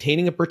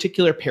 maintaining a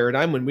particular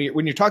paradigm.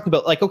 When you're talking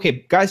about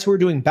okay, guys who are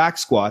doing back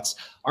squats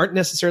aren't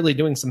necessarily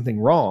doing something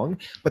wrong,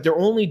 but they're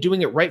only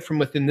doing it right from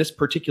within this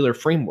particular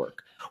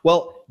framework.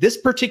 Well, this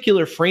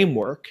particular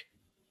framework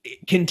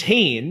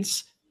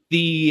contains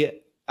the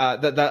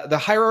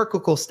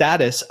hierarchical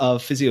status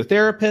of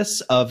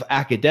physiotherapists, of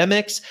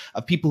academics,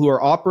 of people who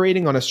are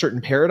operating on a certain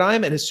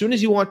paradigm. And as soon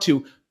as you want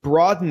to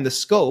broaden the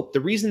scope,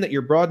 the reason that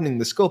you're broadening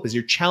the scope is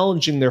you're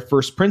challenging their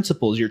first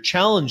principles. You're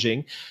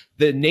challenging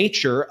the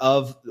nature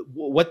of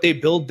what they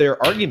build their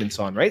arguments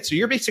on, right? So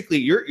you're basically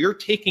you're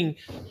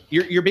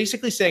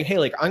basically saying, hey,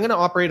 I'm going to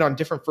operate on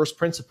different first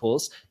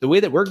principles. The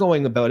way that we're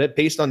going about it,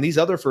 based on these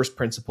other first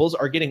principles,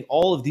 are getting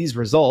all of these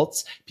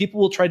results. People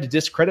will try to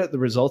discredit the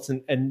results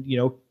and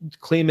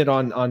claim it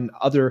on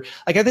other.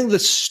 I think the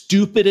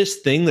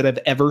stupidest thing that I've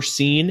ever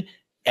seen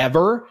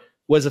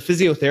was a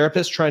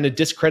physiotherapist trying to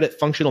discredit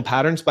functional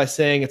patterns by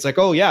saying it's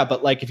oh yeah,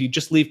 but if you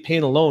just leave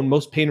pain alone,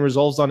 most pain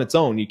resolves on its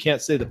own. You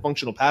can't say that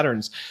functional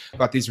patterns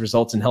got these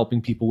results in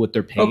helping people with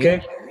their pain.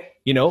 Okay.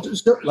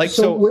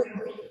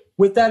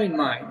 With that in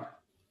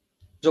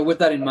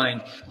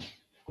mind,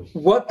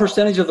 what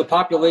percentage of the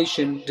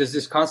population does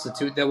this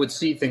constitute that would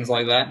see things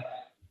like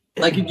that?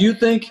 Do you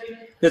think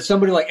that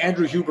somebody like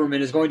Andrew Huberman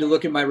is going to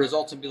look at my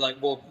results and be like,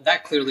 well,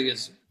 that clearly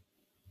is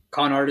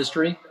con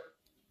artistry?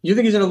 You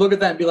think he's going to look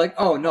at that and be like,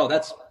 oh, no,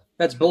 that's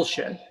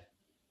bullshit?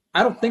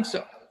 I don't think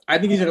so. I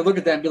think he's going to look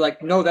at that and be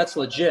like, no, that's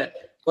legit.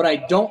 What I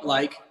don't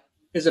like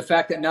is the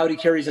fact that Naudi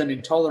carries an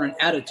intolerant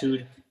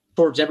attitude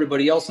towards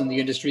everybody else in the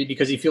industry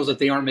because he feels that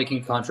they aren't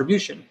making a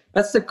contribution.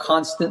 That's the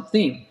constant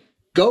theme.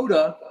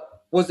 Goda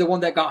was the one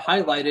that got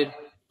highlighted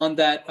on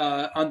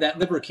that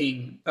Liver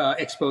King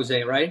expose,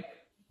 right?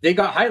 They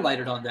got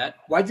highlighted on that.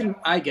 Why didn't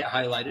I get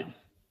highlighted?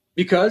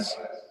 Because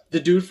the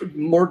dude for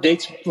more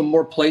dates from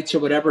more plates or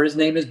whatever his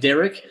name is,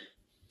 Derek,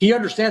 he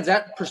understands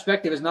that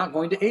perspective is not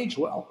going to age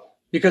well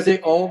because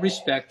they all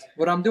respect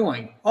what I'm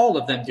doing. All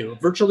of them do,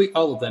 virtually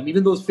all of them.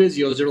 Even those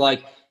physios are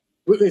like,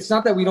 it's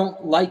not that we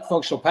don't like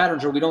functional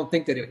patterns or we don't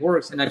think that it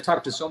works. And I've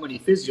talked to so many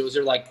physios,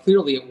 they're like,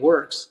 clearly it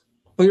works.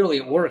 Clearly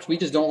it works. We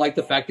just don't like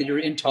the fact that you're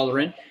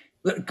intolerant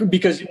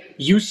because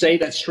you say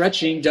that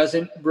stretching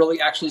doesn't really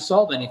actually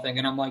solve anything.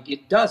 And I'm like,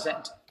 it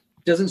doesn't.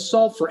 It doesn't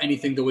solve for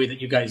anything the way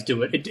that you guys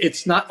do it.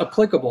 It's not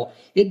applicable.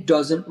 It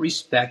doesn't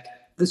respect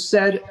the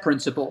said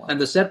principle. And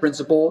the said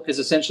principle is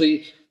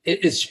essentially,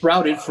 it is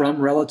sprouted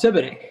from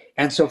relativity.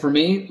 And so for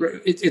me,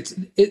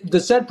 the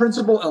said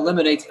principle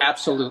eliminates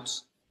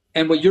absolutes.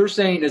 And what you're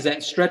saying is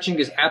that stretching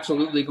is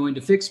absolutely going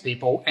to fix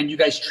people, and you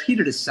guys treat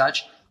it as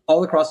such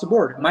all across the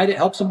board. Might it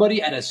help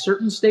somebody at a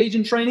certain stage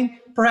in training?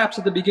 Perhaps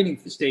at the beginning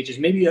stages,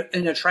 maybe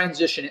in a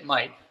transition it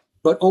might,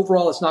 but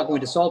overall it's not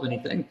going to solve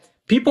anything.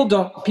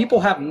 People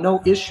have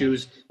no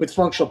issues with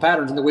functional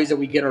patterns and the ways that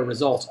we get our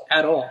results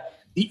at all.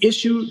 The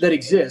issue that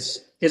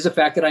exists is the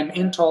fact that I'm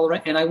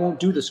intolerant and I won't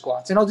do the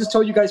squats. And I'll just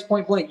tell you guys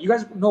point blank, you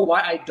guys know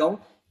why I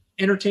don't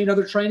entertain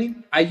other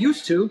training? I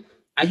used to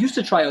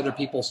try other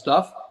people's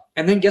stuff,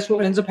 and then guess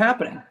what ends up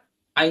happening?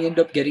 I end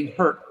up getting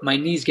hurt. My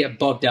knees get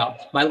bugged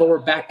out. My lower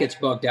back gets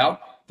bugged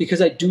out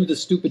because I do the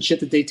stupid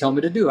shit that they tell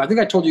me to do. I think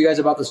I told you guys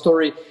about the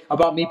story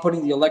about me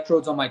putting the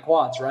electrodes on my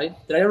quads, right?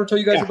 Did I ever tell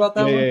you guys about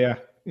that one? Yeah.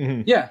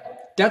 Mm-hmm. Yeah,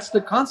 that's the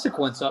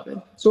consequence of it.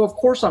 So of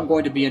course I'm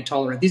going to be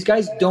intolerant. These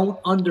guys don't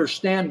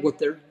understand what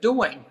they're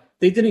doing.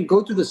 They didn't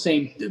go through the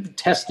same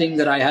testing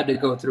that I had to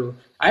go through.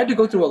 I had to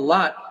go through a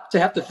lot to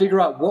have to figure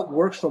out what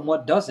works from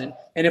what doesn't.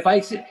 And if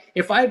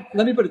I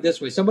let me put it this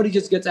way, somebody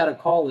just gets out of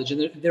college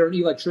and they're an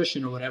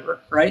electrician or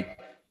whatever, right?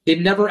 They've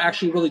never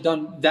actually really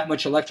done that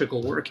much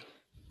electrical work.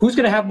 Who's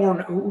going to have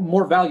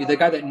more value? The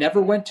guy that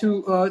never went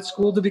to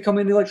school to become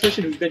an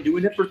electrician, who's been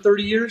doing it for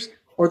 30 years,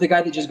 or the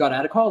guy that just got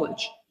out of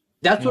college?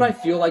 That's what I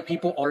feel like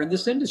people are in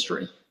this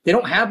industry. They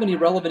don't have any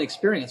relevant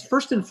experience.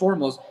 First and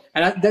foremost,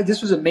 and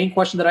this was a main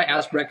question that I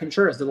asked Brett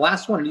Contreras, the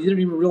last one, and he didn't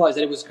even realize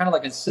that it was kind of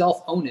like a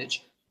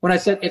self-ownage. When I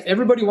said, if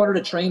everybody wanted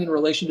to train in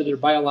relation to their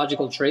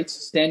biological traits,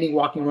 standing,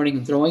 walking, running,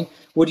 and throwing,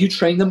 would you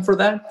train them for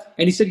that?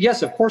 And he said,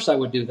 yes, of course I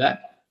would do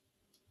that.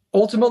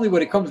 Ultimately,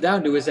 what it comes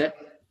down to is that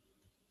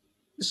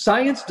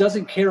science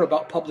doesn't care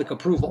about public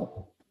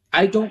approval.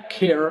 I don't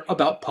care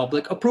about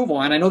public approval.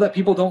 And I know that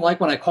people don't like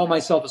when I call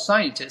myself a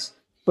scientist,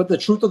 but the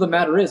truth of the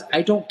matter is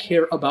I don't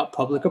care about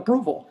public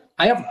approval.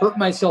 I have hurt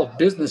myself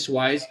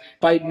business-wise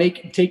by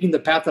taking the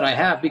path that I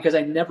have because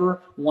I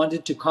never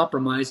wanted to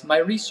compromise my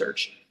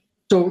research.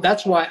 So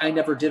that's why I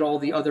never did all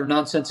the other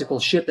nonsensical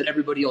shit that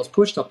everybody else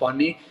pushed up on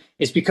me.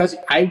 It's because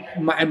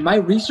my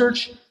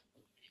research,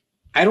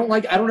 I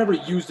don't ever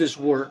use this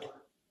word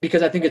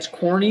because I think it's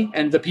corny,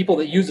 and the people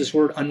that use this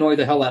word annoy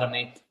the hell out of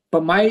me.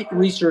 But my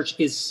research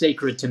is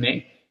sacred to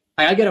me.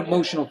 I get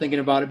emotional thinking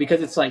about it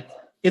because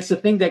it's the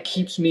thing that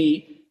keeps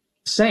me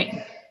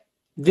sane.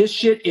 This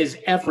shit is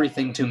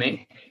everything to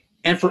me.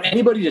 And for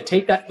anybody to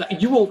take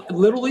that, you will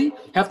literally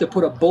have to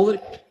put a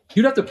bullet.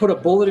 You'd have to put a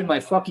bullet in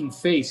my fucking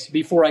face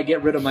before I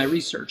get rid of my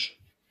research.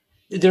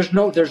 There's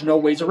no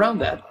ways around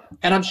that.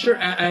 And I'm sure,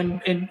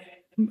 and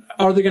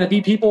are there going to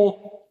be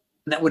people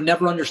that would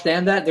never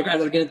understand that? They're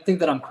going to think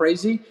that I'm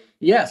crazy?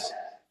 Yes,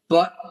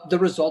 but the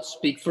results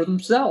speak for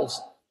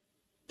themselves.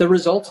 The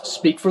results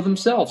speak for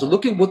themselves.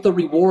 Look at what the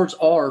rewards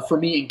are for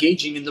me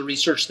engaging in the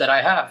research that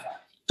I have.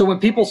 So when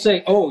people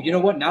say, oh, you know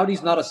what,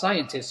 Naudi's not a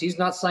scientist, he's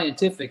not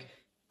scientific,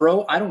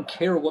 bro, I don't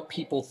care what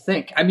people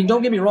think. I mean,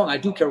 don't get me wrong, I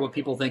do care what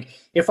people think.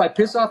 If I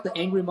piss off the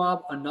angry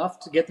mob enough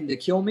to get them to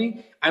kill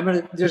me,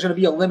 there's going to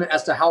be a limit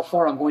as to how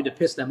far I'm going to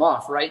piss them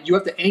off, right? You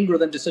have to anger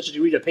them to such a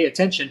degree to pay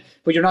attention,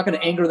 but you're not going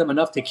to anger them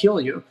enough to kill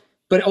you.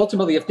 But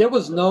ultimately, if there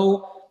was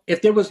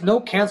no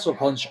cancel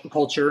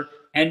culture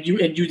and you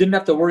didn't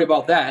have to worry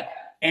about that,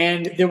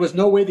 and there was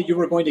no way that you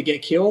were going to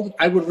get killed,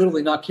 I would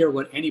literally not care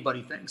what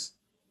anybody thinks.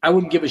 I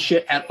wouldn't give a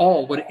shit at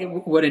all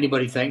what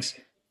anybody thinks.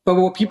 But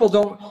what people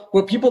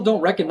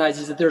don't recognize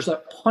is that there's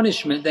a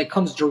punishment that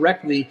comes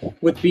directly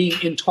with being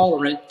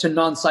intolerant to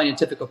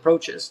non-scientific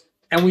approaches.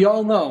 And we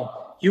all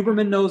know,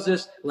 Huberman knows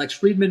this, Lex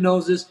Friedman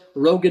knows this,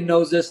 Rogan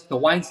knows this, the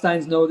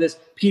Weinsteins know this,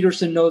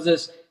 Peterson knows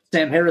this,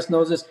 Sam Harris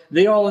knows this.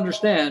 They all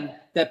understand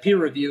that peer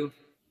review,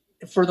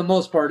 for the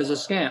most part, is a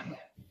scam.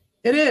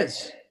 It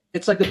is.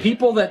 It's like the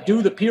people that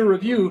do the peer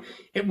review,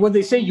 when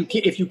they say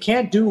if you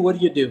can't do, what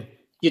do?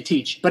 You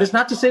teach. But it's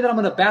not to say that I'm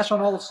going to bash on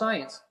all of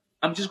science.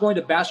 I'm just going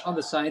to bash on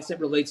the science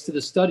that relates to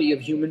the study of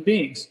human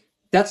beings.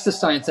 That's the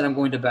science that I'm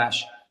going to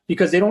bash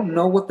because they don't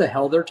know what the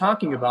hell they're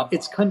talking about.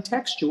 It's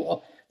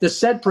contextual. The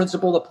said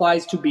principle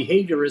applies to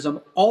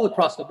behaviorism all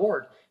across the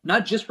board,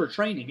 not just for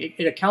training.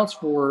 It accounts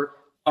for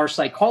our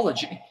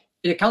psychology.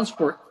 It accounts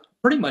for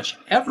pretty much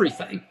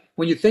everything.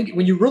 When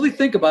you really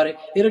think about it,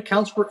 it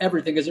accounts for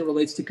everything as it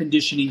relates to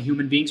conditioning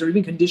human beings or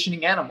even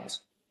conditioning animals.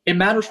 It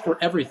matters for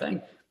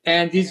everything.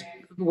 And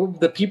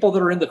the people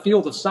that are in the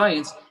field of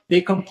science, they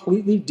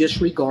completely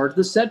disregard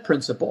the said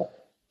principle.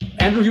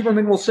 Andrew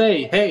Huberman will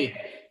say, hey,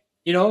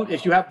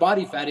 if you have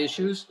body fat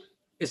issues,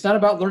 it's not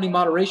about learning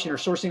moderation or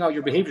sourcing out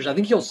your behaviors. I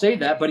think he'll say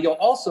that, but he'll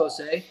also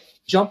say,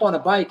 jump on a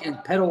bike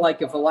and pedal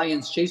like if a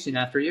lion's chasing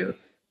after you.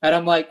 And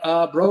I'm like,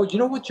 bro, you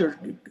know what you're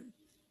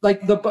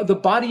like the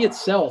body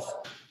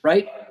itself,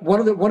 right?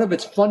 One of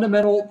its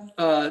fundamental,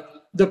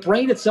 the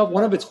brain itself,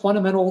 one of its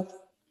fundamental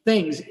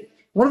things,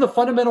 one of the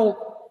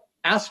fundamental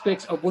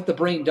aspects of what the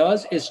brain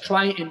does is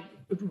try and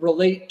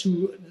relate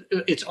to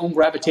its own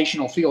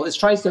gravitational field. It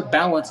tries to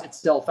balance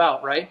itself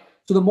out, right?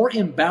 So the more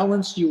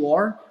imbalanced you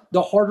are,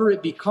 the harder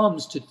it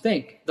becomes to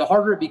think, the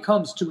harder it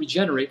becomes to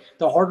regenerate,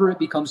 the harder it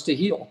becomes to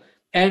heal.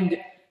 And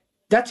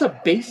that's a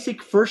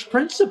basic first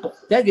principle.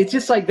 That it's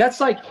just like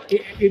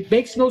it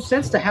makes no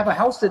sense to have a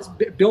house that's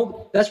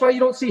built. That's why you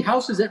don't see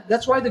houses.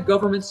 That's why the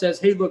government says,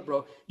 "Hey, look,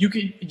 bro, you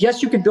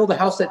can build a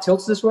house that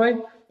tilts this way,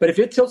 but if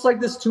it tilts like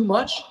this too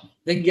much,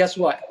 then guess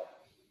what?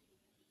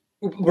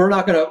 We're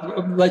not going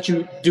to let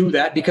you do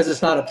that because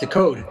it's not up to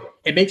code."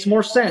 It makes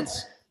more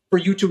sense for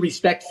you to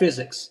respect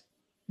physics.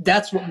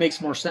 That's what makes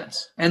more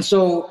sense. And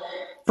so,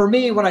 for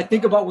me, when I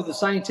think about what the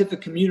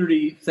scientific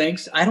community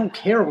thinks, I don't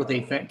care what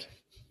they think.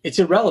 It's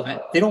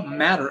irrelevant. They don't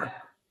matter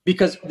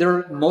because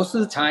they're most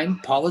of the time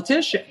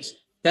politicians.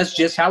 That's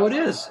just how it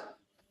is.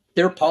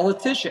 They're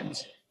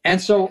politicians. And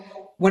so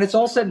when it's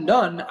all said and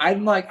done,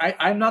 I'm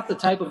not the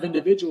type of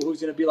individual who's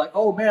going to be like,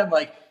 oh man,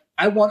 like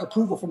I want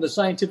approval from the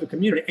scientific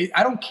community.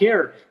 I don't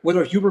care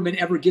whether Huberman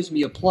ever gives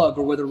me a plug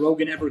or whether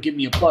Rogan ever gives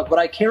me a plug. What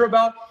I care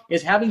about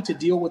is having to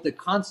deal with the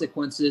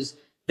consequences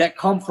that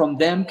come from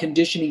them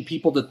conditioning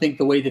people to think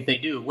the way that they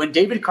do. When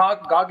David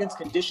Goggins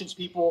conditions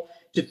people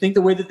to think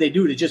the way that they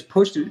do, to just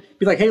push to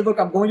be like, hey, look,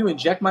 I'm going to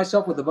inject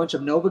myself with a bunch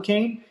of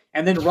Novocaine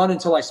and then run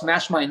until I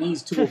smash my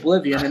knees to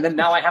oblivion. And then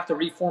now I have to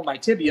reform my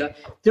tibia.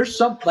 There's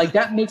some like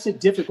that makes it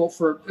difficult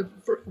for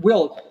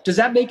Will. Does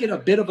that make it a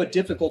bit of a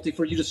difficulty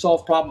for you to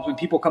solve problems when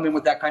people come in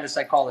with that kind of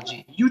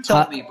psychology? You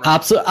tell me, bro.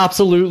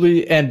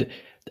 Absolutely. And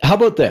how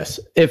about this?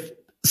 If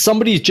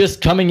somebody's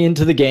just coming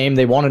into the game,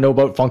 they want to know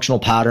about functional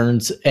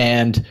patterns,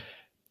 and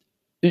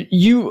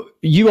you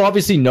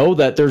obviously know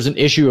that there's an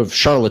issue of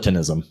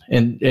charlatanism,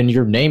 and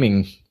you're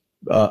naming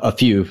a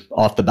few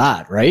off the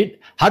bat, right?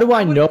 How do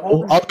I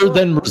know other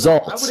than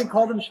results? I wouldn't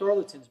call them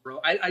charlatans, bro.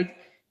 I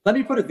let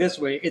me put it this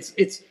way: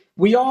 it's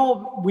we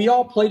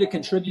all play to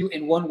contribute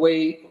in one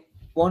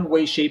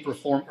way, shape, or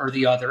form or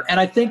the other. And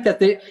I think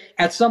that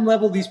at some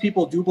level, these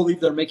people do believe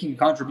they're making a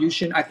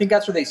contribution. I think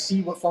that's where they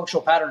see what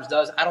functional patterns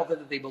does. I don't think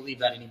that they believe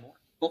that anymore.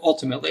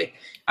 Ultimately,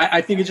 I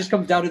think it just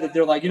comes down to that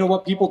they're like, you know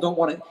what, people don't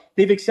want to,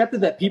 they've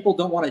accepted that people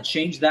don't want to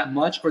change that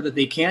much, or that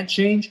they can't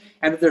change,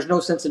 and that there's no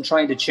sense in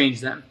trying to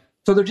change them.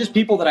 So they're just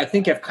people that I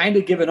think have kind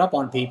of given up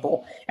on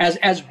people.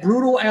 As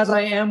brutal as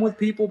I am with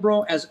people,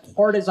 bro, as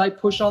hard as I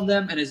push on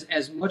them, and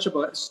as much of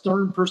a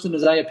stern person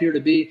as I appear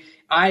to be,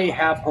 I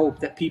have hope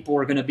that people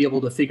are going to be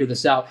able to figure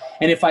this out.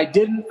 And if I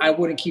didn't, I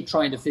wouldn't keep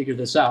trying to figure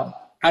this out.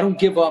 I don't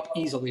give up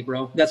easily,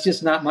 bro. That's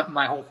just not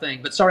my whole thing.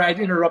 But sorry, I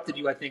interrupted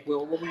you, I think.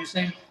 Will, what were you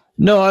saying?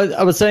 No,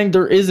 I was saying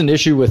there is an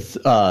issue with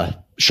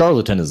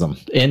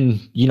charlatanism in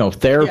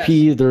therapy.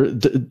 Yes.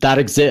 That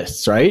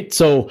exists, right?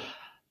 So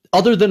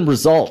other than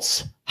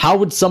results, how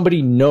would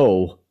somebody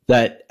know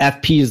that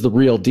FP is the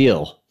real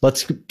deal?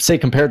 Let's say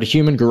compared to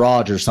Human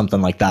Garage or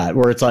something like that,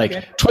 where it's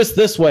like twist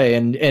this way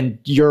and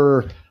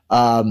you're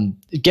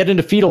get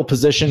into fetal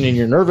position and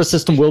your nervous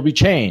system will be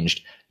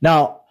changed.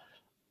 Now,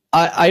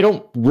 I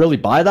don't really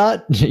buy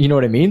that. You know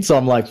what I mean? So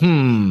I'm like,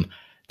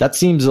 that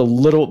seems a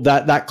little,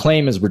 that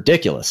claim is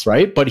ridiculous,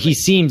 right? But he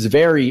seems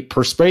very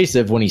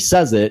persuasive when he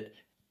says it,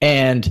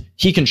 and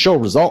he can show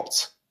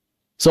results.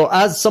 So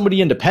as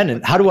somebody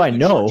independent, how do I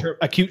know?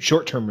 Acute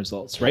short-term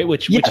results, right?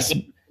 Which yes.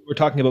 Which we're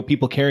talking about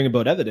people caring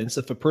about evidence.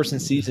 If a person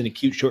sees an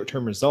acute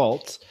short-term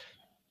result.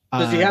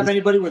 Does he have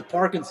anybody with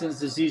Parkinson's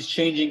disease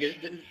changing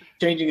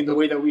in the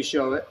way that we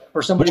show it?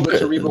 Or somebody with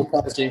cerebral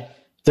palsy?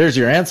 There's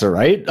your answer,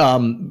 right?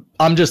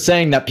 I'm just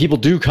saying that people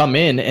do come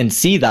in and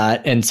see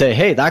that and say,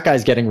 hey, that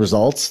guy's getting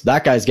results.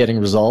 That guy's getting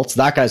results.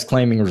 That guy's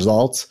claiming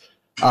results.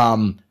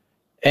 And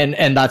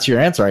that's your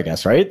answer, I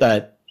guess, right?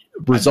 That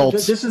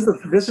results. This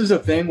is the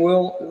thing,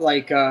 Will.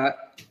 Like,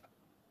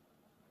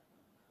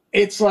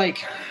 it's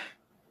like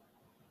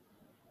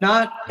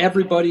not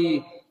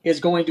everybody is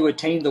going to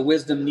attain the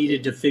wisdom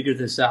needed to figure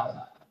this out.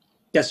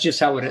 That's just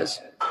how it is.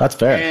 That's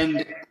fair.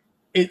 And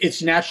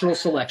it's natural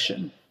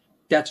selection.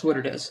 That's what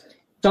it is.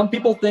 Some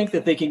people think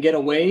that they can get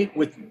away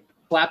with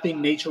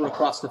slapping nature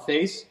across the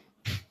face,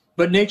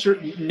 but nature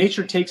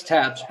takes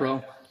tabs,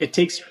 bro. It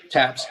takes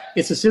tabs.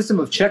 It's a system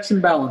of checks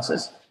and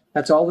balances.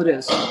 That's all it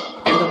is.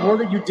 And the more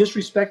that you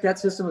disrespect that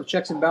system of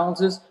checks and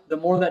balances, the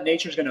more that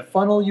nature is going to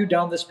funnel you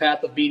down this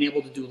path of being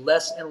able to do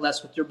less and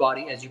less with your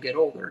body as you get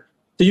older.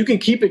 So you can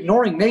keep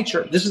ignoring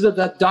nature. This is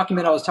that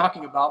document I was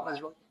talking about,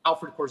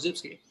 Alfred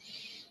Korzybski.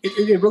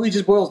 It really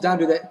just boils down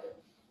to that.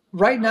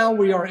 Right now,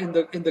 we are in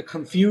the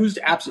confused.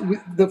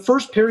 The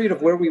first period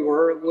of where we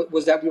were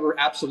was that we were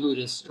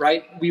absolutists,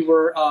 right? We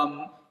were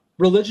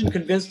religion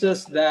convinced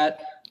us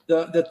that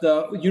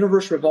the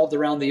universe revolved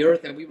around the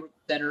earth, and we were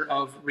the center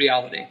of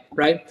reality,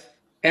 right?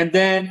 And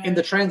then in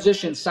the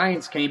transition,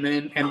 science came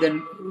in, and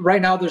then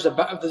right now there's a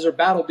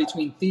battle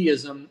between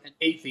theism and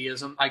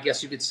atheism, I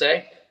guess you could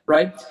say,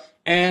 right?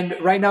 And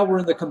right now we're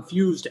in the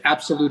confused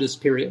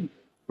absolutist period,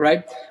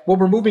 right? What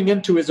we're moving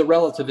into is a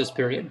relativist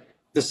period.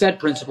 The said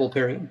principle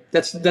period.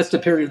 That's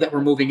the period that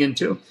we're moving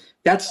into.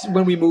 That's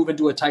when we move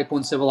into a type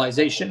 1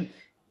 civilization.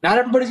 Not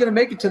everybody's going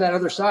to make it to that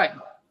other side.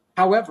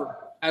 However,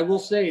 I will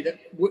say that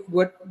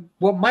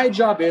what my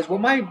job is,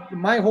 what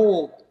my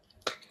whole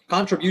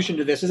contribution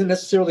to this isn't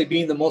necessarily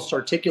being the most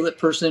articulate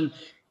person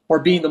or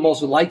being the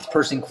most liked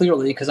person,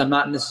 clearly, because I'm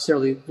not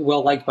necessarily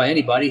well liked by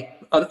anybody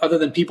other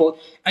than people.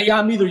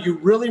 I'm either you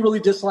really, really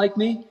dislike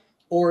me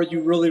or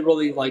you really,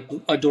 really like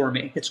adore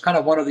me. It's kind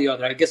of one or the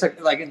other. I guess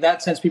like in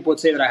that sense, people would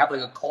say that I have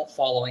like a cult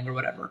following or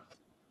whatever.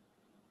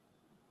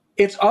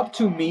 It's up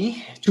to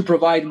me to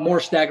provide more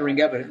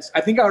staggering evidence.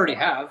 I think I already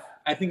have.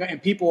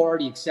 And people are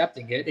already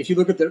accepting it. If you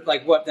look at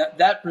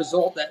that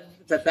result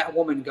that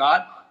woman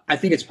got, I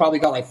think it's probably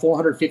got like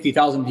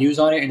 450,000 views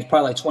on it, and it's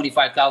probably like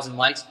 25,000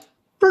 likes.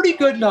 Pretty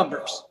good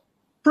numbers,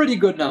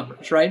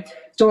 right?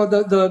 So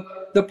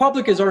the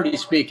public is already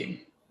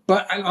speaking.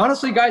 But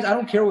honestly, guys, I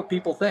don't care what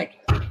people think.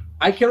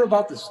 I care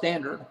about the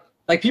standard.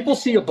 Like, people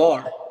see a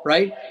bar,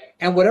 right?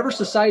 And whatever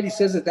society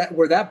says that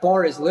where that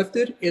bar is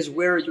lifted is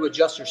where you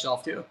adjust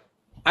yourself to.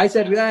 I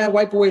said,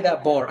 wipe away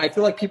that bar. I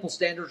feel like people's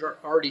standards are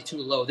already too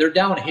low. They're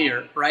down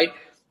here, right?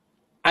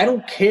 I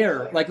don't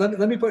care. Like, let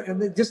me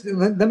just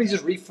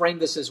reframe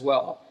this as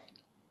well.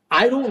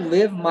 I don't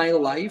live my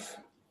life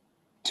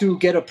to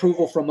get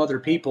approval from other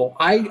people.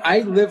 I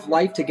live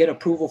life to get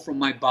approval from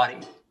my body.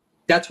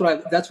 That's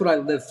what I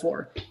live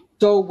for.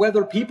 So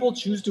whether people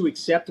choose to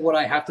accept what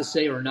I have to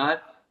say or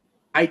not,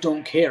 I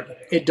don't care.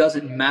 It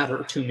doesn't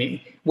matter to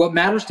me. What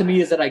matters to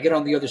me is that I get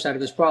on the other side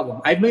of this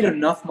problem. I've made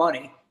enough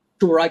money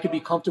to where I could be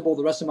comfortable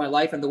the rest of my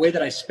life, and the way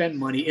that I spend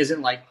money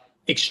isn't like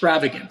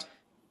extravagant.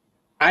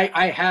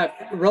 I have,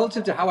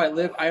 relative to how I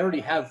live, I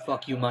already have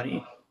fuck you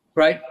money,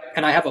 right?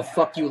 And I have a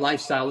fuck you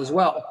lifestyle as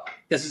well.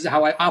 This is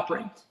how I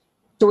operate.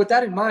 So with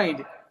that in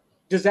mind,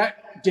 does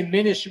that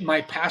diminish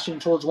my passion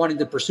towards wanting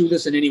to pursue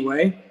this in any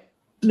way?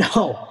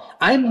 No.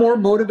 I'm more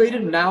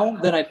motivated now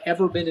than I've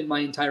ever been in my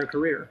entire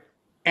career.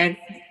 And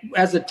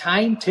as the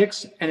time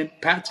ticks and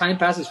time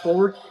passes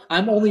forward,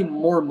 I'm only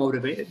more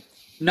motivated.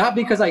 Not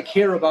because I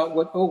care about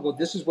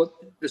this is what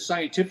the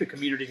scientific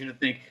community is going to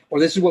think,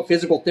 or this is what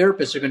physical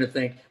therapists are going to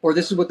think, or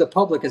this is what the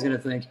public is going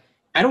to think.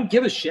 I don't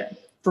give a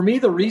shit. For me,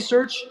 the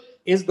research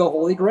is the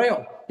holy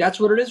grail. That's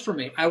what it is for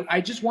me.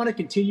 I just want to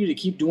continue to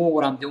keep doing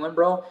what I'm doing,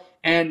 bro.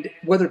 And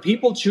whether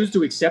people choose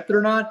to accept it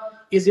or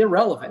not is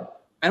irrelevant.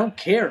 I don't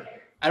care.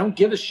 I don't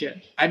give a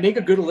shit. I make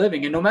a good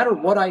living. And no matter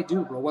what I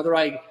do, bro, whether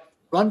I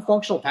run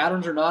functional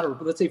patterns or not, or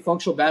let's say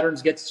functional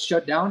patterns gets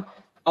shut down,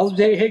 I'll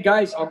say, hey,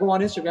 guys, I'll go on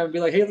Instagram and be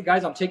like, hey,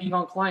 guys, I'm taking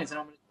on clients and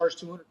I'm going to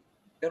charge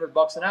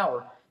 $200 an hour.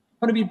 I'm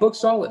going to be book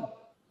solid.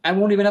 I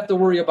won't even have to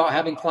worry about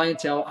having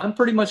clientele. I'm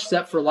pretty much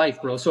set for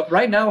life, bro. So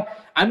right now,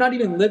 I'm not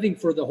even living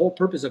for the whole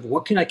purpose of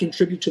what can I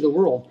contribute to the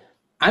world.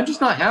 I'm just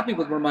not happy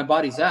with where my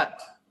body's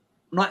at.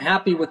 I'm not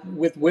happy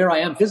with where I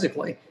am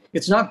physically.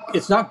 It's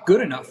not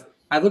good enough.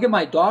 I look at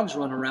my dogs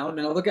run around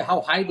and I look at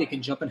how high they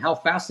can jump and how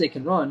fast they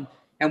can run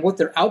and what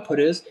their output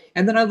is.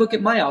 And then I look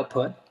at my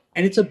output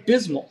and it's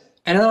abysmal.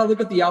 And then I look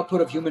at the output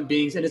of human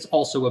beings and it's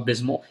also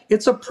abysmal.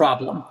 It's a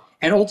problem.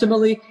 And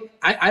ultimately,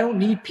 I don't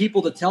need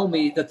people to tell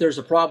me that there's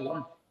a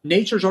problem.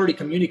 Nature's already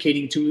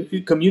communicating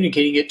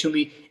it to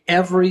me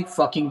every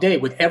fucking day.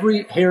 With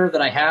every hair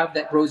that I have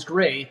that grows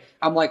gray,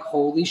 I'm like,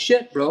 holy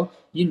shit, bro,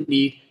 you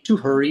need to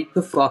hurry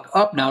the fuck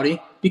up,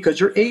 Naudi, because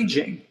you're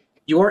aging.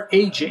 You are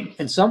aging.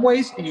 In some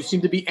ways, you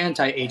seem to be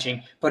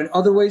anti-aging. But in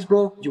other ways,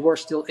 bro, you are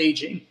still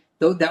aging.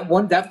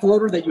 That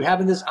floater that you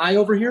have in this eye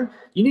over here,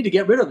 you need to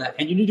get rid of that.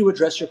 And you need to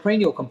address your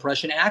cranial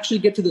compression and actually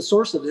get to the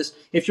source of this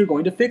if you're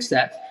going to fix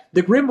that.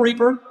 The Grim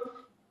Reaper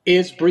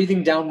is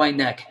breathing down my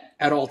neck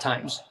at all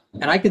times.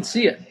 And I can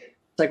see it.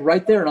 It's like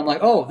right there. And I'm like,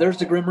 oh, there's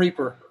the Grim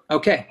Reaper.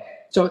 Okay.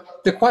 So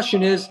the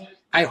question is,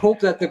 I hope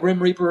that the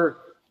Grim Reaper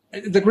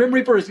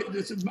is,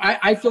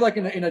 I feel like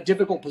in a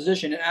difficult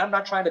position. And I'm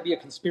not trying to be a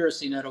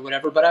conspiracy nut or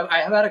whatever, but I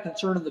have had a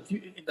concern in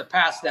the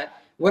past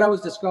that what I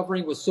was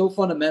discovering was so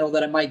fundamental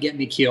that it might get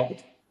me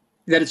killed.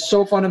 That it's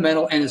so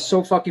fundamental and it's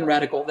so fucking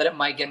radical that it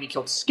might get me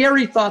killed.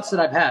 Scary thoughts that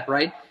I've had,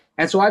 right?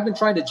 And so I've been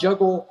trying to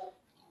juggle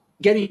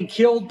getting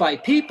killed by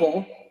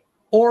people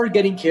or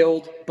getting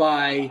killed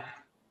by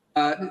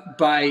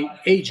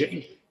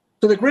aging.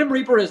 So the Grim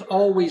Reaper is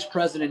always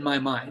present in my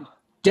mind.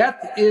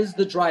 Death is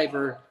the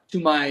driver to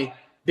my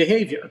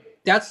behavior.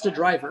 That's the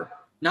driver,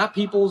 not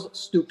people's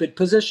stupid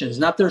positions,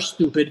 not their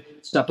stupid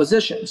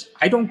suppositions.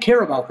 I don't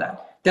care about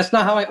that. That's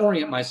not how I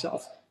orient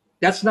myself.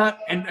 That's not,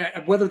 and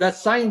whether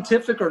that's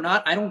scientific or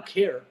not, I don't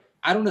care.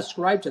 I don't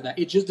ascribe to that.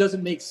 It just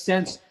doesn't make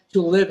sense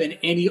to live in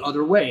any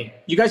other way.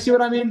 You guys see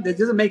what I mean? It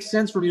doesn't make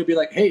sense for me to be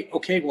like, hey,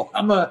 okay, well,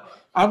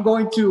 I'm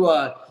going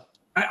to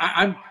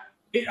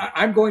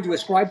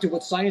ascribe to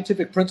what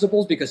scientific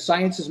principles because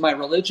science is my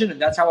religion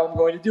and that's how I'm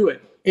going to do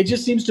it. It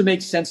just seems to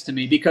make sense to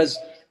me because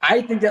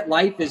I think that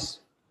life is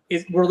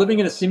we're living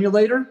in a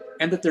simulator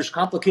and that there's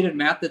complicated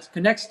math that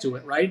connects to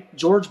it, right?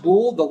 George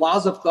Boole, the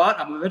laws of thought,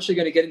 I'm eventually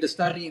going to get into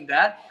studying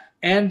that.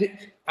 And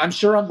I'm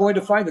sure I'm going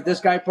to find that this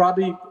guy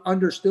probably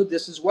understood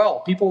this as well.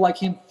 People like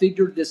him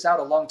figured this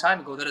out a long time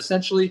ago, that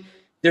essentially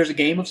there's a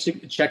game of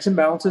checks and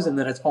balances and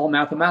that it's all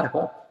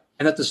mathematical.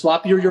 And that the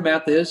sloppier your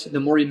math is, the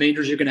more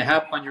remainders you're going to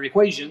have on your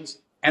equations.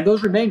 And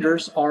those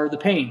remainders are the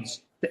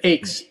pains. the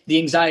aches, the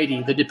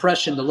anxiety, the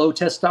depression, the low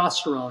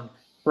testosterone,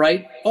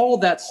 right? All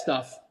that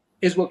stuff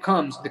is what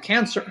comes, the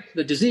cancer,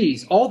 the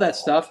disease, all that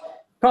stuff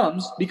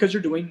comes because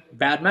you're doing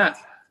bad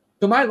math.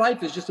 So my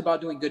life is just about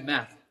doing good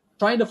math,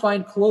 trying to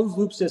find closed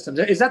loop systems.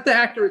 Is that the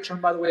accurate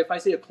term, by the way, if I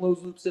say a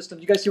closed loop system?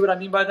 Do you guys see what I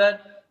mean by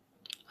that?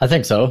 I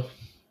think so.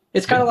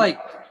 It's kind of like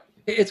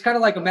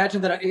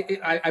imagine that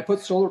I put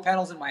solar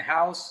panels in my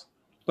house,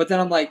 but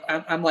then I'm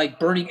like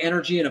burning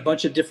energy in a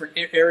bunch of different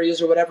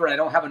areas or whatever, and I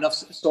don't have enough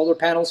solar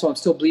panels, so I'm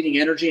still bleeding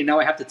energy, and now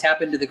I have to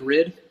tap into the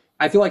grid.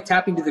 I feel like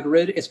tapping to the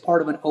grid is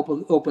part of an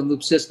open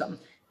loop system.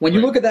 When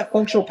you look at that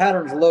functional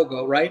patterns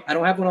logo, right? I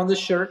don't have one on this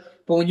shirt,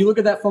 but when you look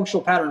at that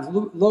functional patterns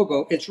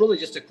logo, it's really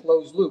just a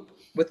closed loop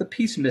with a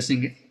piece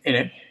missing in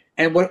it.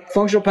 And what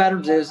functional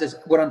patterns is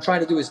what I'm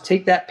trying to do is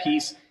take that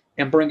piece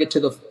and bring it to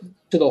the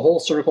whole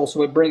circle,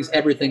 so it brings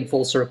everything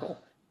full circle.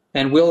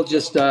 And Will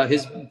just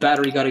his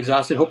battery got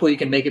exhausted. Hopefully he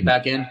can make it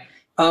back in.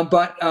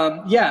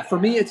 Yeah, for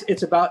me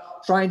it's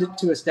about trying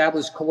to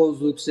establish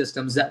closed loop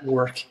systems that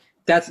work.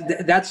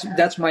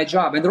 That's my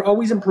job, and they're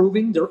always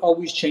improving. They're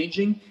always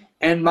changing.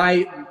 And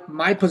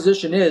my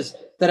position is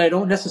that I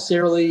don't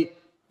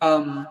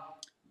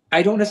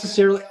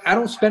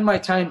spend my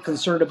time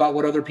concerned about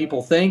what other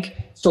people think,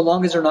 so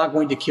long as they're not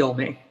going to kill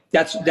me.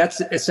 That's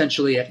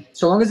essentially it.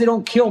 So long as they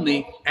don't kill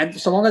me, and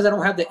so long as I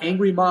don't have the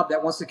angry mob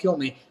that wants to kill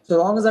me, so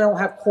long as I don't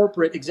have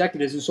corporate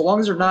executives, and so long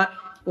as they're not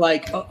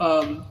like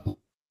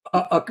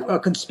a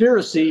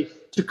conspiracy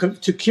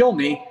to kill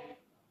me,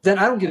 then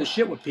I don't give a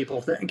shit what people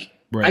think.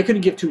 Right. I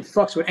couldn't give two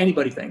fucks what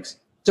anybody thinks.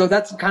 So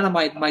that's kind of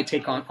my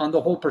take on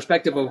the whole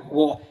perspective of,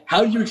 well,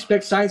 how do you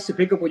expect science to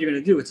pick up what you're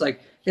going to do? It's like,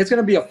 it's going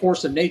to be a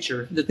force of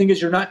nature. The thing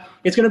is,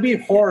 it's going to be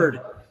hard.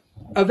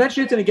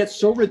 Eventually, it's going to get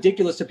so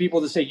ridiculous to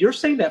people to say, you're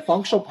saying that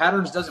functional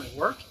patterns doesn't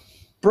work?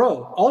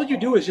 Bro, all you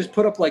do is just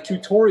put up like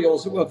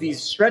tutorials of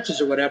these stretches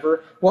or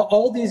whatever. Well,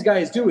 all these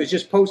guys do is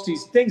just post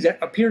these things that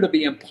appear to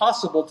be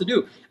impossible to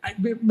do.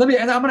 And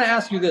I'm going to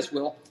ask you this,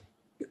 Will.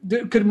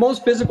 Could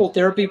most physical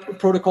therapy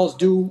protocols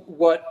do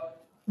what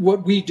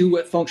we do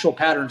at functional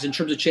patterns in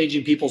terms of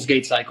changing people's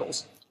gait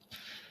cycles?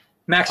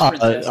 Max,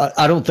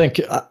 I don't think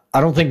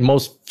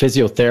most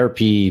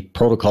physiotherapy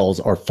protocols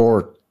are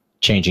for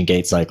changing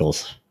gait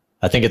cycles.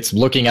 I think it's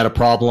looking at a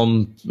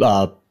problem,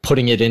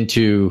 putting it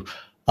into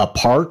a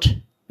part,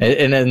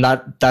 and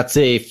that's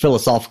a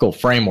philosophical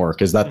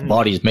framework, is that the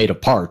body is made of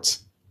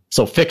parts.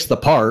 So fix the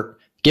part,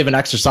 give an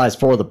exercise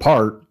for the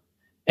part,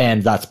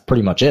 and that's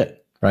pretty much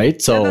it,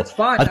 right? So that's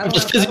fine. I think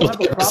there's physical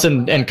therapists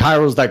and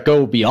chiros that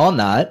go beyond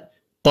that.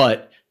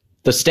 But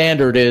the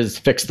standard is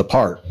fix the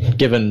part,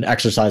 give an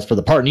exercise for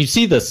the part. And you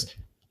see this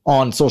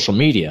on social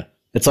media.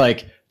 It's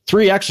like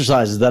 3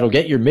 exercises that'll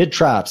get your mid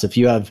traps if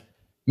you have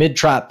mid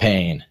trap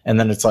pain. And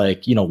then it's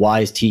like,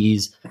 wise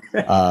teas,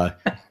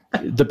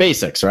 the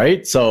basics,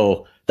 right?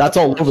 So that's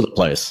all over the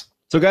place.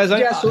 So guys,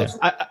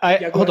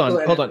 hold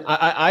on.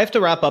 I have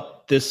to wrap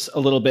up this a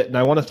little bit, and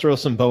I want to throw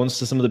some bones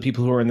to some of the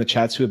people who are in the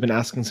chats who have been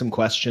asking some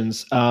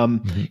questions.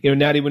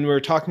 Naudi, when we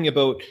were talking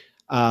about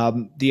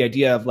the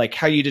idea of like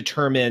how you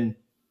determine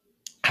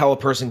how a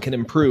person can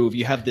improve,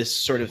 you have this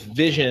sort of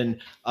vision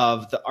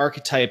of the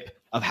archetype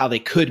of how they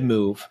could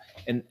move,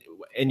 and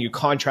you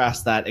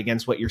contrast that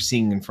against what you're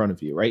seeing in front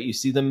of you, right? You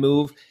see them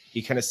move,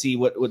 you kind of see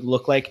what it would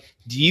look like.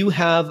 Do you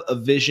have a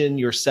vision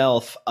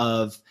yourself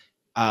of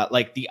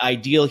like the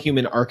ideal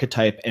human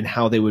archetype and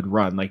how they would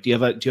run? Like, do you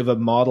have a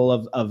model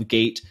of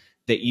gait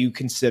that you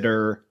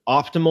consider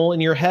optimal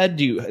in your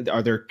head?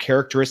 Are there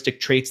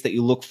characteristic traits that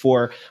you look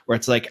for where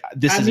it's like,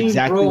 this is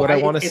exactly what I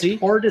want to see?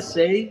 It's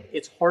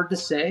hard to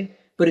say,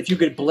 but if you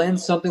could blend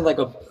something like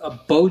a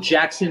Bo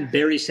Jackson,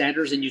 Barry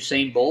Sanders, and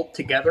Usain Bolt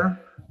together,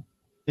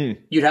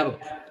 you'd have a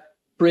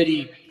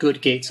pretty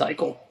good gait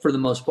cycle for the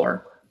most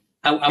part.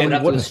 I would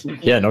have to.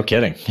 Yeah, no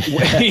kidding.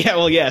 Yeah,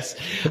 well, yes.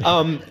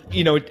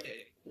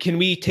 Can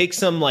we take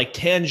some like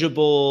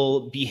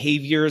tangible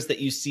behaviors that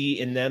you see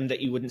in them that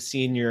you wouldn't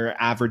see in your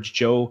average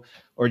Joe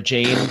or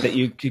Jane, that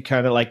you could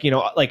kind of like,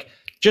 like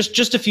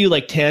just a few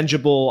like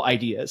tangible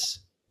ideas?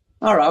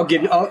 All right,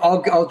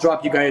 I'll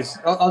drop you guys.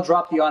 I'll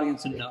drop the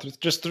audience a note.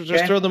 Just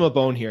throw them a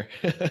bone here.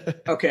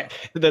 Okay.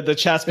 The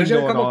chat's been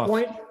going off.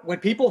 Point when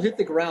people hit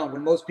the ground,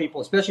 when most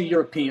people, especially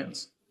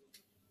Europeans,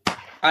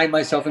 I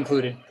myself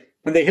included,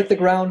 when they hit the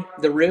ground,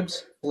 the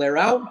ribs flare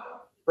out,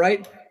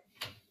 right?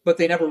 But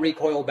they never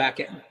recoil back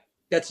in.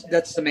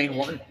 That's the main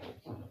one.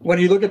 When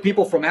you look at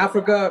people from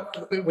Africa,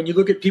 when you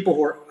look at people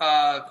who are,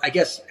 I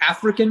guess,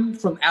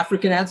 from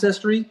African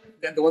ancestry,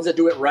 the ones that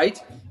do it right,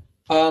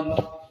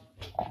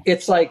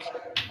 it's like,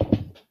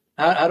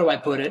 how do I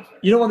put it?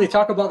 When they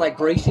talk about like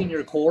bracing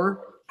your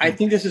core, I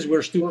think this is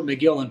where Stuart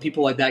McGill and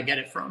people like that get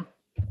it from.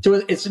 So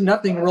it's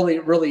nothing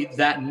really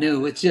that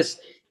new. It's just,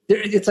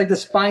 it's like the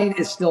spine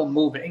is still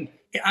moving.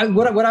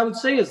 What I would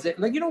say is that,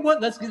 like,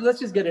 let's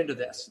just get into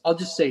this. I'll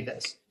just say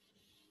this.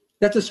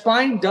 That the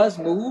spine does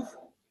move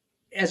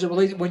as it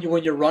relates when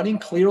you're running,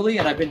 clearly,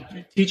 and I've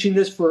been teaching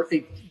this for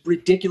a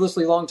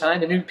ridiculously long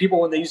time. And even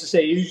people, when they used to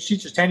say, you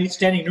teach a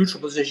standing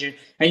neutral position,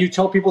 and you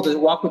tell people to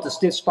walk with a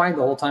stiff spine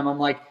the whole time, I'm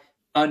like,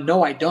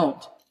 no, I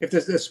don't. if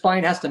the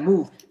spine has to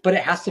move, but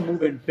it has to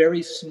move in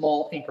very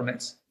small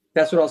increments.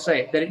 That's what I'll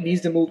say, that it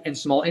needs to move in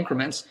small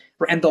increments,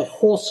 and the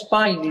whole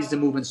spine needs to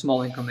move in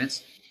small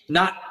increments,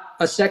 not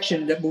a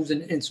section that moves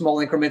in small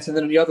increments and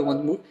then the other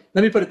one.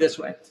 Let me put it this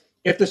way.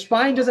 If the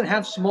spine doesn't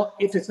have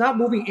if it's not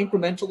moving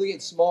incrementally in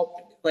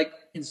small,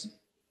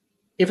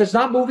 if it's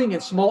not moving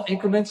in small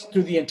increments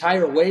through the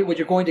entire way, what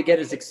you're going to get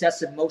is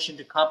excessive motion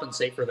to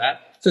compensate for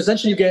that. So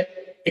essentially you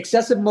get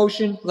excessive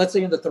motion, let's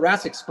say in the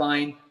thoracic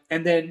spine,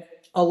 and then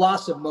a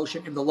loss of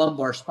motion in the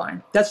lumbar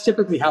spine. That's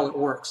typically how it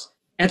works.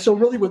 And so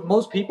really with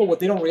most people, what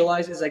they don't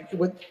realize is like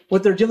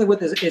what they're dealing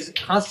with is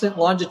constant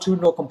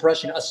longitudinal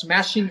compression, a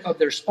smashing of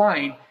their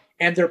spine,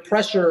 and their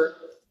pressure,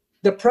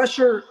 the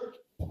pressure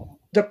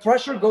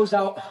goes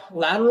out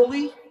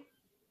laterally,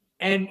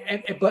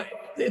 but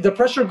the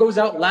pressure goes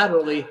out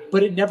laterally,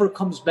 but it never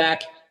comes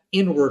back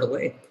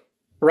inwardly,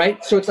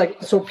 right? So it's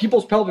like, so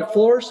people's pelvic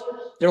floors,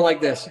 they're like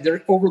this,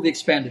 they're overly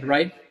expanded,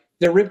 right?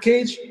 Their rib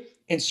cage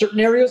in certain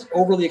areas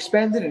overly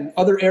expanded, and in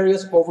other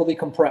areas overly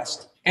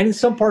compressed. And in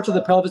some parts of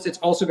the pelvis, it's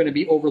also going to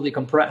be overly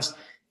compressed.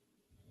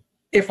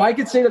 If I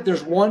could say that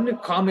there's one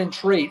common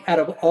trait out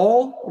of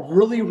all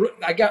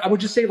I would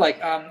just say like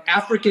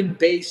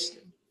African-based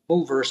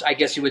movers, I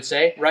guess you would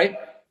say, right?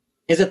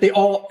 Is that they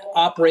all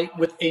operate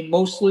with a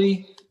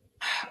mostly,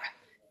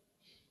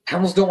 I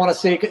almost don't want to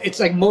say it's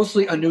like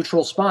mostly a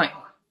neutral spine,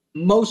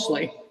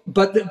 mostly,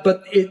 but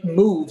it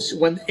moves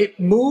when it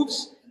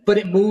moves, but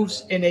it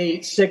moves in a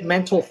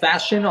segmental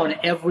fashion on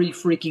every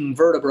freaking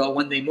vertebra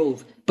when they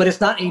move, but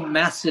it's not a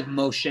massive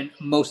motion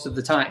most of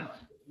the time.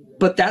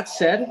 But that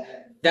said,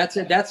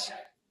 that's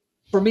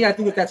for me, I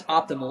think that's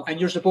optimal. And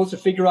you're supposed to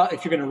figure out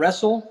if you're going to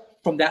wrestle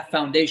from that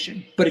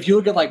foundation. But if you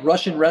look at like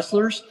Russian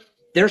wrestlers,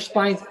 their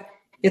spines,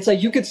 it's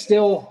like you could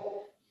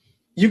still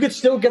get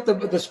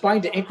the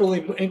spine to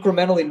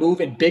incrementally move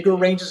in bigger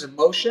ranges of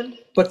motion.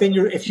 But then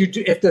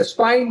if the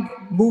spine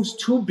moves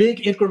too big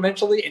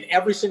incrementally in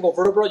every single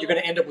vertebra, you're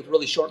going to end up with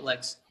really short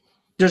legs.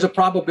 There's a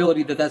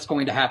probability that that's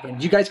going to happen.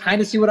 You guys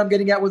kind of see what I'm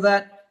getting at with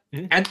that?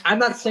 Mm-hmm. And I'm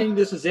not saying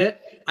this is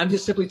it. I'm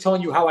just simply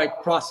telling you how I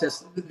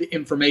process the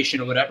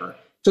information or whatever.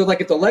 So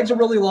like if the legs are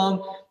really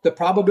long, the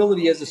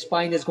probability is the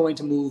spine is going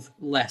to move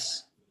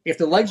less. If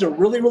the legs are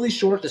really, really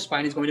short, the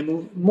spine is going to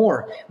move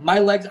more. My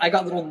legs, I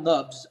got little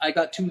nubs. I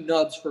got 2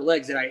 nubs for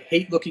legs that I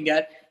hate looking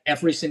at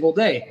every single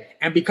day.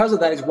 And because of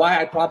that is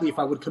why if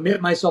I would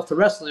commit myself to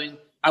wrestling,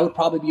 I would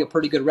probably be a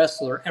pretty good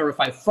wrestler. Or if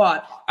I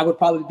fought, I would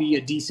probably be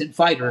a decent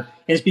fighter.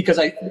 And it's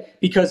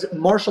because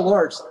martial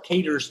arts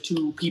caters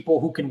to people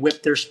who can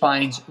whip their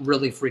spines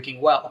really freaking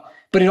well.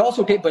 But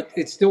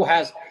it still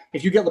has,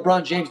 if you get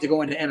LeBron James to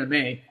go into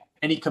MMA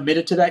and he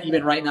committed to that,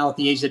 even right now at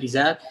the age that he's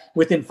at,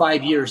 within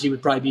 5 years, he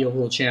would probably be a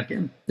world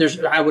champion.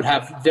 I would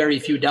have very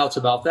few doubts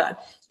about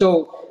that.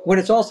 So when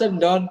it's all said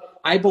and done,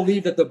 I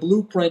believe that the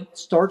blueprint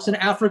starts in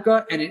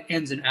Africa and it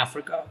ends in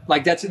Africa.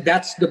 Like that's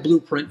the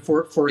blueprint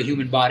for a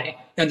human body.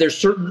 And there's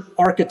certain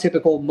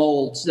archetypical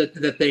molds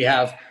that they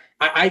have.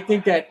 I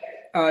think that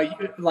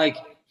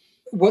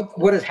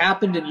what has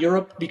happened in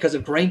Europe because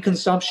of grain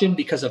consumption,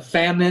 because of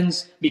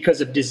famines,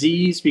 because of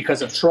disease,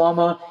 because of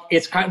trauma,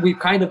 we've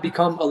kind of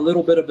become a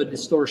little bit of a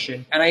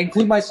distortion. And I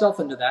include myself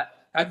into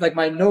that. Like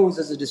my nose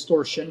is a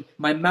distortion.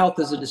 My mouth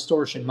is a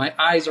distortion. My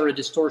eyes are a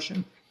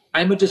distortion.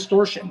 I'm a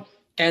distortion.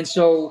 And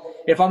so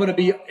if I'm going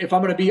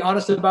to be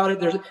honest about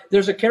it,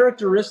 there's a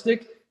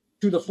characteristic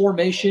to the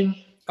formation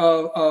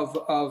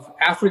of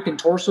African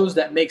torsos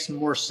that makes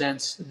more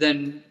sense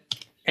than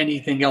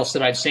anything else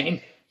that I've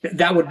seen.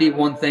 That would be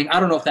one thing. I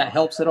don't know if that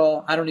helps at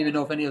all. I don't even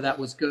know if any of that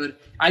was good.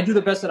 I do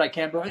the best that I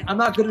can, but I'm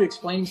not good at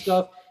explaining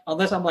stuff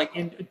unless I'm like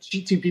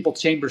teaching people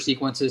chamber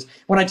sequences.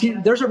 When I teach,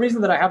 there's a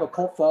reason that I have a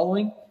cult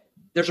following.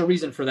 There's a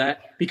reason for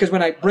that. Because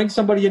when I bring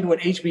somebody into an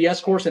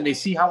HBS course and they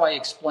see how I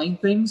explain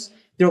things,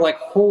 they're like,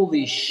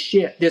 holy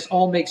shit, this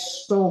all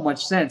makes so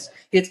much sense.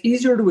 It's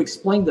easier to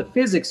explain the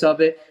physics of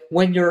it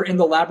when you're in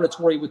the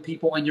laboratory with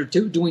people and you're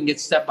doing it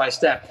step by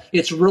step.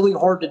 It's really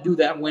hard to do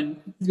that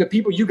when the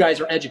people, you guys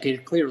are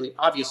educated, clearly,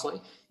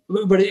 obviously.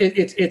 But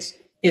it's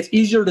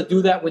easier to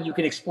do that when you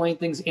can explain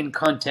things in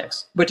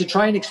context. But to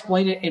try and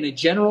explain it in a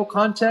general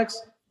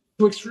context,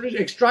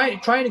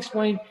 try and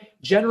explain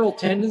general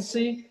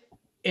tendency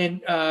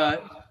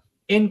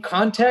in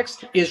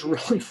context is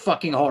really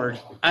fucking hard.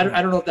 I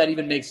don't know if that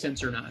even makes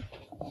sense or not.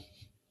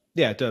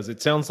 Yeah, it does.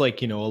 It sounds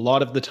like, a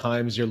lot of the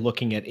times you're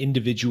looking at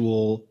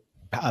individual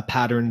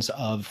patterns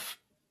of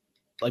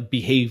like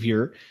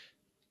behavior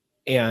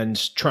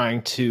and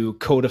trying to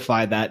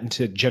codify that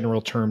into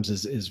general terms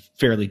is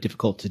fairly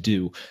difficult to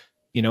do,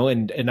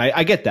 and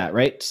I get that.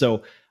 Right.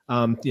 So,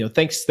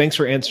 thanks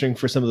for answering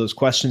for some of those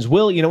questions.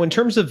 Will, in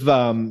terms of,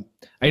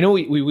 I know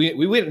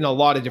we went in a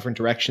lot of different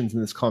directions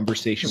in this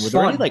conversation. Were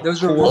there any like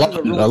those are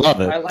really, I love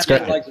it. It's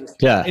great. Like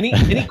yeah.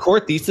 Any core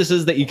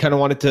theses that you kind of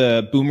wanted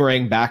to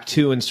boomerang back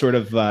to and sort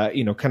of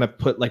kind of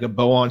put like a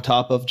bow on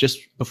top of just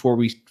before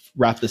we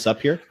wrap this up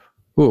here?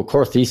 Ooh,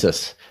 core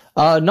thesis.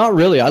 Not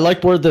really. I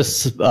like where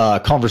this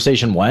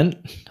conversation went.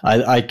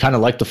 I kind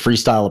of like the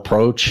freestyle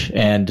approach,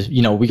 and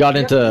we got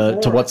into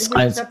what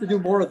science. We have to do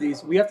more of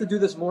these. We have to do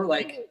this more.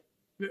 Like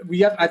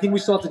I think we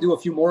still have to do a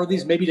few more of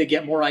these, maybe to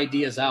get more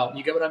ideas out.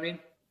 You get what I mean?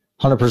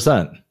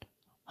 100%.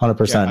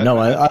 100%. No,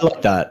 I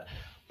like that.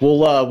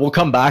 We'll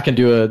come back and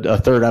do a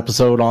third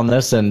episode on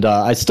this, and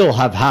I still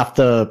have half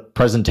the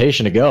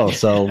presentation to go,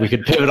 so we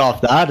could pivot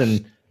off that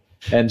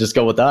and just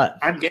go with that.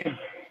 I'm game.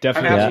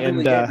 Definitely. I'm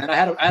game, man. I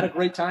had a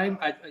great time.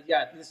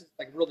 This is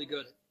like really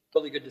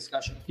good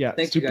discussion. Yeah,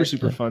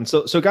 super fun.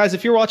 So guys,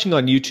 if you're watching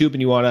on YouTube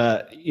and you want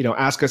to,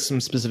 ask us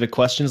some specific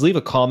questions, leave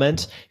a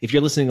comment. If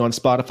you're listening on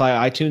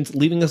Spotify, iTunes,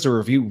 leaving us a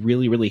review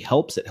really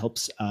helps. It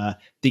helps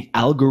the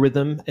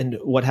algorithm and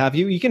what have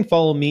you. You can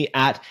follow me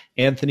at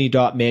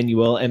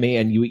Anthony.Manuel,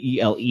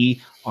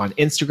 Manuele on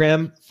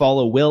Instagram.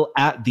 Follow Will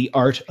at The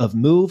Art of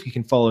Move. You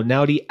can follow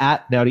Naudi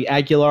at Naudi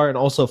Aguilar, and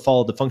also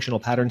follow the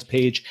Functional Patterns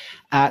page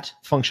at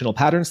Functional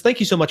Patterns. Thank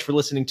you so much for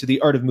listening to the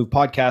Art of Move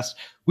podcast.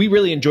 We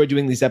really enjoy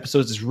doing these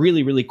episodes. It's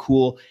really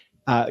cool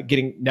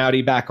getting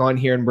Naudi back on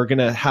here, and we're going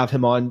to have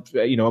him on,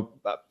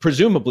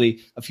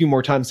 presumably a few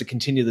more times to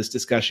continue this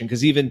discussion,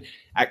 because even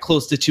at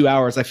close to 2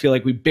 hours, I feel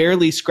like we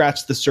barely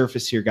scratched the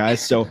surface here,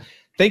 guys. So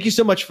thank you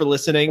so much for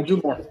listening. We'll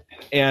do more.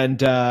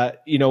 And,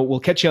 we'll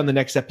catch you on the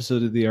next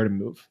episode of The Art of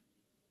Move.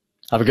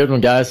 Have a good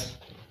one, guys.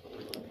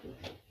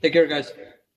 Take care, guys.